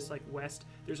 to this like west.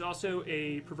 There's also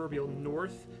a proverbial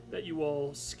north that you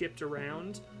all skipped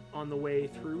around on the way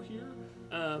through here,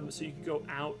 so you could go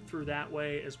out through that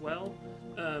way as well.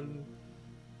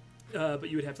 But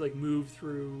you would have to like move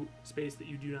through space that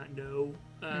you do not know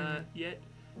yet,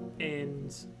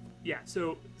 and yeah.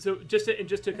 So just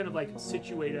to kind of like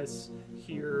situate us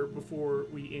here before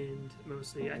we end,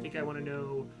 mostly, I think I want to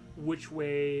know which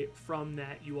way from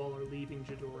that you all are leaving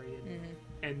Jadorian,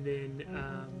 and then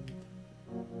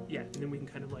and then we can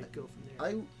kind of like go from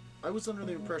there. I was under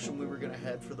the impression we were going to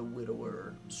head for the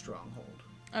Widower stronghold.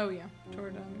 Oh yeah,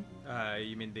 toward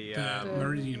you mean the The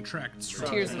Meridian Tract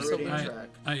Tears of Meridian Saloon. Track.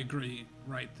 I agree.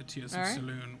 Right, the Tears of Alright.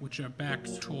 Saloon, which are back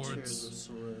Tears of towards.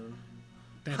 Saloon.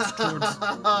 That's towards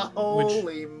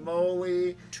Holy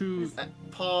moly! two.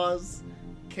 Pause.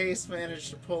 Case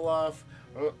managed to pull off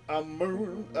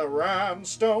a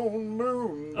rhinestone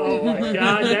moon. Oh my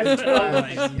god, that's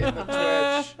In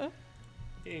the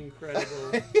Twitch.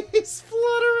 incredible. He's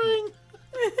fluttering.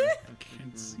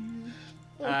 Can't see.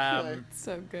 Okay.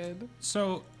 so good.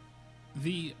 So,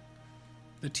 the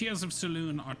Tears of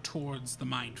Saloon are towards the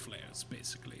Mind Flayers,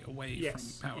 basically, away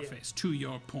Yes, from Powerface. To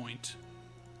your point,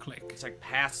 click. It's like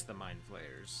past the mind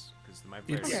flayers because the mind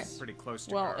flayers It's- are pretty close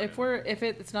to. Well, Garden. if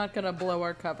it's not gonna blow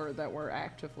our cover that we're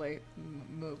actively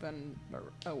moving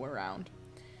around,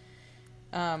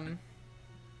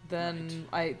 then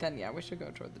we should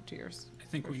go toward the tears. I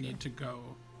think for we sure. need to go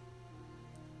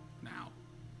now.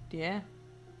 Yeah.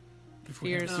 If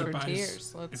we have Tears for goodbyes-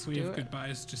 tears. Let's if we do have it.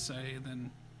 goodbyes to say,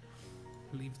 then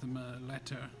leave them a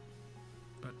letter.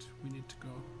 But we need to go.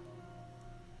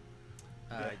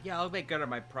 Yeah, I'll make good on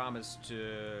my promise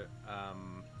to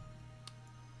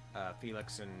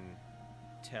Felix and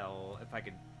if I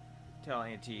could tell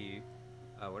Auntie,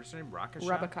 what's her name, Rakash?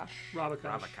 Rabakash.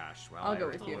 Rabakash. Well, I'll I go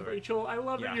already with you. told Oh, her. Rachel, I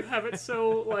love Yeah. that you have it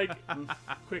so like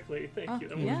quickly. Thank you.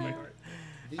 That warms my yeah. heart.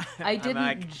 I didn't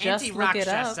I'm like, just look it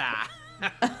up.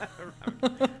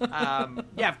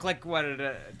 Yeah, Click wanted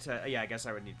to. Yeah, I guess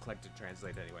I would need Click to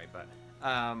translate anyway. But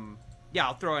yeah,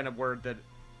 I'll throw in a word that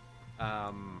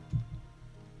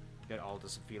that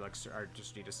Aldous and Felix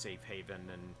just need a safe haven,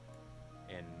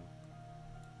 and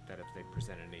that if they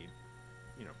present any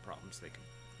problems, they can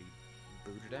be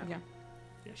booted out. Yeah.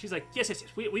 Yeah, she's like, yes.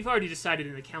 We've already decided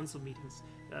in the council meetings,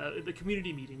 the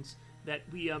community meetings, that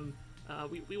we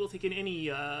will take in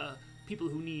any people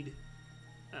who need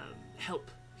help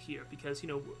here, because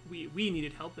we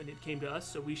needed help and it came to us.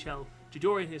 So we shall.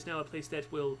 Jadorian is now a place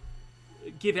that will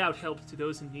give out help to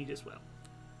those in need as well.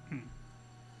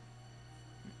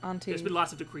 Auntie, There's been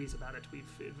lots of decrees about it.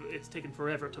 It's taken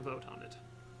forever to vote on it.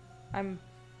 I'm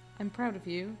proud of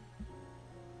you.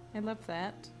 I love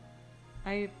that.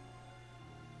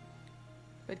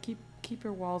 But keep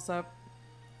your walls up.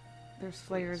 There's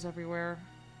flayers everywhere.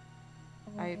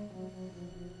 I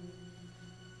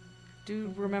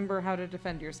do remember how to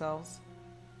defend yourselves.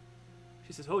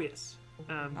 She says, "Oh yes.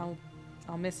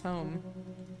 I'll miss home.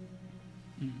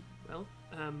 Well,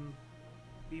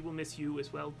 we will miss you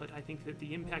as well. But I think that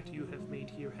the impact you have made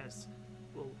here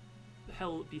will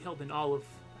be held in all of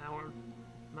our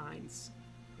minds,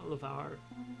 all of our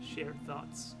shared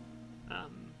thoughts."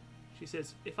 She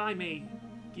says, "If I may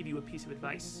give you a piece of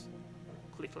advice,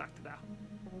 click clack da,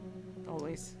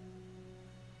 Always.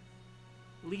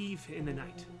 leave in the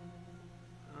night.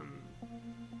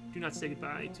 Do not say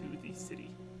goodbye to the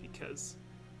city, because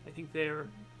I think there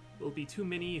will be too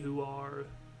many who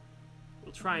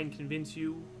will try and convince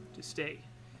you to stay.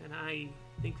 And I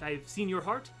think I've seen your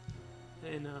heart,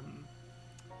 and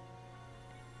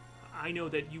I know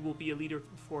that you will be a leader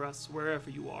for us wherever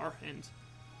you are, and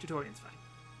Jadorian's fine.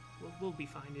 We'll be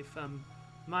fine. If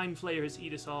mind flayers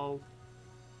eat us all,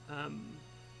 then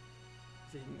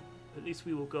at least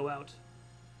we will go out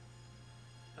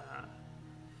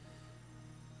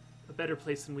a better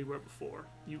place than we were before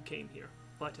you came here."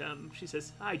 But she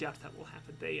says, "I doubt that will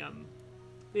happen.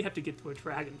 They have to get to a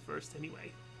dragon first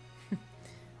anyway."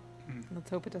 Let's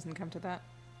hope it doesn't come to that.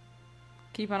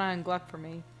 Keep an eye on Gluck for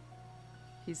me.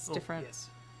 He's different. Yes.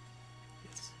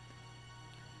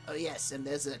 Oh, yes, and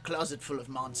there's a closet full of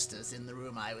monsters in the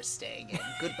room I was staying in.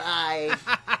 Goodbye.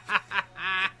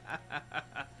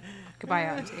 Goodbye,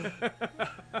 Auntie.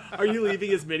 Are you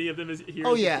leaving as many of them as here?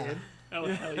 Oh, as you yeah. can? Oh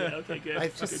hell yeah! Okay, good.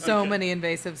 Just Good, so good. many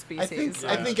invasive I species.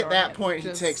 think at that point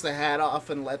Just- he takes the hat off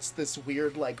and lets this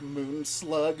weird like moon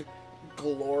slug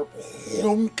glorp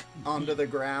thunk onto the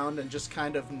ground and just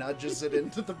kind of nudges it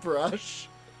into the brush.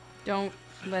 Don't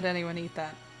let anyone eat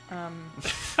that.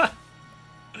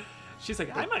 She's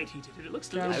like, "I might eat it. It looks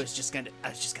Don't. I delicious."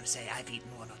 was just gonna say I've eaten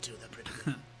one or two. They're pretty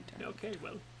good. Okay,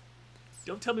 well,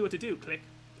 don't tell me what to do, Click.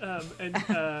 And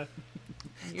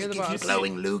You're the Give you boss.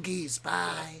 glowing loogies.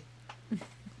 Bye.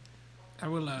 I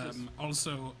will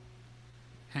also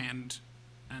hand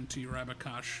Auntie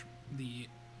Rabakash the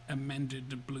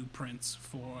amended blueprints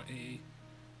for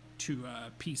two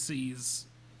PC's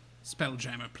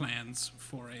Spelljammer plans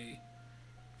for a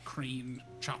Kreen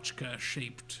Chachka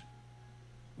shaped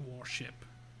warship.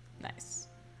 Nice.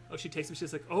 oh, she takes them.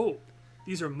 She's like, "Oh,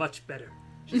 these are much better."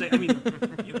 She's like, "I mean,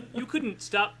 you couldn't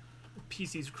stop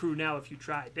PC's crew now if you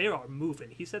tried. They are moving."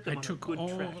 He set them on a good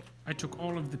track. I took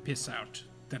all of the piss out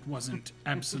that wasn't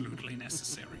absolutely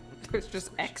necessary. There's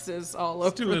just X's all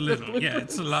over. Still a little, yeah.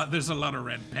 It's a lot. There's a lot of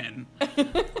red pen.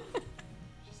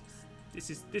 This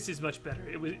is much better.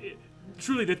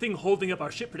 Truly the thing holding up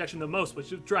our ship protection the most was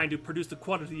just trying to produce the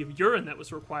quantity of urine that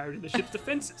was required in the ship's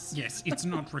defenses. Yes, it's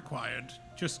not required.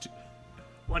 Just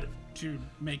Wonderful. to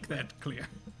make that clear.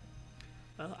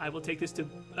 Well, I will take this to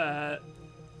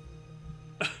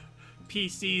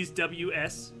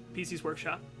PC's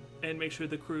workshop, and make sure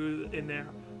the crew in there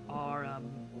are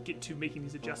get to making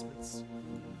these adjustments.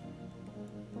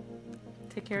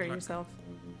 Take care of luck. yourself.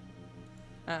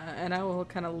 And I will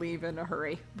kind of leave in a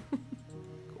hurry.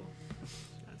 Cool.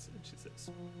 That's it. She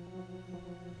says.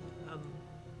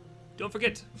 Don't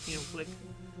forget, Click.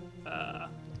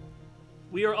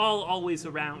 We are all always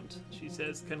around. She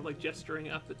says, kind of like gesturing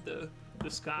up at the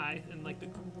sky and like the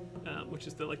which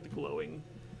is the glowing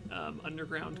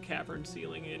underground cavern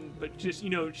ceiling in. But just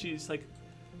she's like,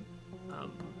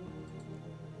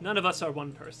 none of us are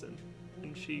one person,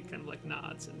 and she kind of like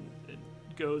nods and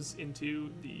goes into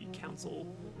the council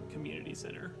community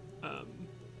center,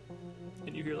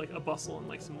 and you hear like a bustle and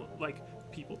like some like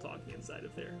people talking inside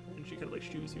of there, and she kind of like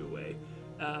shoos you away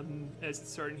as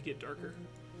it's starting to get darker.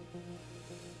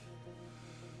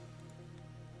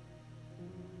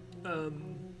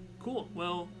 Cool.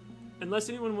 Well, unless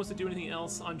anyone wants to do anything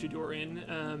else on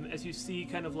Jadorian, as you see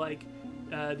kind of like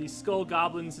these skull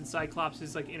goblins and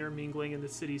cyclopses like intermingling in the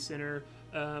city center,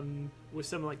 with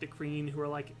some like the Kreen who are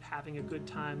like having a good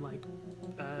time, like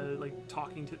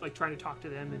talking to, like trying to talk to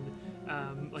them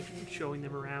and like showing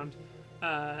them around.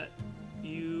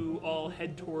 You all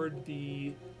head toward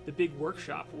the big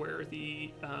workshop where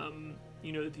the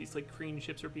these like Kreen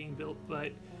ships are being built,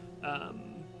 but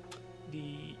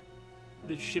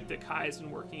the ship that Kai has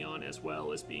been working on as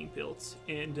well is being built.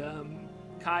 And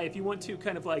Kai, if you want to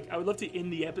kind of like, I would love to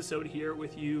end the episode here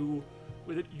with you,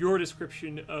 with your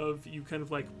description of you kind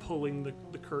of like pulling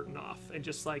the curtain off, and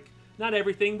just like, not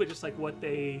everything, but just like what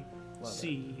they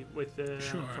see with the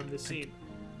Sure. from the scene.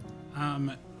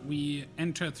 We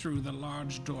enter through the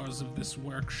large doors of this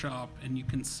workshop, and you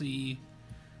can see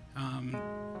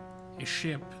a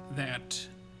ship that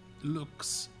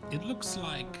looks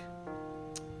like.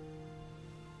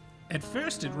 At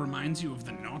first, it reminds you of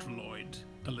the Nautiloid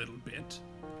a little bit.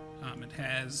 It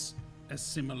has a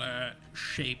similar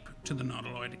shape to the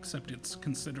Nautiloid, except it's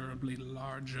considerably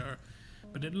larger.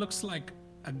 But it looks like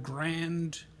a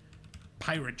grand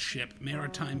pirate ship,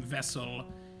 maritime vessel,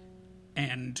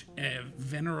 and a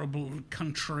venerable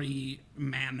country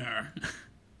manor.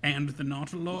 And the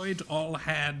Nautiloid all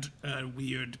had a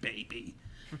weird baby.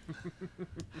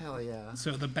 Hell yeah.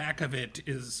 So the back of it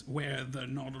is where the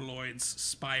Nautiloid's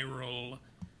spiral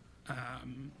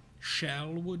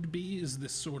shell would be, is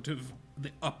this sort of the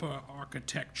upper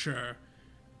architecture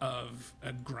of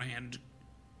a grand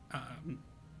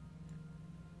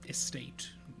estate,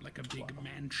 like a big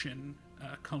mansion,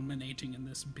 culminating in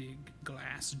this big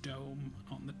glass dome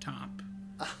on the top.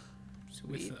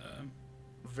 With a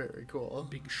Very cool.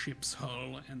 big ship's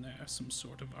hull, and there are some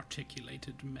sort of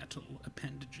articulated metal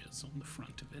appendages on the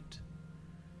front of it.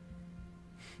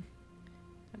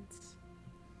 That's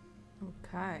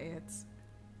okay.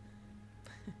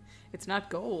 It's not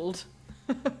gold.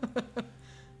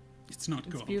 It's not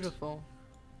It's gold. beautiful.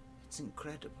 It's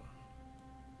incredible.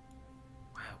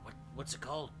 Wow, what's it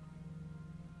called?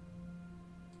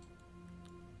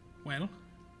 Well,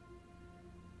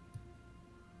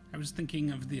 I was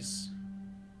thinking of this.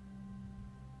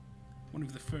 One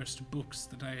of the first books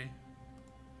that I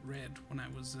read when I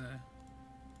was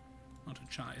not a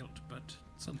child, but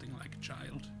something like a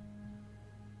child.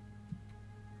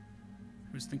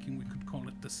 I was thinking we could call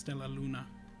it the Stella Luna.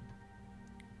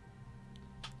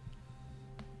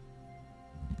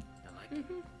 I like it.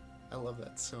 I love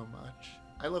that so much.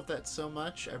 I love that so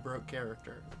much, I broke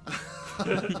character.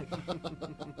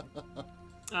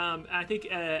 I think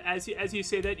as you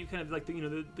say that, you kind of like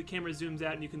the camera zooms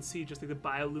out and you can see just like the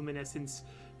bioluminescence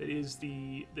that is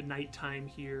the nighttime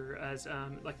here, as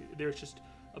like there's just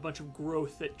a bunch of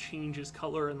growth that changes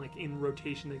color and like in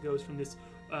rotation that goes from this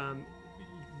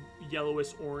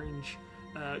yellowish orange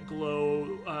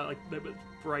glow like that was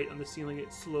bright on the ceiling.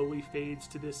 It slowly fades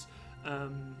to this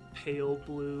pale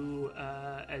blue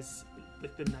as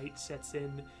like the night sets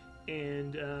in.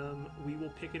 And we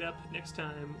will pick it up next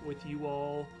time with you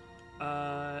all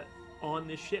on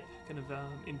this ship, kind of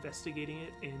investigating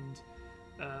it, and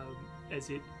as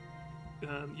it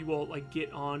you all like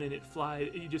get on and it flies.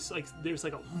 You just like there's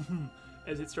like a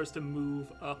as it starts to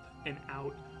move up and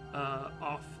out,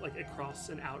 off like across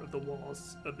and out of the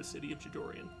walls of the city of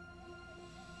Jadorian.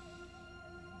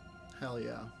 Hell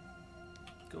yeah.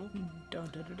 Cool. Dun,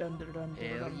 dun, dun, dun, dun, dun,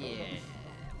 Hell dun, dun, yeah. dun.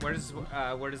 Where does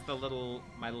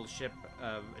my little ship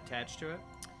attached to it?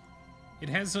 It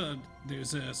has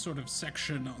there's a sort of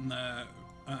section on the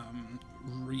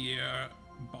rear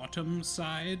bottom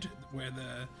side where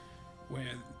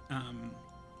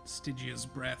Stygia's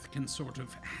breath can sort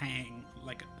of hang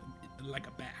like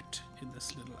a bat in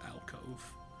this little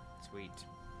alcove. Sweet.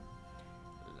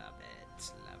 Love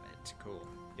it. Love it. Cool.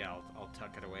 Yeah, I'll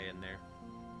tuck it away in there.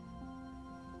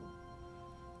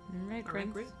 All right, All right,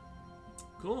 friends. great.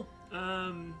 Cool.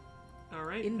 All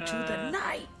right. Into the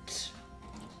night.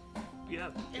 Yeah.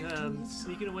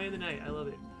 Sneaking away in the night. I love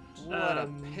it. What a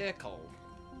pickle.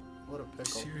 What a pickle.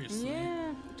 Seriously.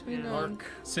 Yeah, between Mark.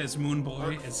 Says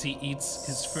Moonboy as he eats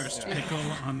his first pickle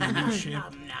on the new ship.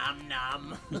 Nom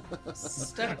nom.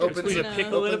 stuck Opens between a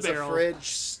pickle in a opens barrel. fridge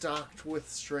stocked with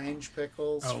strange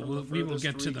pickles. Oh, from the we will furthest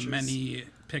get to the reaches. many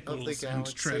pickles and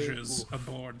galaxy. treasures Oof.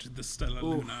 aboard the Stella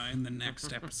Luna in the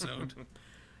next episode.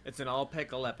 It's an all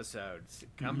pickle episode.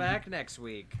 Come back next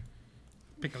week.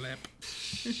 Pickle up.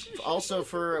 Also,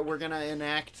 we're gonna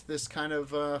enact this kind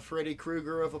of Freddy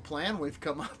Krueger of a plan we've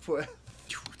come up with.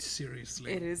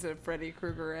 Seriously. It is a Freddy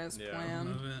Krueger-esque Yeah. plan.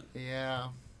 Love it. Yeah.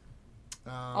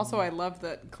 Also, I love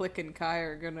that Click and Kai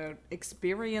are gonna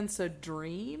experience a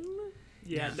dream.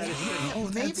 Yeah, that is good. Oh,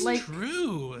 that's Like-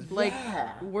 true. Like,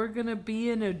 we're gonna be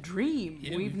in a dream.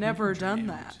 Yeah, we've we've never never done dreamed.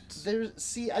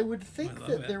 that. I would think love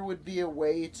that it. there would be a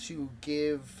way to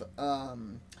give.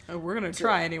 Oh, we're gonna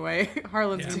try anyway.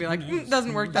 Harlan's Yeah, gonna be who like, knows?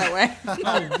 doesn't work that way.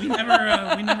 Oh,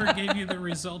 we never gave you the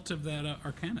result of that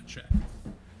Arcana check.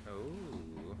 Oh.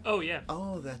 Oh yeah.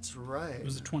 Oh, that's right. It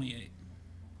was a 28.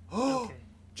 Okay.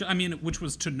 I mean, which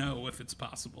was to know if it's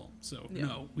possible. So Yeah.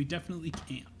 no, we definitely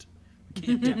can't. We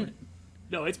can't do it.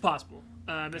 No, it's possible.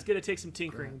 It's gonna take some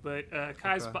tinkering, but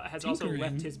Kai's Okay. has also Tinkering.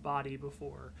 left his body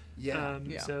before. Yeah.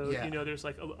 Yeah. So Yeah. there's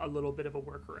like a little bit of a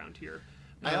workaround here.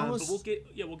 I But almost- we'll get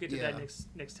to that Yeah.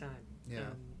 next time. Yeah.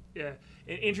 Yeah.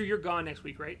 And Andrew, you're gone next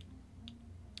week, right?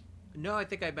 No, I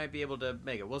think I might be able to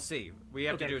make it. We'll see. We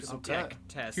have to Okay, do some okay. tech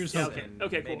tests. Here's Yeah, hoping.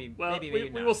 okay, cool. Maybe, Well, maybe we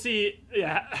not. will see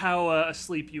how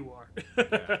asleep you are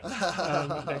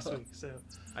next week. So,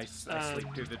 I sleep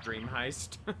through the dream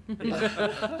heist.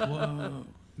 Whoa,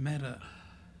 meta.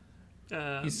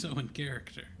 He's so in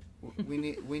character. We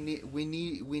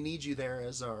need you there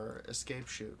as our escape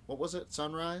shoot. What was it?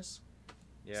 Sunrise?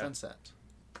 Yeah. Sunset?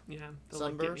 yeah, they'll,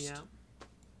 like, get me Sunburst? out.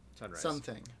 Sunrise.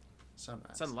 Something.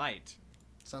 Sunrise. Sunlight.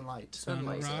 Sunlight.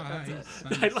 Sunlight.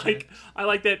 Sunrise, I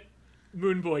like that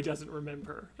Moon Boy doesn't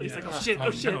remember. He's like, Yeah. oh shit,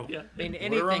 Oh, shit. no. Yeah. I mean, We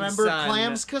anything remember sun.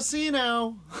 Clam's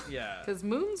Casino. Yeah. Because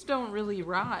moons don't really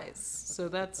rise, so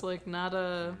that's like not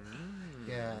a.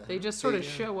 Yeah. They just sort of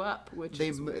show up, which They,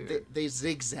 is weird. they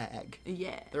zigzag.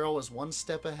 Yeah. They're always one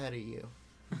step ahead of you.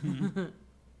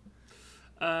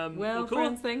 Well, cool.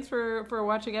 friends, thanks for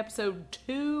watching episode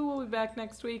 2. We'll be back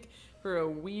next week for a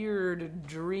weird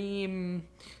dream.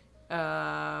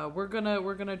 We're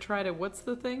gonna try to. What's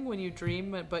the thing when you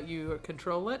dream but you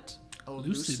control it? Oh,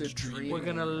 Lucid dream. We're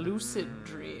gonna lucid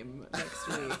dream next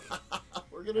week.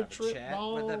 We're gonna trip Chat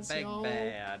balls, with the big y'all.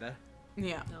 bad.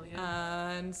 Yeah. Hell yeah.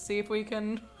 And see if we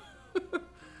can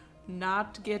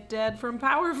not get dead from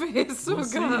Power Face. Oh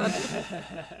god.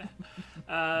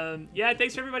 Yeah,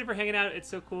 thanks for everybody for hanging out. It's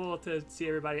so cool to see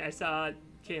everybody. I saw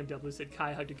KMW said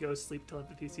Kai hugged a ghost. Sleep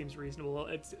telepathy seems reasonable.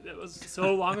 It was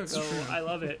so long ago. I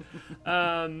love it.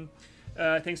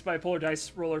 Thanks Bipolar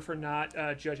Dice Roller for not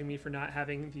judging me for not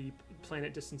having the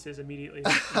planet distances immediately.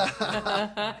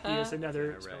 He is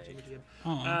another spell changer DM.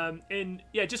 Aw. And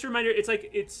yeah, just a reminder, it's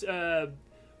like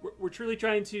we're truly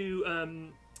trying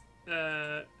to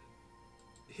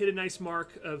hit a nice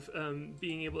mark of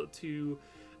being able to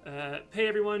pay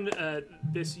everyone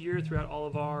this year throughout all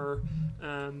of our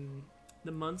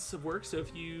the months of work. So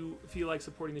if you feel like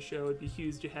supporting the show, it'd be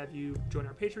huge to have you join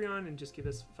our Patreon and just give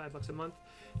us $5 a month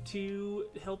to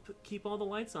help keep all the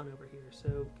lights on over here.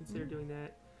 So consider doing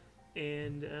that.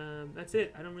 And that's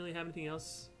it. I don't really have anything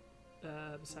else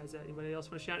besides that. Anybody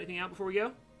else want to shout anything out before we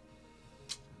go?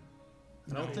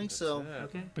 I don't think so.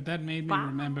 Okay. But that made me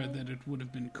remember that it would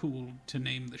have been cool to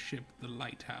name the ship the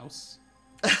Lighthouse.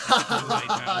 The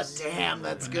Lighthouse. Damn,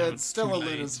 that's But now good. it's Stella too late.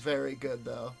 Luna's very good,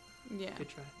 though. Yeah. Good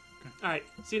try. All right.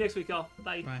 See you next week, y'all.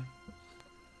 Bye. Bye.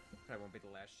 That won't be the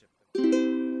last ship.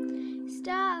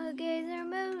 Stargazer,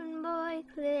 moon boy,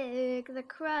 click the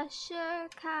crusher,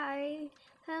 Kai,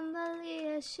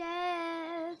 Humblia,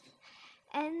 chef,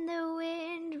 and the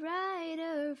wind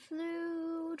rider,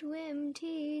 flute, whim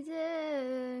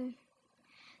teaser.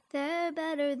 They're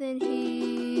better than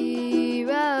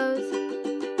heroes.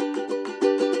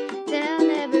 They'll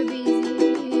never be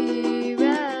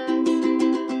zeros.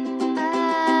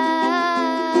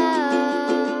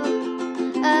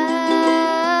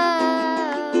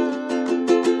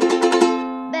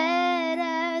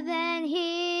 Better than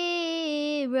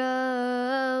heroes.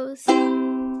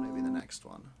 Maybe the next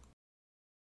one.